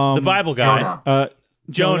 Bible guy.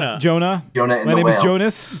 Jonah. Jonah. My name is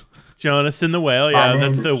Jonas. Jonas in the whale. Yeah,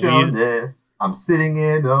 that's the Jonas. I'm sitting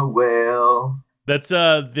in a whale. That's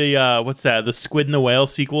the what's that? The Squid and the Whale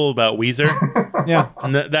sequel about Weezer. Yeah,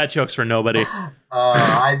 and that joke's for nobody.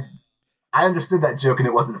 I understood that joke and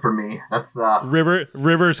it wasn't for me. That's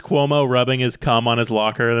Rivers Cuomo rubbing his cum on his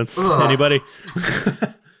locker. That's anybody.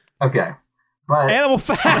 Okay, but animal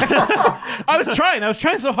facts. I was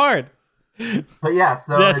trying so hard. But yeah,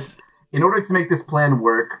 so in order to make this plan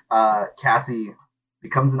work, Cassie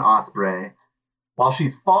becomes an osprey. While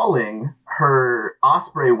she's falling, her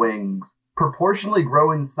osprey wings proportionally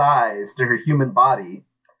grow in size to her human body.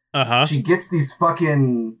 She gets these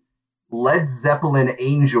fucking Led Zeppelin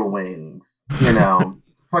angel wings,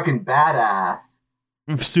 fucking badass.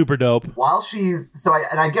 Super dope. While she's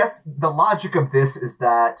I guess the logic of this is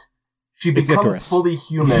that she becomes fully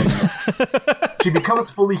human. She becomes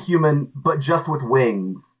fully human, but just with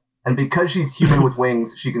wings. And because she's human with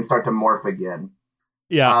wings, she can start to morph again.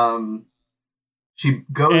 Yeah. She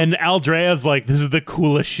goes, and Aldrea's like, this is the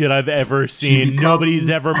coolest shit I've ever seen. Nobody's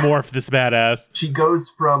ever morphed this badass. She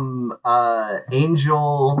goes from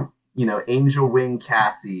angel wing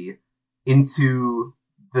Cassie into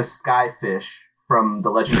the skyfish from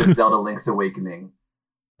The Legend of Zelda Link's Awakening.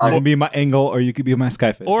 You can be my angle, or you could be my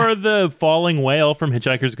skyfish. Or the falling whale from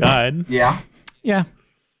Hitchhiker's Guide. Yeah. Yeah.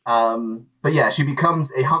 But yeah, she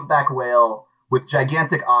becomes a humpback whale with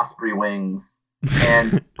gigantic osprey wings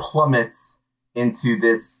and plummets into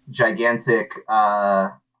this gigantic,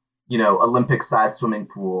 Olympic-sized swimming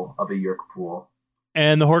pool of a Yeerk pool.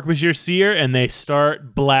 And the Hork-Bajir see her, and they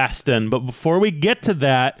start blasting. But before we get to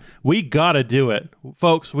that, we gotta do it.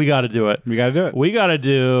 Folks, we gotta do it. We gotta do it. We gotta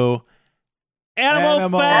do... Animal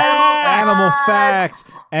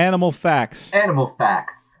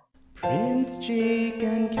facts. Prince Jake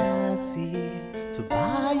and Cassie,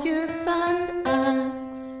 Tobias and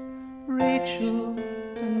Axe, Rachel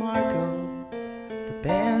and Margot, the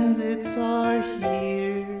bandits are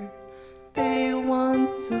here. They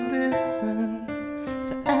want to listen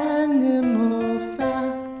to animal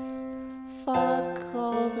facts.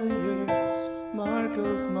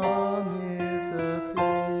 'cause mom is a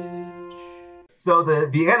bitch. So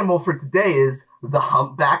the animal for today is the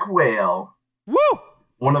humpback whale. Woo!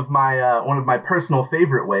 One of my personal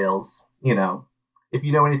favorite whales. You know, if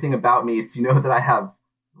you know anything about me, it's that I have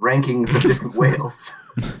rankings of different whales.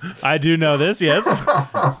 I do know this, yes.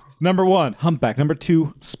 Number 1, humpback. Number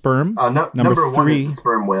 2, sperm. Number 1 3 is the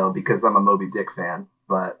sperm whale because I'm a Moby Dick fan.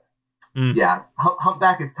 But yeah,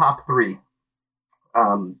 humpback is top 3.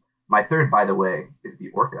 My third, by the way, is the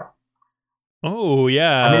orca. Oh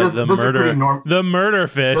yeah, I mean, those the are murder, the murder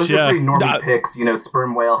fish. Those yeah, are pretty normal picks,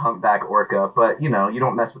 sperm whale, humpback, orca. But you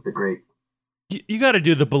don't mess with the greats. You got to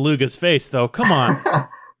do the beluga's face, though. Come on.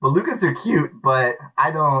 Belugas are cute, but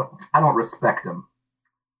I don't respect them.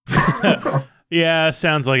 Yeah,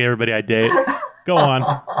 sounds like everybody I date. Go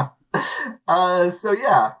on. So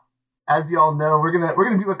yeah, as y'all know, we're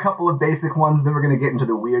gonna do a couple of basic ones, then we're gonna get into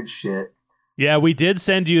the weird shit. Yeah, we did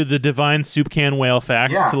send you the Divine Soup Can whale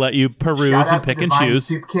facts to let you peruse and pick and choose.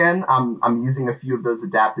 Soup Can. I'm using a few of those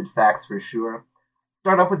adapted facts for sure.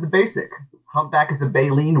 Start up with the basic. Humpback is a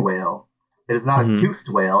baleen whale. It is not a toothed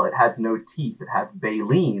whale. It has no teeth. It has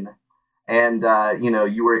baleen. And,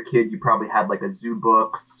 you were a kid, you probably had like a Zoo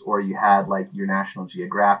Books or you had like your National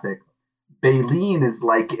Geographic. Baleen is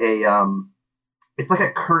like it's like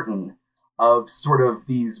a curtain of sort of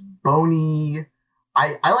these bony,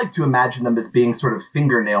 I like to imagine them as being sort of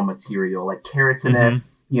fingernail material, like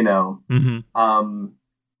keratinous,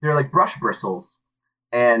 they're like brush bristles.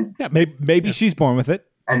 And yeah, maybe she's born with it.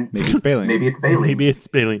 And maybe it's baleen. Maybe it's baleen. Maybe it's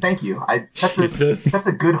baleen. Thank you. That's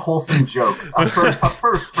a good wholesome joke. A first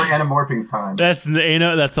for Anamorphing Time. That's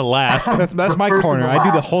the last. That's my corner. I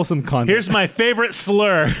do the wholesome content. Here's my favorite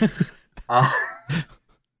slur.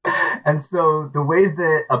 And so the way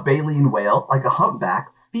that a baleen whale, like a humpback,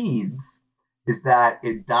 feeds is that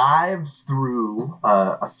it dives through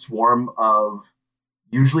a swarm of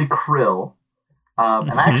usually krill.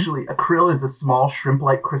 And actually, a krill is a small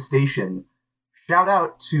shrimp-like crustacean. Shout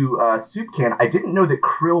out to Soup Can. I didn't know that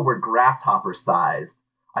krill were grasshopper-sized.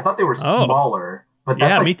 I thought they were smaller, but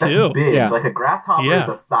that's me too. That's big. Yeah. Like a grasshopper is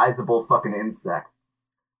a sizable fucking insect.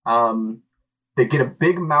 They get a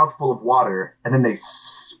big mouthful of water, and then they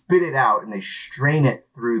spit it out, and they strain it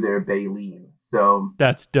through their baleen. So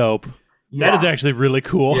that's dope. Yeah. That is actually really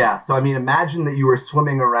cool. Yeah. So I mean, imagine that you were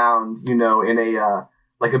swimming around, in a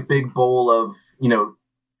like a big bowl of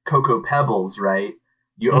cocoa pebbles, right?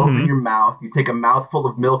 You open your mouth, you take a mouthful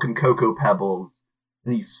of milk and cocoa pebbles,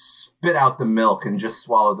 and you spit out the milk and just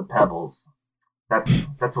swallow the pebbles. That's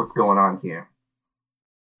what's going on here.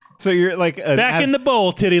 So you're like back in the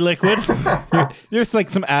bowl, titty liquid. you're just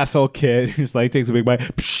like some asshole kid who's like takes a big bite.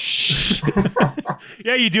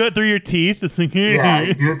 Yeah, you do it through your teeth. It's like, yeah,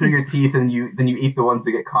 you do it through your teeth, and then you eat the ones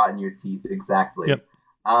that get caught in your teeth. Exactly. Yep.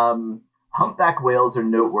 Humpback whales are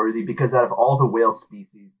noteworthy because out of all the whale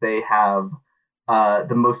species, they have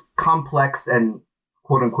the most complex and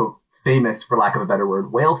quote unquote famous, for lack of a better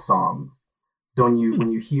word, whale songs. So when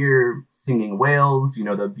you hear singing whales,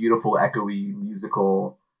 the beautiful echoey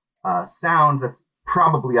musical sound, that's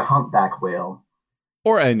probably a humpback whale.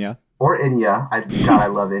 Or Enya. I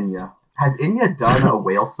love Enya. Has Enya done a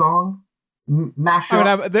whale song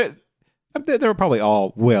mashup? I mean, they were probably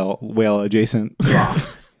all whale adjacent. Yeah.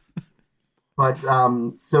 But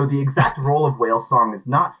so the exact role of whale song is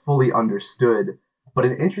not fully understood, but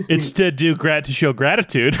an interesting... It's to show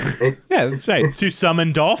gratitude. That's right. It's to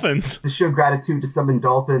summon dolphins. To show gratitude, to summon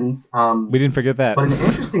dolphins. We didn't forget that. But an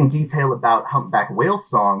interesting detail about humpback whale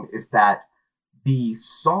song is that the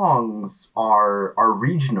songs are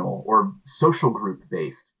regional or social group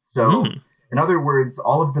based. So, in other words,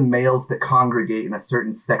 all of the males that congregate in a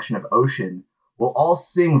certain section of ocean will all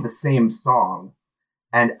sing the same song.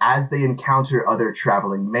 And as they encounter other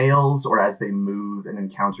traveling males or as they move and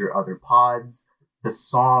encounter other pods, the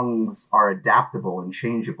songs are adaptable and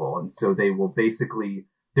changeable. And so they will basically,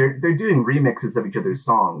 they're doing remixes of each other's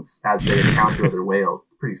songs as they encounter other whales.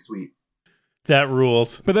 It's pretty sweet. That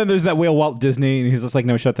rules. But then there's that whale Walt Disney, and he's just like,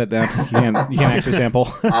 no, shut that down. You can't actually sample.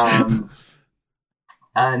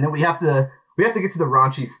 And then we have to get to the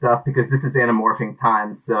raunchy stuff because this is Anamorphing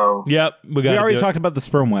Time. So yep, we already talked about the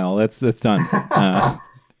sperm whale. That's done.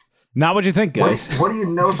 Not what you think, guys. What do you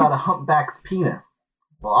know about a humpback's penis?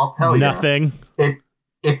 Well, I'll tell you. Nothing. It's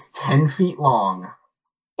 10 feet long.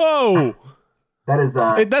 Oh, that is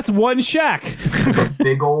that's one shack. It's a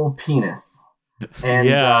big old penis. And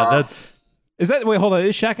that's. Is that wait? Hold on.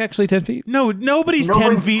 Is Shaq actually 10 feet? No, nobody's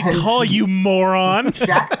 10 feet tall. You moron.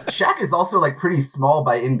 Shaq is also like pretty small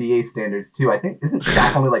by NBA standards too. I think isn't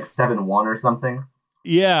Shaq only like 7'1" or something?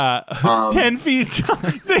 Yeah, 10 feet tall.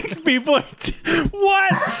 Think people are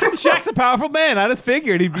what? Shaq's a powerful man. I just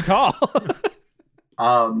figured he'd be tall.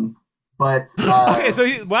 But okay, so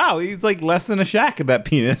he's like less than a Shaq at that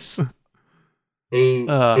penis. A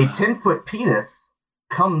 10-foot penis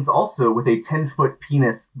comes also with a 10-foot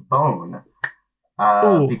penis bone,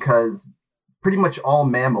 because pretty much all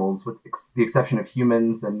mammals, with the exception of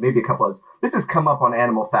humans and maybe a couple others, this has come up on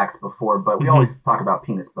Animal Facts before, but we always talk about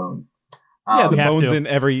penis bones. Yeah, the bones in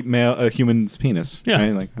every human's penis. Yeah.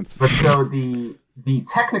 Right? Like that's... But so the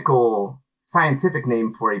technical scientific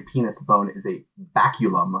name for a penis bone is a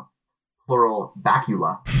baculum, plural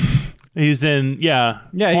bacula. He's in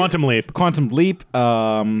Quantum Leap. Quantum Leap.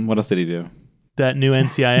 What else did he do? That new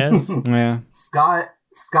NCIS. Yeah.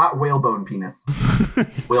 Scott whalebone penis.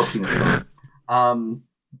 Whale penis bone.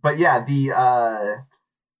 But yeah, the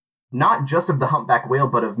not just of the humpback whale,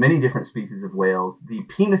 but of many different species of whales, the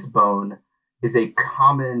penis bone is a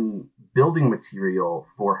common building material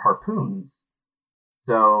for harpoons.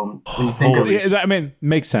 So when you think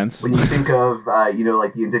makes sense. When you think of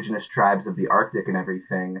like the indigenous tribes of the Arctic and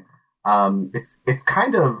everything, it's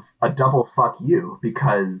kind of a double fuck you,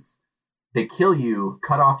 because they kill you,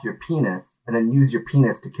 cut off your penis, and then use your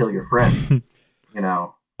penis to kill your friends.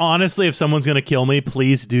 Honestly, if someone's gonna kill me,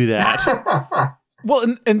 please do that.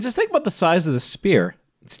 Well, and just think about the size of the spear.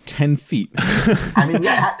 It's 10 feet. I mean,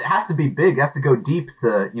 yeah, it has to be big. It has to go deep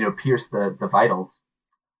to, pierce the vitals.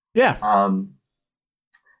 Yeah.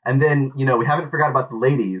 And then, we haven't forgot about the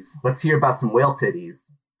ladies. Let's hear about some whale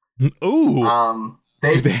titties. Ooh.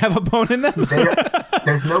 Do they have a bone in them?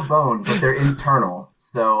 There's no bone, but they're internal.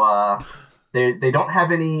 So they don't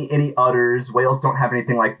have any udders. Whales don't have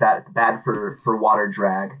anything like that. It's bad for water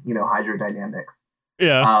drag, hydrodynamics.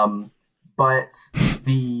 Yeah. But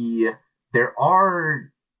there are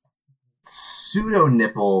pseudo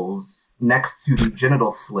nipples next to the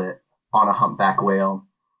genital slit on a humpback whale,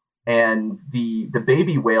 and the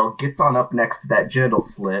baby whale gets on up next to that genital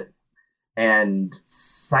slit and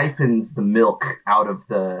siphons the milk out of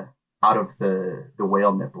the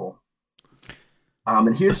whale nipple.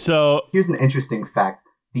 And here's an interesting fact: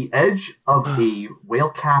 the edge of a whale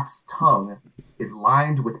calf's tongue is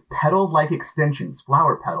lined with petal-like extensions,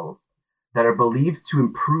 flower petals, that are believed to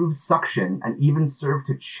improve suction and even serve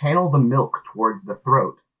to channel the milk towards the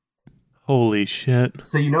throat. Holy shit.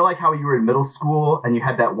 So like how you were in middle school and you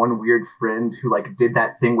had that one weird friend who did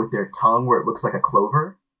that thing with their tongue where it looks like a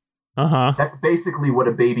clover? Uh-huh. That's basically what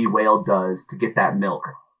a baby whale does to get that milk.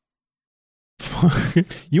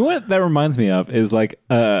 You know what that reminds me of is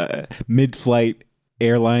mid-flight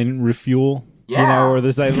airline refuel. Yeah. Where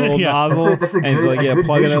there's that little nozzle. That's a good, and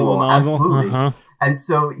plug in that little nozzle. Absolutely. Uh-huh. And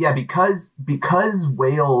so, because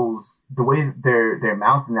whales, the way their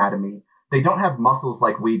mouth anatomy, they don't have muscles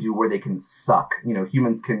like we do where they can suck.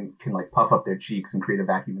 Humans can puff up their cheeks and create a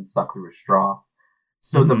vacuum and suck through a straw.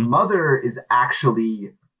 So the mother is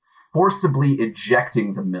actually forcibly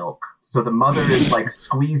ejecting the milk. So the mother is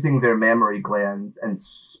squeezing their mammary glands and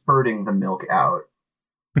spurting the milk out.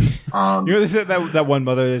 That one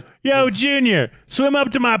mother is, yo, Junior, swim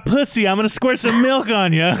up to my pussy. I'm gonna squirt some milk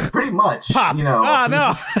on you. Pretty much. Pop. Oh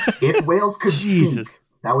no. If whales could speak,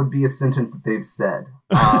 that would be a sentence that they've said.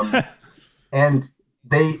 And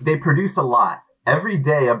they produce a lot. Every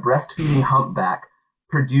day, a breastfeeding humpback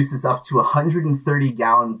produces up to 130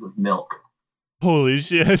 gallons of milk. Holy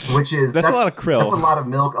shit. That's a lot of krill. That's a lot of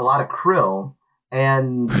milk, a lot of krill.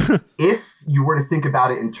 And if you were to think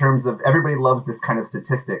about it in terms of everybody loves this kind of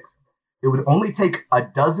statistics, it would only take a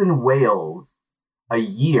dozen whales a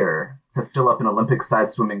year to fill up an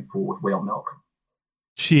Olympic-sized swimming pool with whale milk.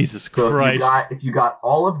 Jesus Christ. So if you got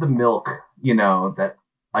all of the milk, that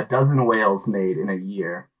a dozen whales made in a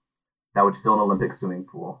year, that would fill an Olympic swimming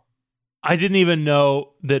pool. I didn't even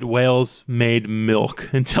know that whales made milk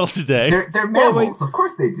until today. They're mammals. Of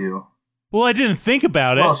course they do. Well, I didn't think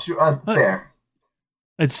about it. Well, sure, fair.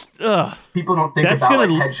 It's people don't think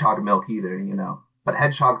about hedgehog milk either, But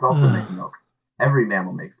hedgehogs also make milk. Every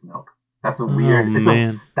mammal makes milk. That's a weird.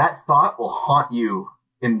 That thought will haunt you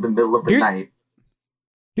in the middle of the night.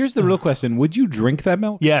 Here's the real question: would you drink that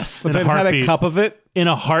milk? Yes, if I had a cup of it in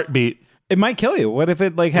a heartbeat. It might kill you. What if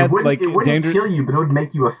it had it wouldn't kill you, but it would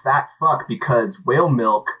make you a fat fuck because whale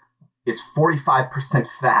milk is 45%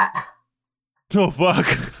 fat. Oh fuck!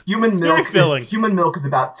 Human milk is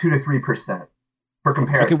about 2 to 3%. For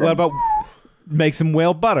comparison. Okay, what about make some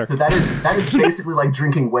whale butter? So that is basically like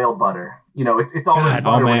drinking whale butter. It's already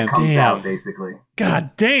butter when it comes out, basically.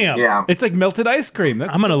 God damn. Yeah. It's like melted ice cream.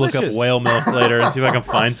 That's I'm gonna delicious. look up whale milk later and see if I can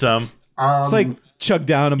find some. It's like chug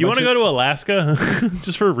down a You want to go to Alaska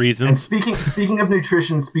just for And reasons? speaking of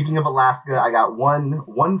nutrition, speaking of Alaska, I got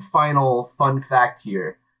one final fun fact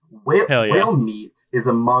here. Hell yeah. Whale meat is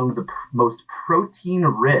among the most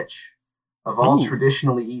protein-rich of all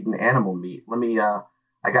traditionally eaten animal meat. Let me.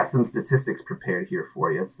 I got some statistics prepared here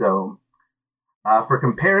for you. So, for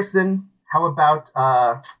comparison, how about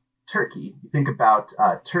turkey? You think about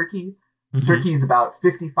turkey. Mm-hmm. Turkey is about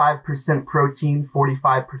 55% protein,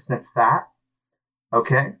 45% fat.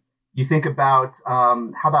 Okay. You think about,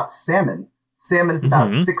 how about salmon? Salmon is about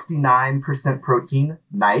 69% protein.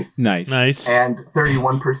 Nice. And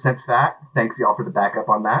 31% fat. Thanks, y'all, for the backup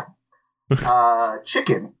on that.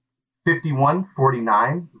 Chicken,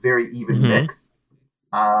 51-49. Very even mix.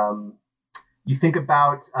 You think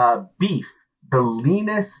about beef. The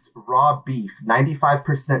leanest raw beef,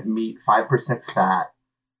 95% meat, 5% fat.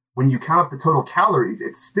 When you count up the total calories,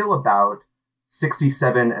 it's still about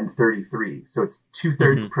 67 and 33. So it's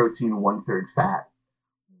 2/3 protein, 1/3 fat.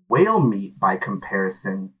 Whale meat, by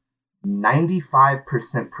comparison,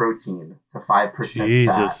 95% protein to 5%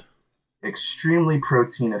 fat. Extremely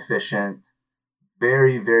protein efficient.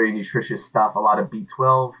 Very, very nutritious stuff. A lot of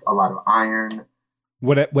B12, a lot of iron.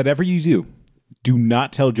 Whatever you do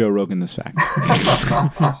not tell Joe Rogan this fact.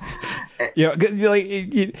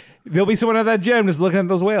 There'll be someone at that gym just looking at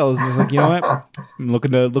those whales and just like, you know what? I'm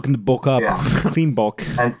looking to bulk up, clean bulk,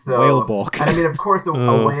 and so whale bulk. And I mean, of course, a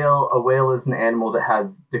whale is an animal that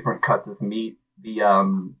has different cuts of meat.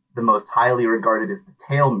 The most highly regarded is the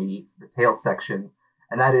tail meat, the tail section,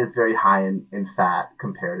 and that is very high in fat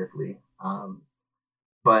comparatively.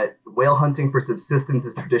 But whale hunting for subsistence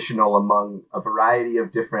is traditional among a variety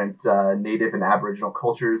of different native and aboriginal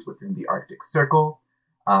cultures within the Arctic Circle,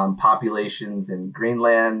 populations in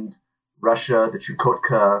Greenland, Russia, the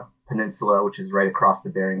Chukotka Peninsula, which is right across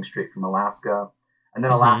the Bering Strait from Alaska. And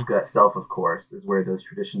then Alaska itself, of course, is where those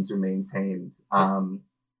traditions are maintained. And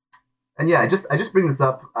yeah, I just bring this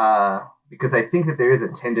up because I think that there is a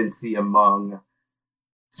tendency among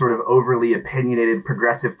sort of overly opinionated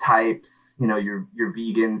progressive types, you know, your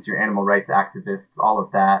vegans, your animal rights activists, all of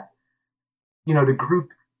that, you know, to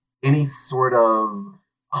group any sort of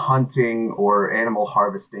hunting or animal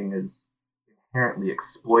harvesting as inherently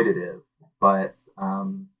exploitative. But,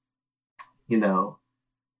 you know,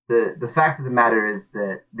 the fact of the matter is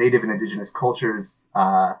that native and indigenous cultures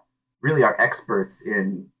really are experts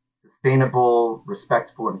in sustainable,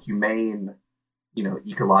 respectful, and humane, you know,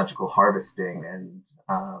 ecological harvesting. And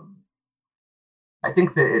I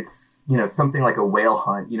think that it's, you know, something like a whale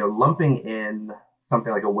hunt, you know, lumping in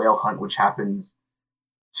something like a whale hunt, which happens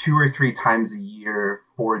 2 or 3 times a year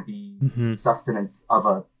for the sustenance of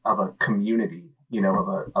a community, you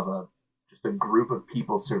know, of just a group of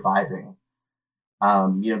people surviving.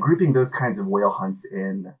 You know, grouping those kinds of whale hunts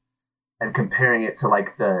in and comparing it to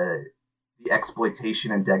like the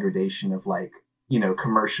exploitation and degradation of like, you know,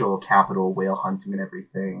 commercial capital whale hunting and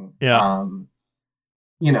everything. Yeah.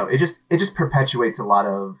 You know, it just perpetuates a lot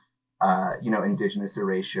of, you know, indigenous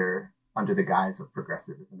erasure under the guise of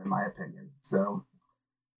progressivism, in my opinion. So,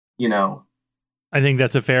 you know, I think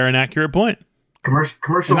that's a fair and accurate point.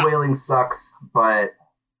 Commercial whaling sucks, but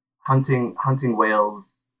hunting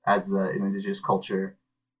whales as an indigenous culture,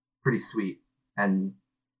 pretty sweet. And,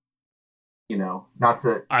 you know, not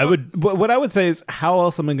to... What I would say is, how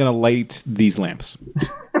else am I going to light these lamps?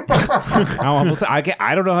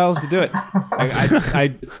 I don't know how else to do it.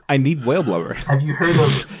 I need whale blubber. Have you heard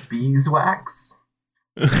of beeswax?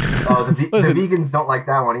 Oh, the vegans don't like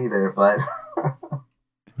that one either, but...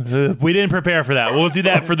 We didn't prepare for that. We'll do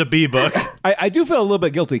that for the bee book. I do feel a little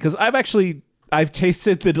bit guilty because I've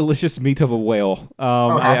tasted the delicious meat of a whale.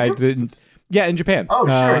 I didn't. Yeah, in Japan. Oh,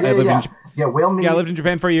 sure. Yeah, whale meat. Yeah, I lived in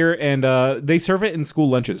Japan for a year, and they serve it in school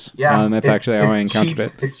lunches. Yeah, and that's actually how I encountered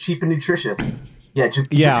it. It's cheap and nutritious. Yeah,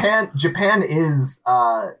 Japan is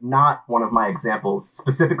not one of my examples,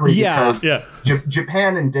 specifically because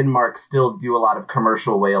Japan and Denmark still do a lot of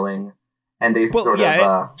commercial whaling, and they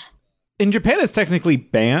in Japan, it's technically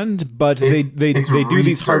banned, but they do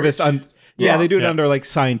these harvests on. Yeah, they do it under like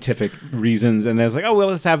scientific reasons, and then it's like, oh well,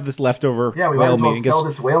 let's have this leftover. Yeah, we might as well sell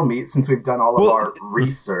this whale meat since we've done all of our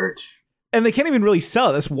research. And they can't even really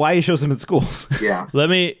sell it. That's why he shows them in schools. Yeah. Let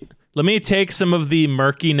me take some of the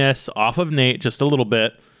murkiness off of Nate just a little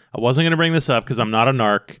bit. I wasn't going to bring this up because I'm not a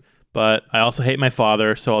narc, but I also hate my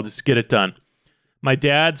father, so I'll just get it done. My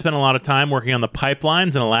dad spent a lot of time working on the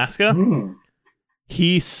pipelines in Alaska.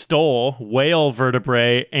 He stole whale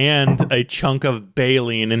vertebrae and a chunk of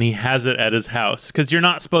baleen, and he has it at his house because you're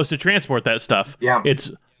not supposed to transport that stuff. Yeah. It's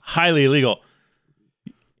highly illegal.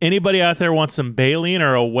 anybody out there wants some baleen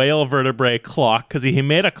or a whale vertebrae clock, because he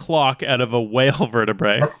made a clock out of a whale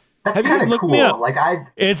vertebrae. That's kind of cool. Like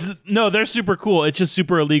they're super cool. It's just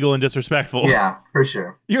super illegal and disrespectful. Yeah, for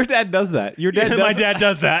sure. Your dad does that. My dad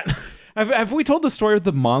does that. Have we told the story of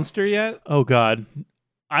the monster yet? Oh God,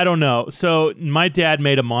 I don't know. So my dad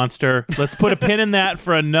made a monster. Let's put a pin in that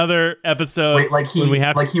for another episode. Wait, like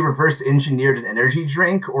he reverse engineered an energy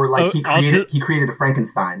drink, or like he created a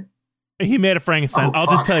Frankenstein. He made a Frankenstein. I'll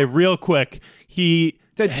just tell you real quick.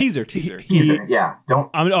 Teaser. Yeah, don't.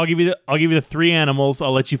 I'll give you the 3 animals.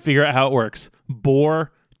 I'll let you figure out how it works: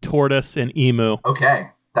 boar, tortoise, and emu. Okay,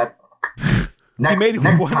 that. Next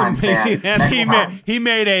time, he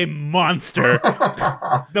made a monster.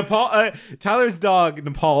 Nepal, Tyler's dog,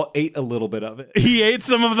 Nepal, ate a little bit of it. He ate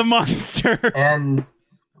some of the monster. And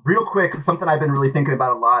real quick, something I've been really thinking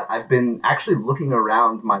about a lot. I've been actually looking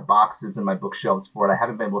around my boxes and my bookshelves for it. I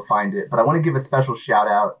haven't been able to find it, but I want to give a special shout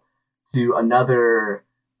out to another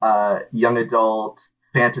young adult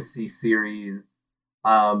fantasy series.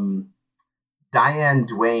 Diane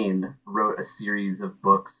Duane wrote a series of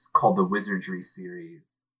books called the Wizardry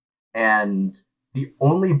series. And the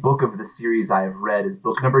only book of the series I have read is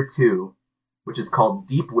book number 2, which is called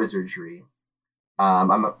Deep Wizardry.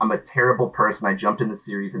 I'm a terrible person. I jumped in the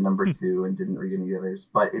series in number 2 and didn't read any others.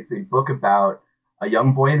 But it's a book about a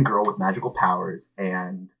young boy and girl with magical powers.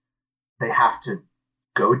 And they have to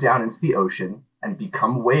go down into the ocean and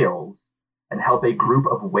become whales and help a group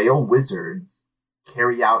of whale wizards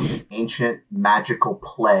carry out an ancient magical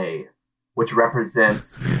play, which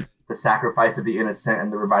represents the sacrifice of the innocent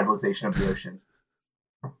and the revitalization of the ocean.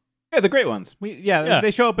 Yeah, the great ones.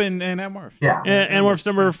 They show up in Animorph. Yeah, Animorph's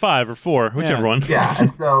number 5 or 4, whichever one. Yeah, and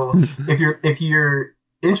so if you're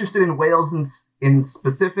interested in whales in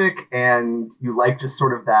specific, and you like just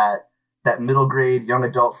sort of that middle grade young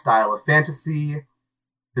adult style of fantasy.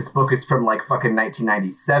 This book is from like fucking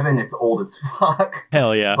 1997. It's old as fuck.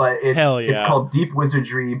 Hell yeah. But it's called Deep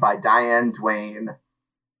Wizardry by Diane Duane.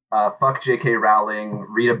 Fuck J.K. Rowling.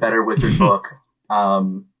 Read a better wizard book.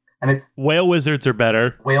 And it's whale wizards are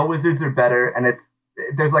better. Whale wizards are better, and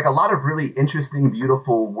there's like a lot of really interesting,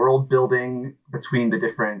 beautiful world building between the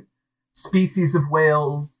different species of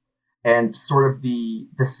whales, and sort of the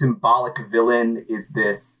symbolic villain is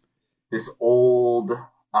this old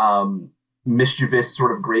mischievous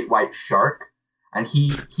sort of great white shark, and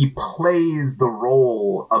he plays the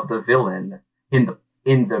role of the villain in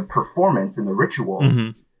the performance, in the ritual. Mm-hmm.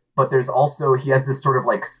 But there's also, he has this sort of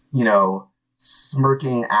like, you know,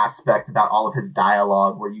 smirking aspect about all of his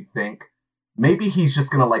dialogue where you think maybe he's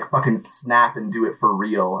just gonna like fucking snap and do it for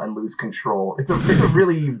real and lose control. It's a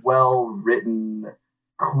really well written,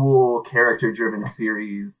 cool, character driven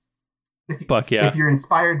series. If you're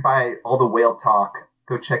inspired by all the whale talk,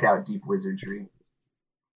 go check out Deep Wizardry.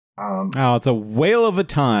 It's a whale of a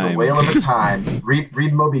time. It's a whale of a time.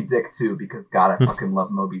 Read Moby Dick too, because God, I fucking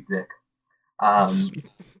love Moby Dick.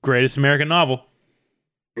 Greatest American novel.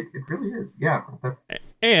 It really is. Yeah,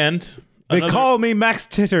 and they call me Max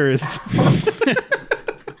Titters.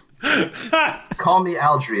 Call me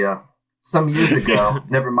Aldria. Some years ago,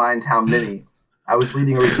 never mind how many, I was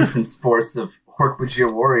leading a resistance force of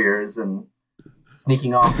Hork-Bajir warriors and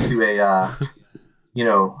sneaking off to a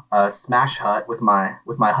smash hut with my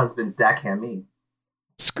husband Dakhami.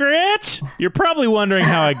 Scratch! You're probably wondering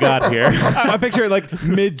how I got here. I picture it like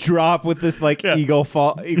mid-drop with this like eagle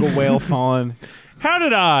whale falling. How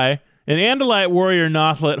did I, an Andalite warrior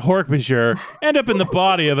Nothlet Hork-Bajir, end up in the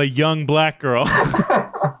body of a young black girl?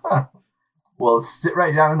 Well, sit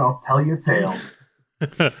right down and I'll tell you a tale.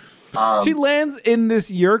 She lands in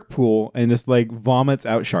this Yerk pool and just like vomits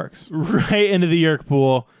out sharks. Right into the Yerk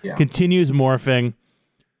pool. Yeah. Continues morphing.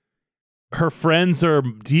 Her friends are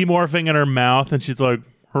demorphing in her mouth, and she's like,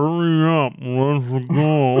 "Hurry up, let's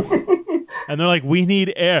go." And they're like, "We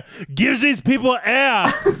need air. Give these people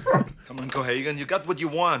air." Come on, Cohagen, you got what you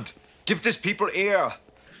want. Give these people air.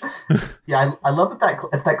 Yeah, I love that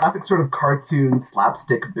it's that classic sort of cartoon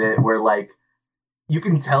slapstick bit where like you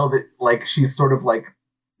can tell that like she's sort of like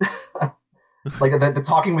like the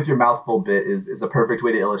talking with your mouth full bit is a perfect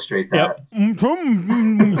way to illustrate that. Yep.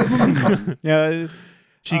 Yeah.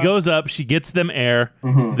 She goes up, she gets them air,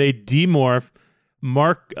 they demorph.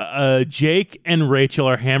 Jake and Rachel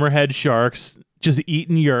are hammerhead sharks, just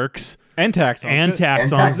eating yerks. And taxons. And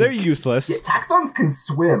taxons. They're useless. Yeah, taxons can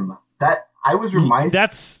swim. I was reminded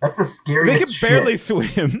that's the They scariest can barely shit.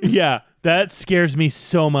 swim. Yeah, that scares me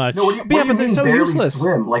so much. No, what do you but they're mean so barely useless.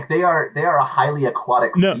 swim? Like they are a highly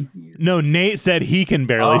aquatic species. No, Nate said he can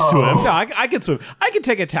barely swim. No, I can swim. I can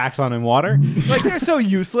take a taxon in water. Like they're so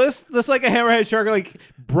useless. Just like a hammerhead shark, like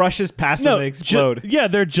brushes past when they explode. Yeah,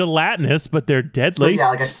 they're gelatinous, but they're deadly. So yeah,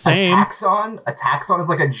 like a Same. taxon. A taxon is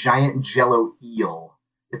like a giant jello eel.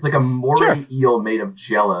 It's like a moray eel made of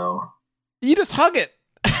jello. You just hug it.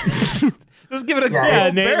 Just give it a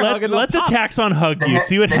Nate, bear hug and let the pop. taxon hug you.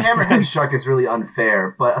 See what the happens. hammerhead shark is really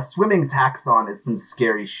unfair, but a swimming taxon is some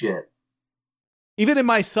scary shit. Even in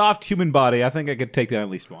my soft human body, I think I could take down at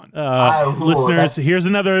least one. Listeners, here's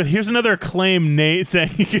another claim. Nate saying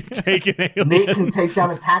he can take an alien. Nate can take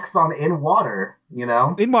down a taxon in water. You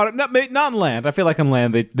know, in water, not on land. I feel like on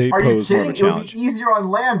land they Are you pose more of kidding? a It challenge. would be easier on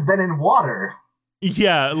land than in water.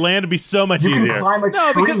 Yeah, land would be so much You easier. can climb a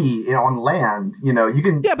tree on land. You know, you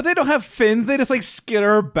can. Yeah, but they don't have fins. They just like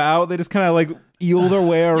skitter about. They just kind of like eel their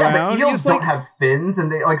way around. Yeah, but You eels just, don't like, have fins,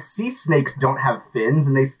 and they like sea snakes don't have fins,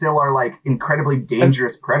 and they still are like incredibly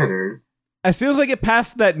dangerous predators. as soon as I get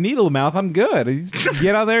past that needle mouth, I'm good. You just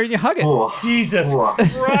get out there and you hug it. Jesus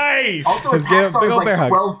Christ! Also, a Just give it a taxon big is old like bear hug.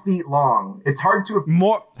 12 feet long. It's hard to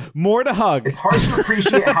more to hug. It's hard to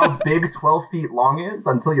appreciate how big 12 feet long is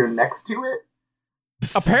until you're next to it.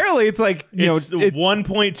 Apparently, it's like it's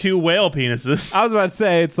 1.2 whale penises. I was about to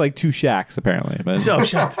say it's like 2 shacks. Apparently, but Oh,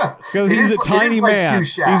 shut up. because he's a tiny like man. 2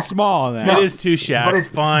 shacks. He's small in that. It is 2 shacks. But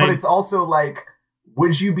it's fine. But it's also like,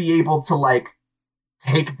 would you be able to like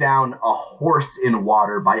take down a horse in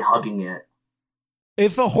water by hugging it?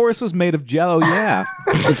 If a horse was made of jello, yeah.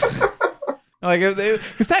 Like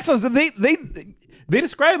because taxons, they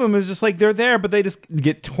describe them as just like they're there, but they just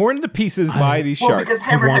get torn to pieces by these sharks. Because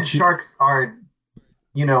hammerhead sharks are,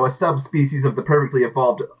 you know, a subspecies of the perfectly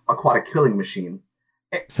evolved aquatic killing machine.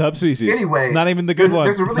 Subspecies. Anyway, not even the good one.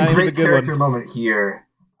 There's a really Not even great the good character one. moment here.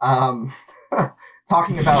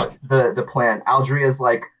 Talking about the plan, Aldria's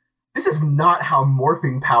like, this is not how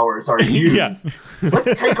morphing powers are used. Yeah.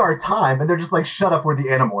 Let's take our time. And they're just like, shut up, we're the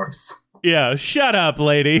Animorphs. Yeah, shut up,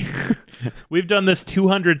 lady. We've done this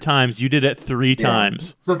 200 times. You did it 3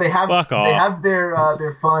 times. So they have Fuck off. they have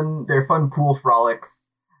their fun pool frolics,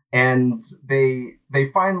 and they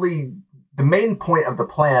finally, the main point of the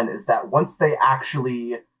plan is that once they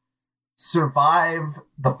actually survive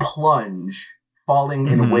the plunge, falling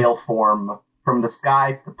in whale form from the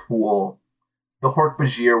sky to the pool, the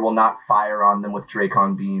Hork-Bajir will not fire on them with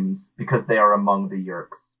Dracon beams because they are among the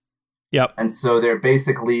Yeerks. Yep. And so they're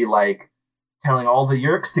basically like telling all the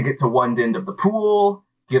Yeerks to get to one end of the pool,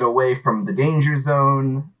 get away from the danger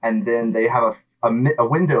zone, and then they have a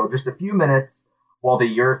window of just a few minutes while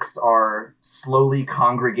the Yeerks are slowly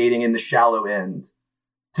congregating in the shallow end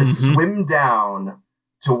to swim down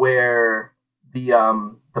to where the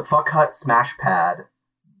fuck hut smash pad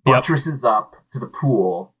buttresses up to the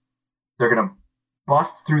pool. They're gonna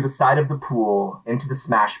bust through the side of the pool into the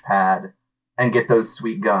smash pad and get those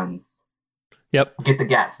sweet guns. Yep. Get the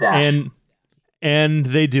gas stash. And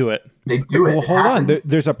they do it. They do it. Well, It hold on. happens.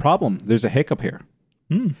 There's a problem. There's a hiccup here.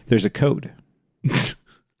 There's a code.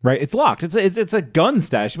 Right? It's locked. It's a gun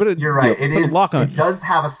stash. But You're right. It put is. a lock on It does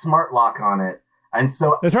have a smart lock on it, and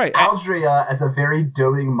so That's right. Aldria, as a very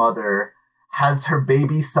doting mother, has her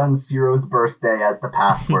baby son Ciro's birthday as the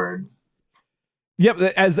password. Yep,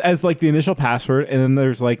 as like the initial password, and then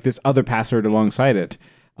there's like this other password alongside it.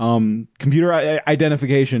 Computer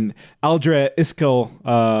identification. Aldria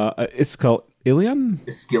Iskillion?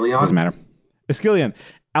 Iskillion? Doesn't matter. Iskillion.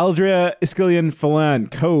 Aldria Iskillion Falan.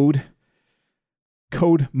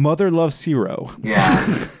 Code Mother Loves Zero. Yeah.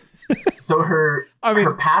 So her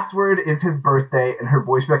password is his birthday, and her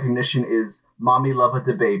voice recognition is "Mommy love a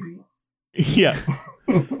da baby." Yeah.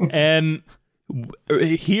 And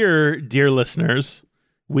here, dear listeners,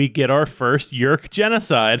 we get our first Yeerk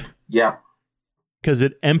genocide. Yeah. Because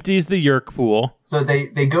it empties the Yeerk pool. So they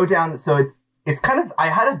go down. So it's kind of I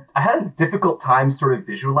had a difficult time sort of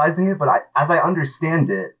visualizing it, but as I understand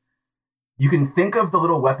it, you can think of the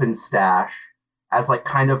little weapon stash as like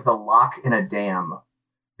kind of the lock in a dam.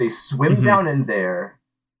 They swim down in there.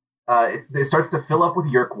 It starts to fill up with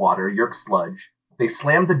Yeerk water, Yeerk sludge. They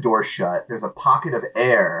slam the door shut. There's a pocket of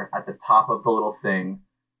air at the top of the little thing.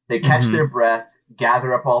 They catch their breath,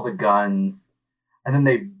 gather up all the guns, and then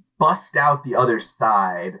they bust out the other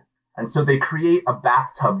side. And so they create a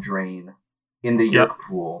bathtub drain in the Yeerk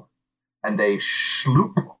pool. And they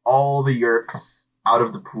sloop all the Yeerks out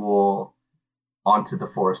of the pool onto the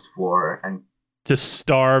forest floor and to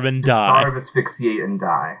starve and die. Starve, asphyxiate, and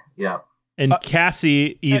die. Yep. And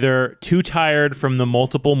Cassie, either too tired from the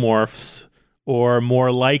multiple morphs or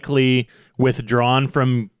more likely withdrawn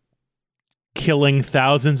from killing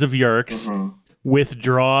thousands of Yeerks,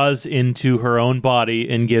 withdraws into her own body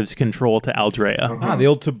and gives control to Aldrea. The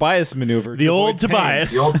old Tobias maneuver. The old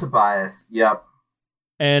Tobias. The old Tobias. Yep.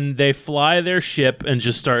 And they fly their ship and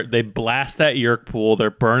just they blast that Yeerk pool.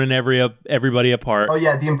 They're burning everybody apart. Oh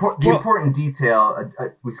yeah, the important detail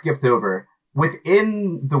we skipped over.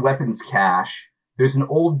 Within the weapons cache, there's an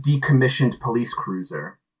old decommissioned police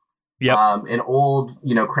cruiser. Yep. An old,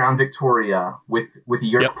 Crown Victoria with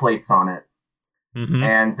Yeerk plates on it. Mm-hmm.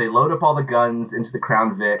 And they load up all the guns into the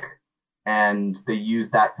Crown Vic, and they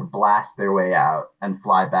use that to blast their way out and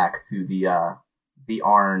fly back to the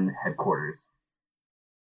Arn headquarters.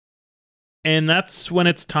 And that's when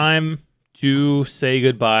it's time to say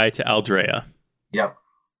goodbye to Aldrea. Yep.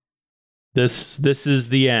 This is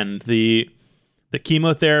the end. The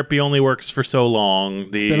chemotherapy only works for so long.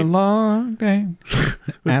 It's been a long day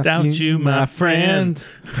without you, my friend.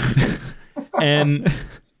 and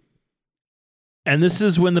this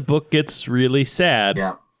is when the book gets really sad.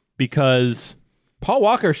 Yeah. Because Paul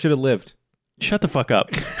Walker should have lived. Shut the fuck up.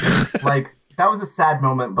 That was a sad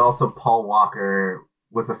moment, but also Paul Walker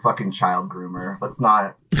was a fucking child groomer. Let's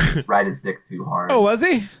not ride his dick too hard. Oh, was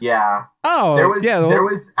he? Yeah. Oh, there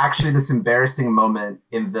was actually this embarrassing moment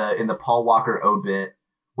in the Paul Walker obit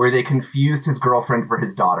where they confused his girlfriend for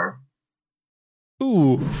his daughter.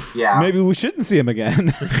 Ooh. Yeah. Maybe we shouldn't see him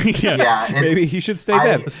again. Yeah. Maybe he should stay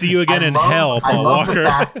dead. See you again in hell, Paul Walker. I love the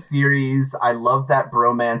Fast series. I love that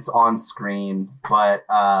bromance on screen, but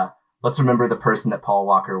let's remember the person that Paul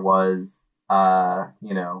Walker was.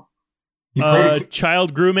 He played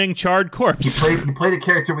child grooming, charred corpse. He played a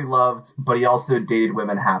character we loved, but he also dated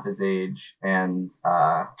women half his age, and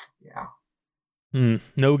no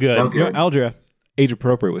good. Aldrea, age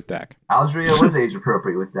appropriate with Dak. Aldrea was age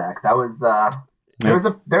appropriate with Dak. That was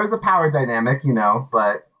there was a power dynamic,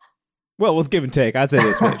 but well, let's give and take. I'd say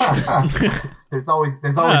this much. there's always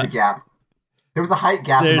a gap. There was a height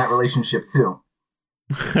gap in that relationship too.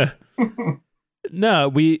 No,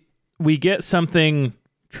 we get something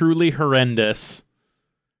truly horrendous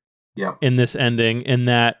in this ending, in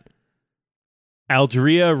that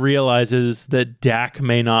Aldrea realizes that Dak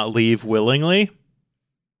may not leave willingly.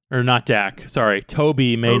 Or not Dak, sorry.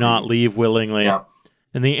 Toby may not leave willingly. Yep.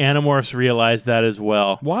 And the Animorphs realize that as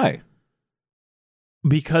well. Why?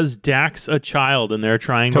 Because Dak's a child and they're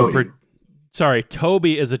trying Toby.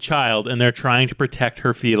 Toby is a child and they're trying to protect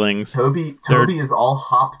her feelings. Toby is all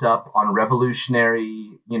hopped up on revolutionary,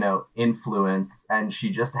 influence, and she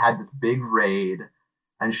just had this big raid,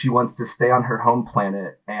 and she wants to stay on her home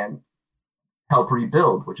planet and help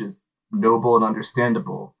rebuild, which is noble and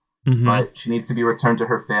understandable. Mm-hmm. But she needs to be returned to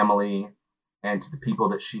her family and to the people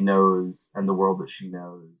that she knows and the world that she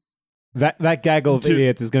knows. That gaggle of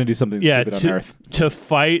idiots is going to do something stupid on Earth. To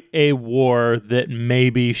fight a war that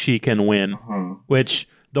maybe she can win, which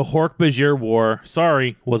the Hork-Bajir War,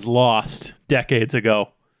 was lost decades ago.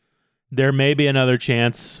 There may be another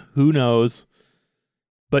chance. Who knows?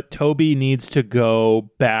 But Toby needs to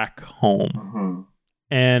go back home.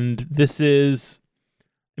 And this is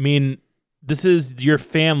your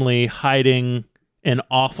family hiding an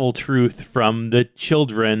awful truth from the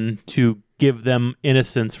children to give them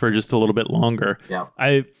innocence for just a little bit longer. Yeah.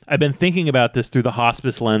 I've been thinking about this through the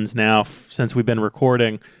hospice lens now since we've been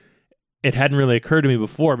recording. It hadn't really occurred to me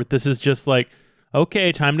before, but this is just like,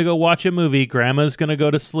 okay, time to go watch a movie. Grandma's going to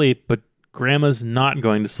go to sleep, but Grandma's not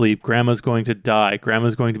going to sleep. Grandma's going to die.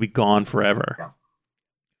 Grandma's going to be gone forever. Yeah.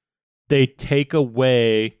 They take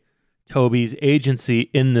away Toby's agency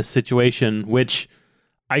in this situation, which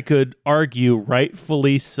I could argue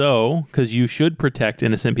rightfully so, because you should protect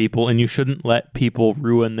innocent people and you shouldn't let people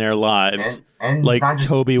ruin their lives, and like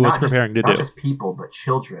Toby was preparing to do. Not just people, but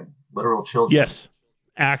children, literal children. Yes,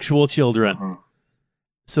 actual children.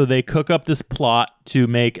 So they cook up this plot to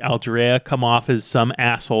make Aldrea come off as some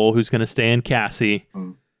asshole who's going to stay in Cassie.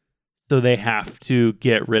 So they have to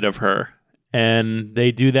get rid of her. And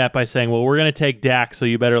they do that by saying, well, we're going to take Dak, so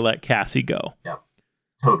you better let Cassie go. Yep.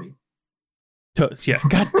 Toby. Yeah,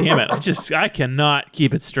 god damn it. I cannot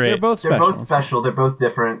keep it straight. They're both special. They're both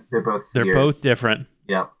different. They're both seers. They're both different.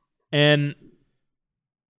 Yep. And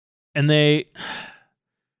they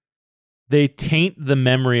taint the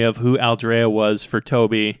memory of who Aldrea was for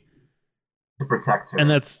Toby. To protect her. And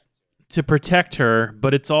that's to protect her,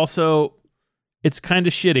 but it's kind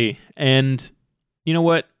of shitty. And you know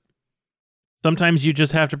what? Sometimes you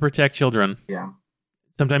just have to protect children. Yeah.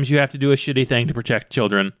 Sometimes you have to do a shitty thing to protect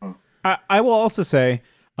children. I will also say,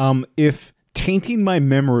 if tainting my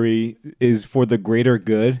memory is for the greater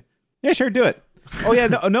good, yeah, sure, do it. Oh yeah,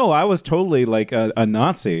 no, I was totally like a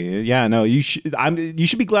Nazi. Yeah, no, you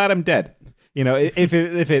should be glad I'm dead. You know, if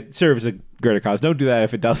it serves a greater cause, don't do that.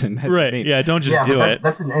 If it doesn't, that's right? me. Yeah, don't just do it.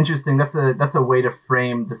 That's an interesting. That's a way to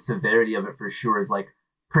frame the severity of it for sure. Is like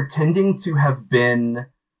pretending to have been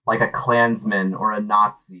like a Klansman or a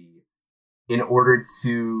Nazi in order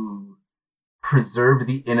to preserve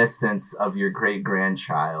the innocence of your great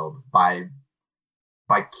grandchild by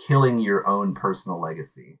killing your own personal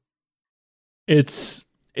legacy. It's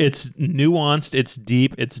nuanced, it's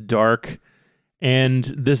deep, it's dark, and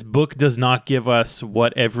this book does not give us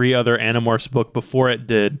what every other Animorphs book before it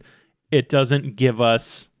did. It doesn't give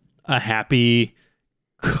us a happy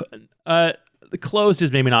closed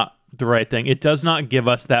is maybe not the right thing. It does not give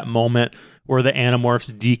us that moment where the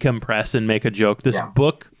Animorphs decompress and make a joke. This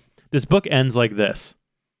book ends like this.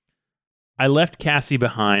 I left Cassie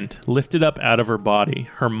behind, lifted up out of her body,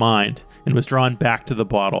 her mind, and was drawn back to the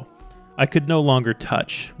bottle. I could no longer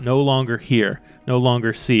touch, no longer hear, no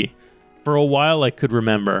longer see. For a while I could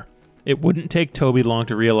remember. It wouldn't take Toby long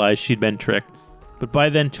to realize she'd been tricked, but by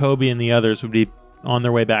then Toby and the others would be on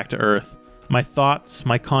their way back to Earth. My thoughts,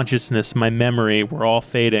 my consciousness, my memory were all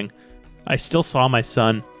fading. I still saw my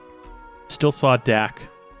son, still saw Dak,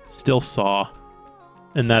 still saw,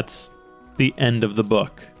 and that's the end of the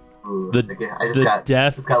book. Ooh, I just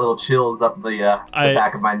got little chills up the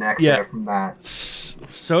back of my neck there from that.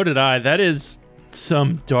 So did I. That is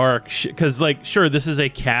some dark shit. Because, like, sure, this is a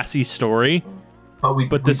Cassie story, but we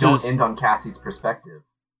don't end on Cassie's perspective.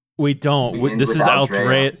 We don't. This is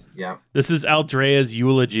Aldrea. Yeah. This is Aldrea's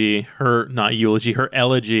eulogy. Her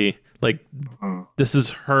elegy. Like, this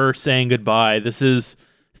is her saying goodbye. This is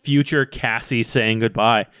future Cassie saying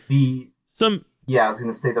goodbye. I was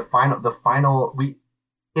gonna say the final.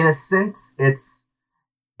 In a sense, it's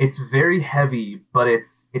very heavy, but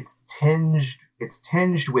it's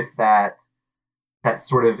tinged with that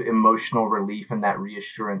sort of emotional relief and that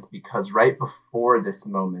reassurance, because right before this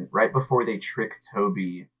moment, right before they trick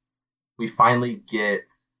Toby, we finally get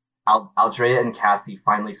Aldrea and Cassie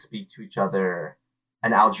finally speak to each other,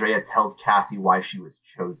 and Aldrea tells Cassie why she was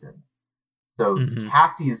chosen. So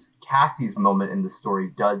Cassie's moment in the story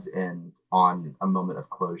does end on a moment of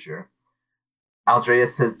closure. Aldrea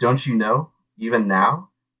says, "Don't you know, even now,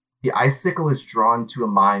 the icicle is drawn to a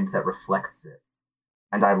mind that reflects it.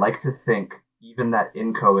 And I like to think even that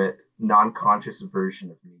inchoate, non-conscious version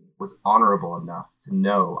of me was honorable enough to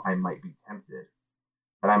know I might be tempted.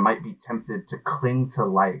 That I might be tempted to cling to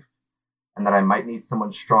life, and that I might need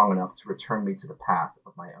someone strong enough to return me to the path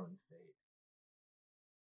of my own fate."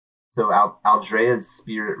 So Aldrea's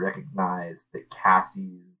spirit recognized that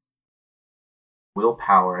Cassie's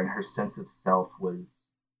willpower and her sense of self was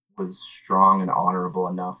strong and honorable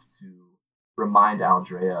enough to remind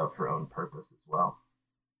Aldrea of her own purpose as well.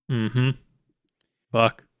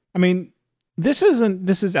 Fuck. I mean, this is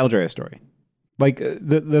Aldrea's story. Like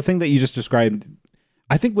the thing that you just described,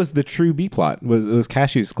 I think was the true B plot, was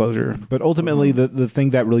Cassie's closure. But ultimately, the thing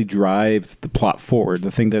that really drives the plot forward,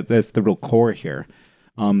 the thing that's the real core here,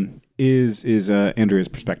 is Andrea's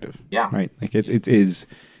perspective. Yeah. Right. Like it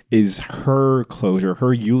is her closure,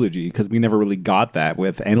 her eulogy, because we never really got that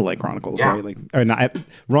with Andalite Chronicles, right? Like, or not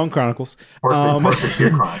wrong Chronicles.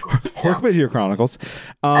 Hork-Bajir Chronicles. Hork-Bajir Chronicles.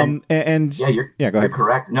 Go ahead. You're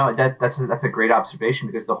correct. No, that's a great observation,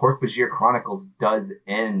 because the Hork-Bajir Chronicles does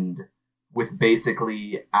end with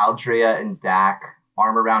basically Aldrea and Dak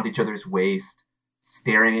arm around each other's waist,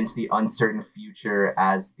 staring into the uncertain future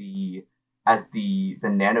as the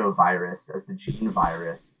nanovirus, as the gene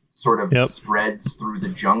virus sort of spreads through the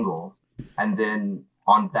jungle. And then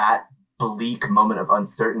on that bleak moment of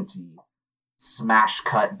uncertainty, smash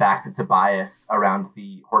cut back to Tobias around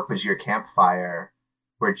the Hork-Bajir campfire,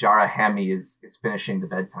 where Jara Hammy is finishing the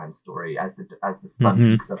bedtime story as the sun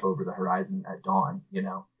peeks up over the horizon at dawn, you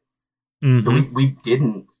know? So we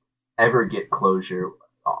didn't ever get closure.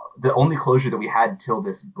 The only closure that we had till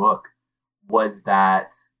this book was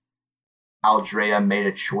that Aldrea made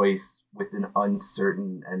a choice with an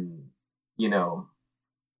uncertain and, you know,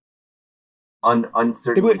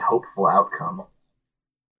 uncertainly hopeful outcome.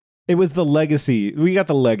 It was the legacy. We got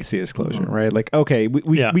the legacy as closure, right? Like, okay,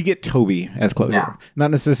 we get Toby as closure,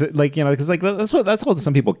 not necessarily like, you know, because like that's what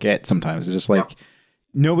some people get sometimes. It's just like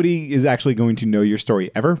nobody is actually going to know your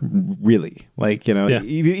story ever, really. Like, you know,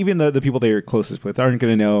 even the people that you're closest with aren't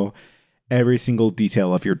going to know every single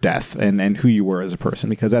detail of your death and who you were as a person,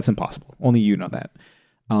 because that's impossible. Only you know that.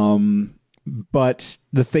 But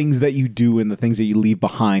the things that you do and the things that you leave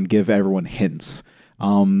behind give everyone hints.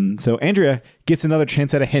 So Andrea gets another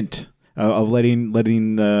chance at a hint of letting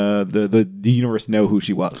the universe know who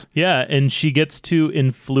she was. Yeah, and she gets to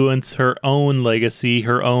influence her own legacy,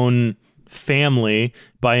 her own family,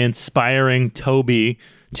 by inspiring Toby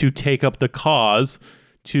to take up the cause,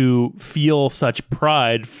 to feel such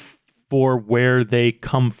pride for where they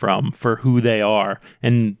come from, for who they are,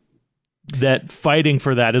 and that fighting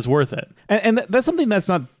for that is worth it. And that's something that's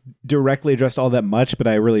not directly addressed all that much, but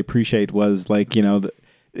I really appreciate was like, you know,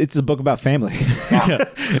 it's a book about family. Yeah.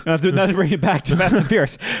 not to bring it back to Fast and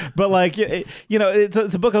Furious, but like, you know, it's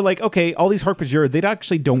a book of like, okay, all these Hork-Bajir, they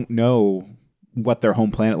actually don't know what their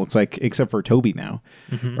home planet looks like, except for Toby now,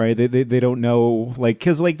 right? They don't know, like,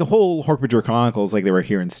 because like the whole Hork-Bajir Chronicles, like they were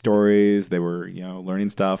hearing stories, they were, you know, learning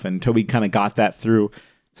stuff, and Toby kind of got that through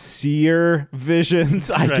seer visions,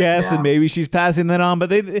 I guess, and maybe she's passing that on, but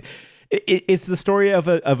it's the story of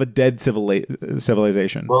a dead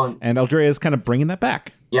civilization. Well, and Eldrea is kind of bringing that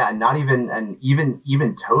back. Yeah,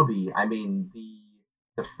 even Toby. I mean,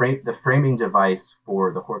 the framing device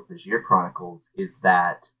for the Hork-Bajir Chronicles is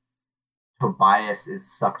that Tobias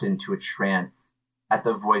is sucked into a trance at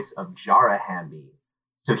the voice of Jarahambi.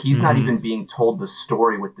 So he's not even being told the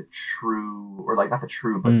story with the true, or like not the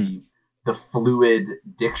true, but the fluid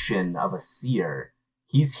diction of a seer.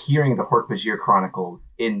 He's hearing the Hork-Bajir Chronicles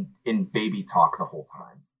in baby talk the whole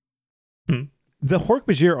time. The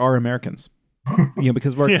Hork-Bajir are Americans. You know,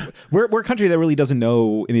 because we're a country that really doesn't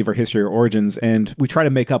know any of our history or origins, and we try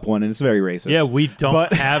to make up one, and it's very racist. Yeah, we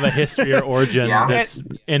don't have a history or origin that's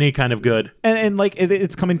any kind of good. And like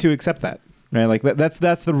it's coming to accept that, right? Like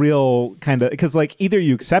that's the real kind of, because like either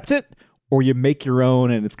you accept it or you make your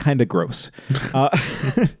own, and it's kind of gross.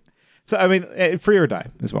 So I mean, free or die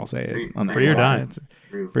is what I'll say. Free or die.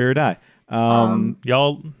 Free or die.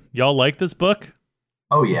 Y'all like this book?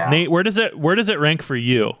 Oh yeah, Nate. Where does it rank for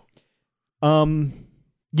you?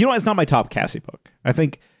 You know, it's not my top Cassie book, I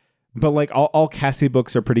think, but like all Cassie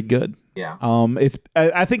books are pretty good. Yeah.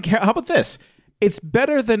 I think, how about this? It's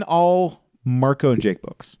better than all Marco and Jake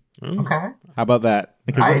books. Okay. How about that?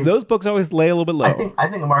 Because those books always lay a little bit low. I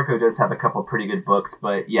think Marco does have a couple pretty good books,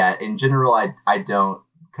 but yeah, in general, I don't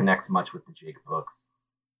connect much with the Jake books.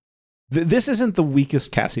 This isn't the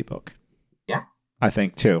weakest Cassie book. Yeah. I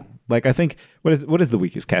think too. Like, I think what is the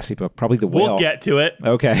weakest Cassie book? Probably The Whale. We'll get to it.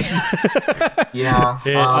 Okay.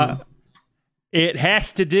 Yeah. It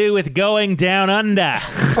has to do with going down under.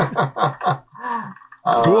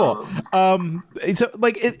 Cool. It's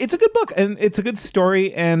a good book, and it's a good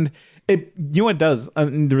story, and you know what it does? I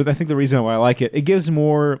think the reason why I like it gives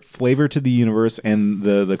more flavor to the universe and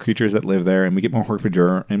the creatures that live there, and we get more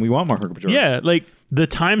Hork-Bajir, and we want more Hork-Bajir. Yeah, like the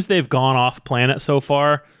times they've gone off planet so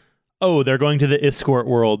far. Oh, they're going to the Iskort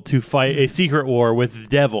world to fight a secret war with the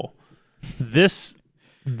devil. This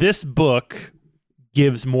book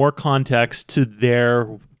gives more context to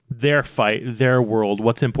their fight, their world,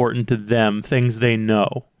 what's important to them, things they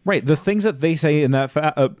know. Right, the things that they say in that...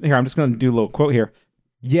 here, I'm just going to do a little quote here.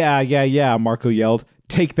 Yeah, Marco yelled.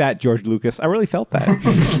 Take that, George Lucas. I really felt that.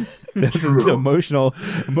 This is an emotional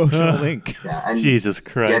link. Yeah, and, Jesus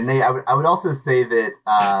Christ. Yeah, Nate, I would also say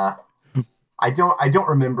that... I don't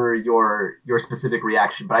remember your specific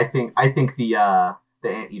reaction, but I think the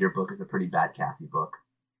Anteater book is a pretty bad Cassie book.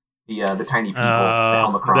 The tiny people, the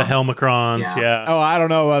Helmacrons. The Helmacrons, yeah. Oh, I don't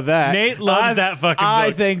know about that. Nate loves that fucking book.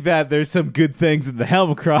 I think that there's some good things in the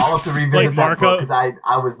Helmacrons. I'll have to revisit that book because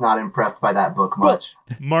I was not impressed by that book much.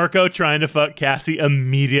 Marco trying to fuck Cassie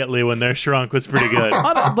immediately when they're shrunk was pretty good.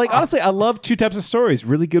 Honestly, I love two types of stories: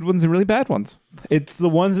 really good ones and really bad ones. It's the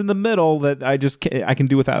ones in the middle that I can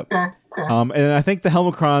do without. Okay. And I think the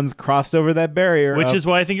Helmacrons crossed over that barrier, which is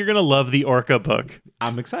why I think you're gonna love the Orca book.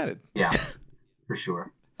 I'm excited. Yeah, for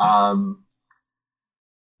sure.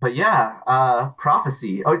 But yeah,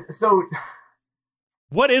 Prophecy. Oh, so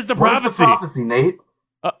what is the Prophecy? Prophecy? What is the Prophecy, Nate?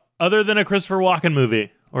 Other than a Christopher Walken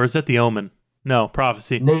movie, or is that The Omen? No,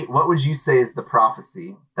 Prophecy. Nate, what would you say is the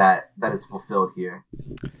prophecy that is fulfilled here?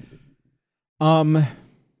 Free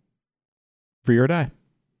or die.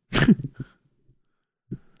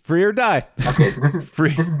 Free or die. Okay, so this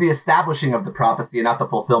is the establishing of the prophecy and not the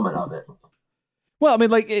fulfillment of it. Well, I mean,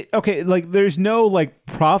 there's no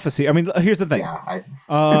prophecy. I mean, here's the thing.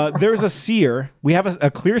 Yeah, there's a seer. We have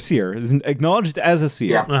a clear seer, is acknowledged as a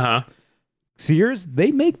seer. Yeah. Seers,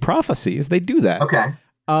 they make prophecies. They do that. Okay.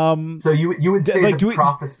 So you would say the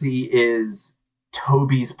prophecy is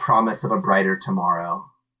Toby's promise of a brighter tomorrow.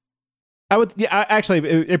 I would. Yeah, actually,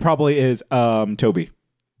 it probably is Toby.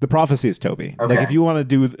 The prophecy is Toby. Okay. Like if you want to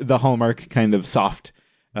do the Hallmark kind of soft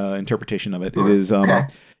interpretation of it, it is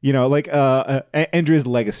Andrea's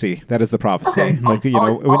legacy. That is the prophecy. Okay.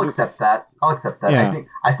 I'll accept that. Yeah.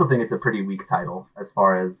 I still think it's a pretty weak title as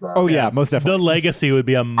far as. Most definitely. The Legacy would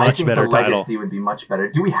be a much better title. The Legacy would be much better.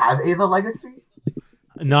 Do we have The Legacy?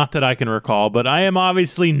 Not that I can recall, but I am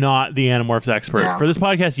obviously not the Animorphs expert. Yeah. For this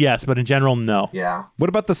podcast, yes, but in general, no. Yeah. What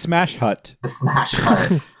about the Smash Hut? The Smash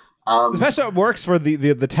Hut. The Smash Hut works for the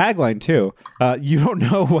tagline too. You don't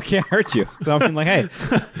know what can't hurt you. So I mean, like, hey,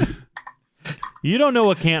 you don't know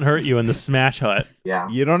what can't hurt you in the Smash Hut. Yeah.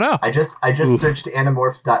 You don't know. I just searched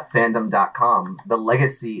animorphs.fandom.com. The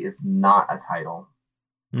Legacy is not a title.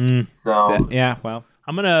 So yeah, well,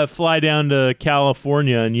 I'm gonna fly down to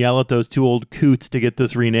California and yell at those two old coots to get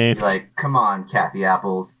this renamed. like, come on, Kathy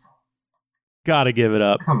Apples. Gotta give it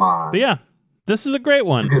up. Come on. But yeah, this is a great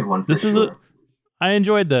one. It's a good one for this sure. I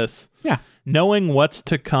enjoyed this. Yeah. Knowing what's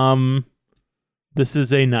to come, this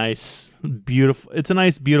is a nice, beautiful. It's a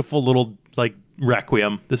nice, beautiful little like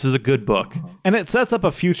requiem. This is a good book, and it sets up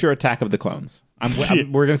a future Attack of the Clones.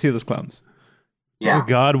 We're gonna see those clones. Yeah.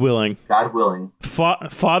 God willing. God willing.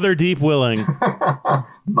 Father Deep willing.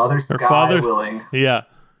 Mother Sky willing. Yeah.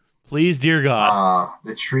 Please, dear God.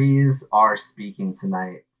 The trees are speaking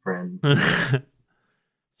tonight, friends.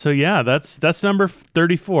 So yeah, that's number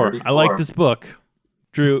 34. I like this book.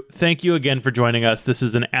 Drew, thank you again for joining us. This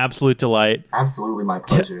is an absolute delight. Absolutely my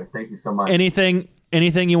pleasure. Thank you so much. Anything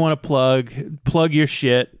you want to plug your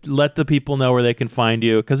shit, let the people know where they can find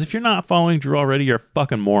you. Because if you're not following Drew already, you're a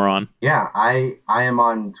fucking moron. Yeah, I am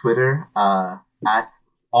on Twitter at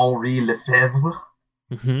Henri Lefebvre.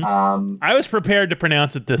 Mm-hmm. I was prepared to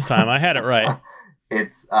pronounce it this time. I had it right.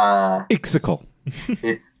 It's Ixical.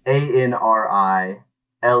 It's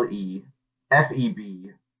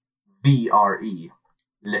ANRILEFEBVRE.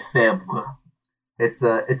 Lefebvre. It's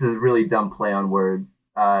a really dumb play on words.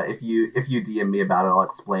 If you DM me about it, I'll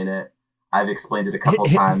explain it. I've explained it a couple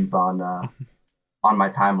times on my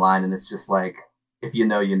timeline, and it's just like, if you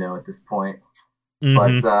know, you know at this point.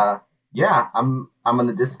 Mm-hmm. But yeah, I'm on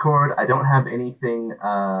the Discord. I don't have anything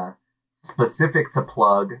specific to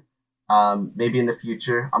plug. Maybe in the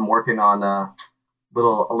future, I'm working on a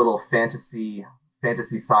little fantasy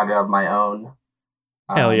saga of my own.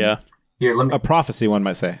 Hell yeah. Here, let me. A prophecy, one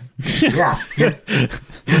might say. Yeah, here's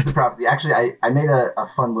the prophecy. Actually, I made a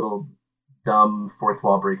fun little dumb fourth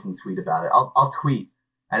wall breaking tweet about it. I'll tweet,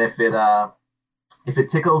 and if it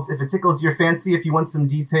tickles your fancy, if you want some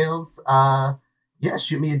details, yeah,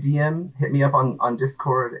 shoot me a DM, hit me up on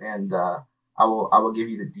Discord, and I will give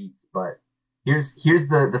you the deets. But here's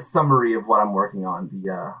the summary of what I'm working on,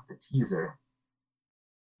 the teaser.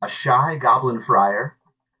 A shy goblin friar,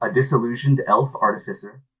 a disillusioned elf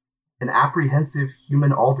artificer, an apprehensive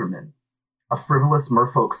human alderman, a frivolous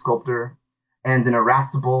merfolk sculptor, and an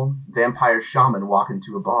irascible vampire shaman walk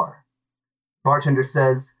into a bar. Bartender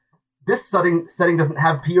says, "This setting doesn't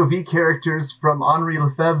have POV characters from Henri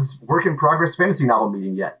Lefebvre's work-in-progress fantasy novel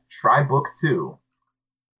meeting yet. Try book 2.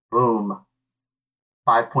 Boom.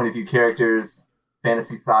 5 point-of-view characters,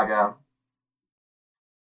 fantasy saga.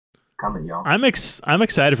 Coming, y'all. I'm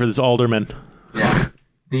excited for this alderman. Yeah.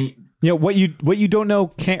 What you don't know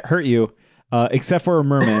can't hurt you, except for a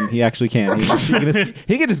merman. He actually can. He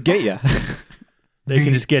can just get you. They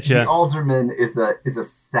can just get you. The alderman is a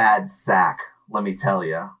sad sack. Let me tell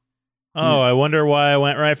you. Oh, I wonder why I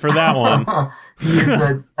went right for that one. He is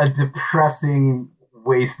a depressing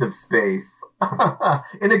waste of space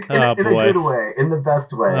in a good way, in the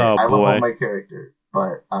best way. I love all my characters,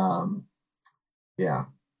 but yeah,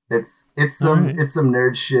 it's some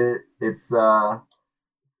nerd shit.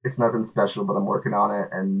 It's nothing special, but I'm working on it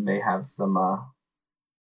and may have some.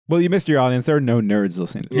 Well, you missed your audience. There are no nerds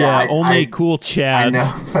listening. Yeah, only cool chads. I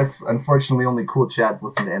know. That's unfortunately only cool chads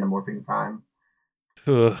listen to Animorphing Time.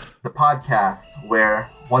 Ugh. The podcast where,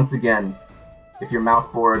 once again, if you're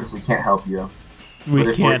mouth bored, we can't help you.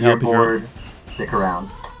 We can't help you. Bored, stick around.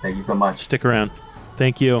 Thank you so much. Stick around.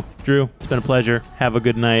 Thank you, Drew. It's been a pleasure. Have a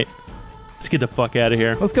good night. Let's get the fuck out of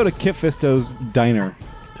here. Let's go to Kit Fisto's diner.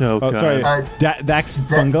 Oh, God. Sorry. Dax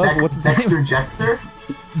Fungov? What's his Dexter name? Jetster?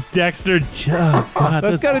 Dexter. Oh, God.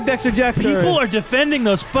 Let's go to Dexter Jetster. People are defending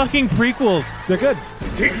those fucking prequels. They're good.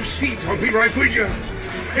 Take a seat. I'll be right with you.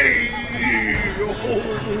 Hey, oh,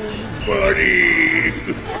 buddy.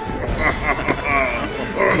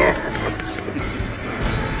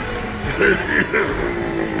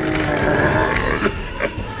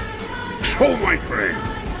 So, my friend,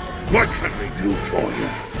 what can I do for you?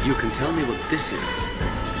 You can tell me what this is.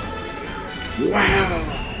 Wow!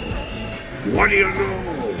 What do you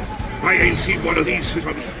know? I ain't seen one of these since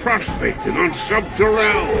I was prospecting on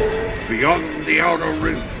Subterrell, beyond the Outer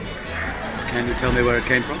Rim. Can you tell me where it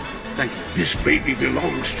came from? Thank you. This baby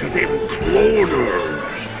belongs to them cloners.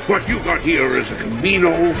 What you got here is a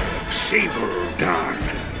Camino Saber Dart.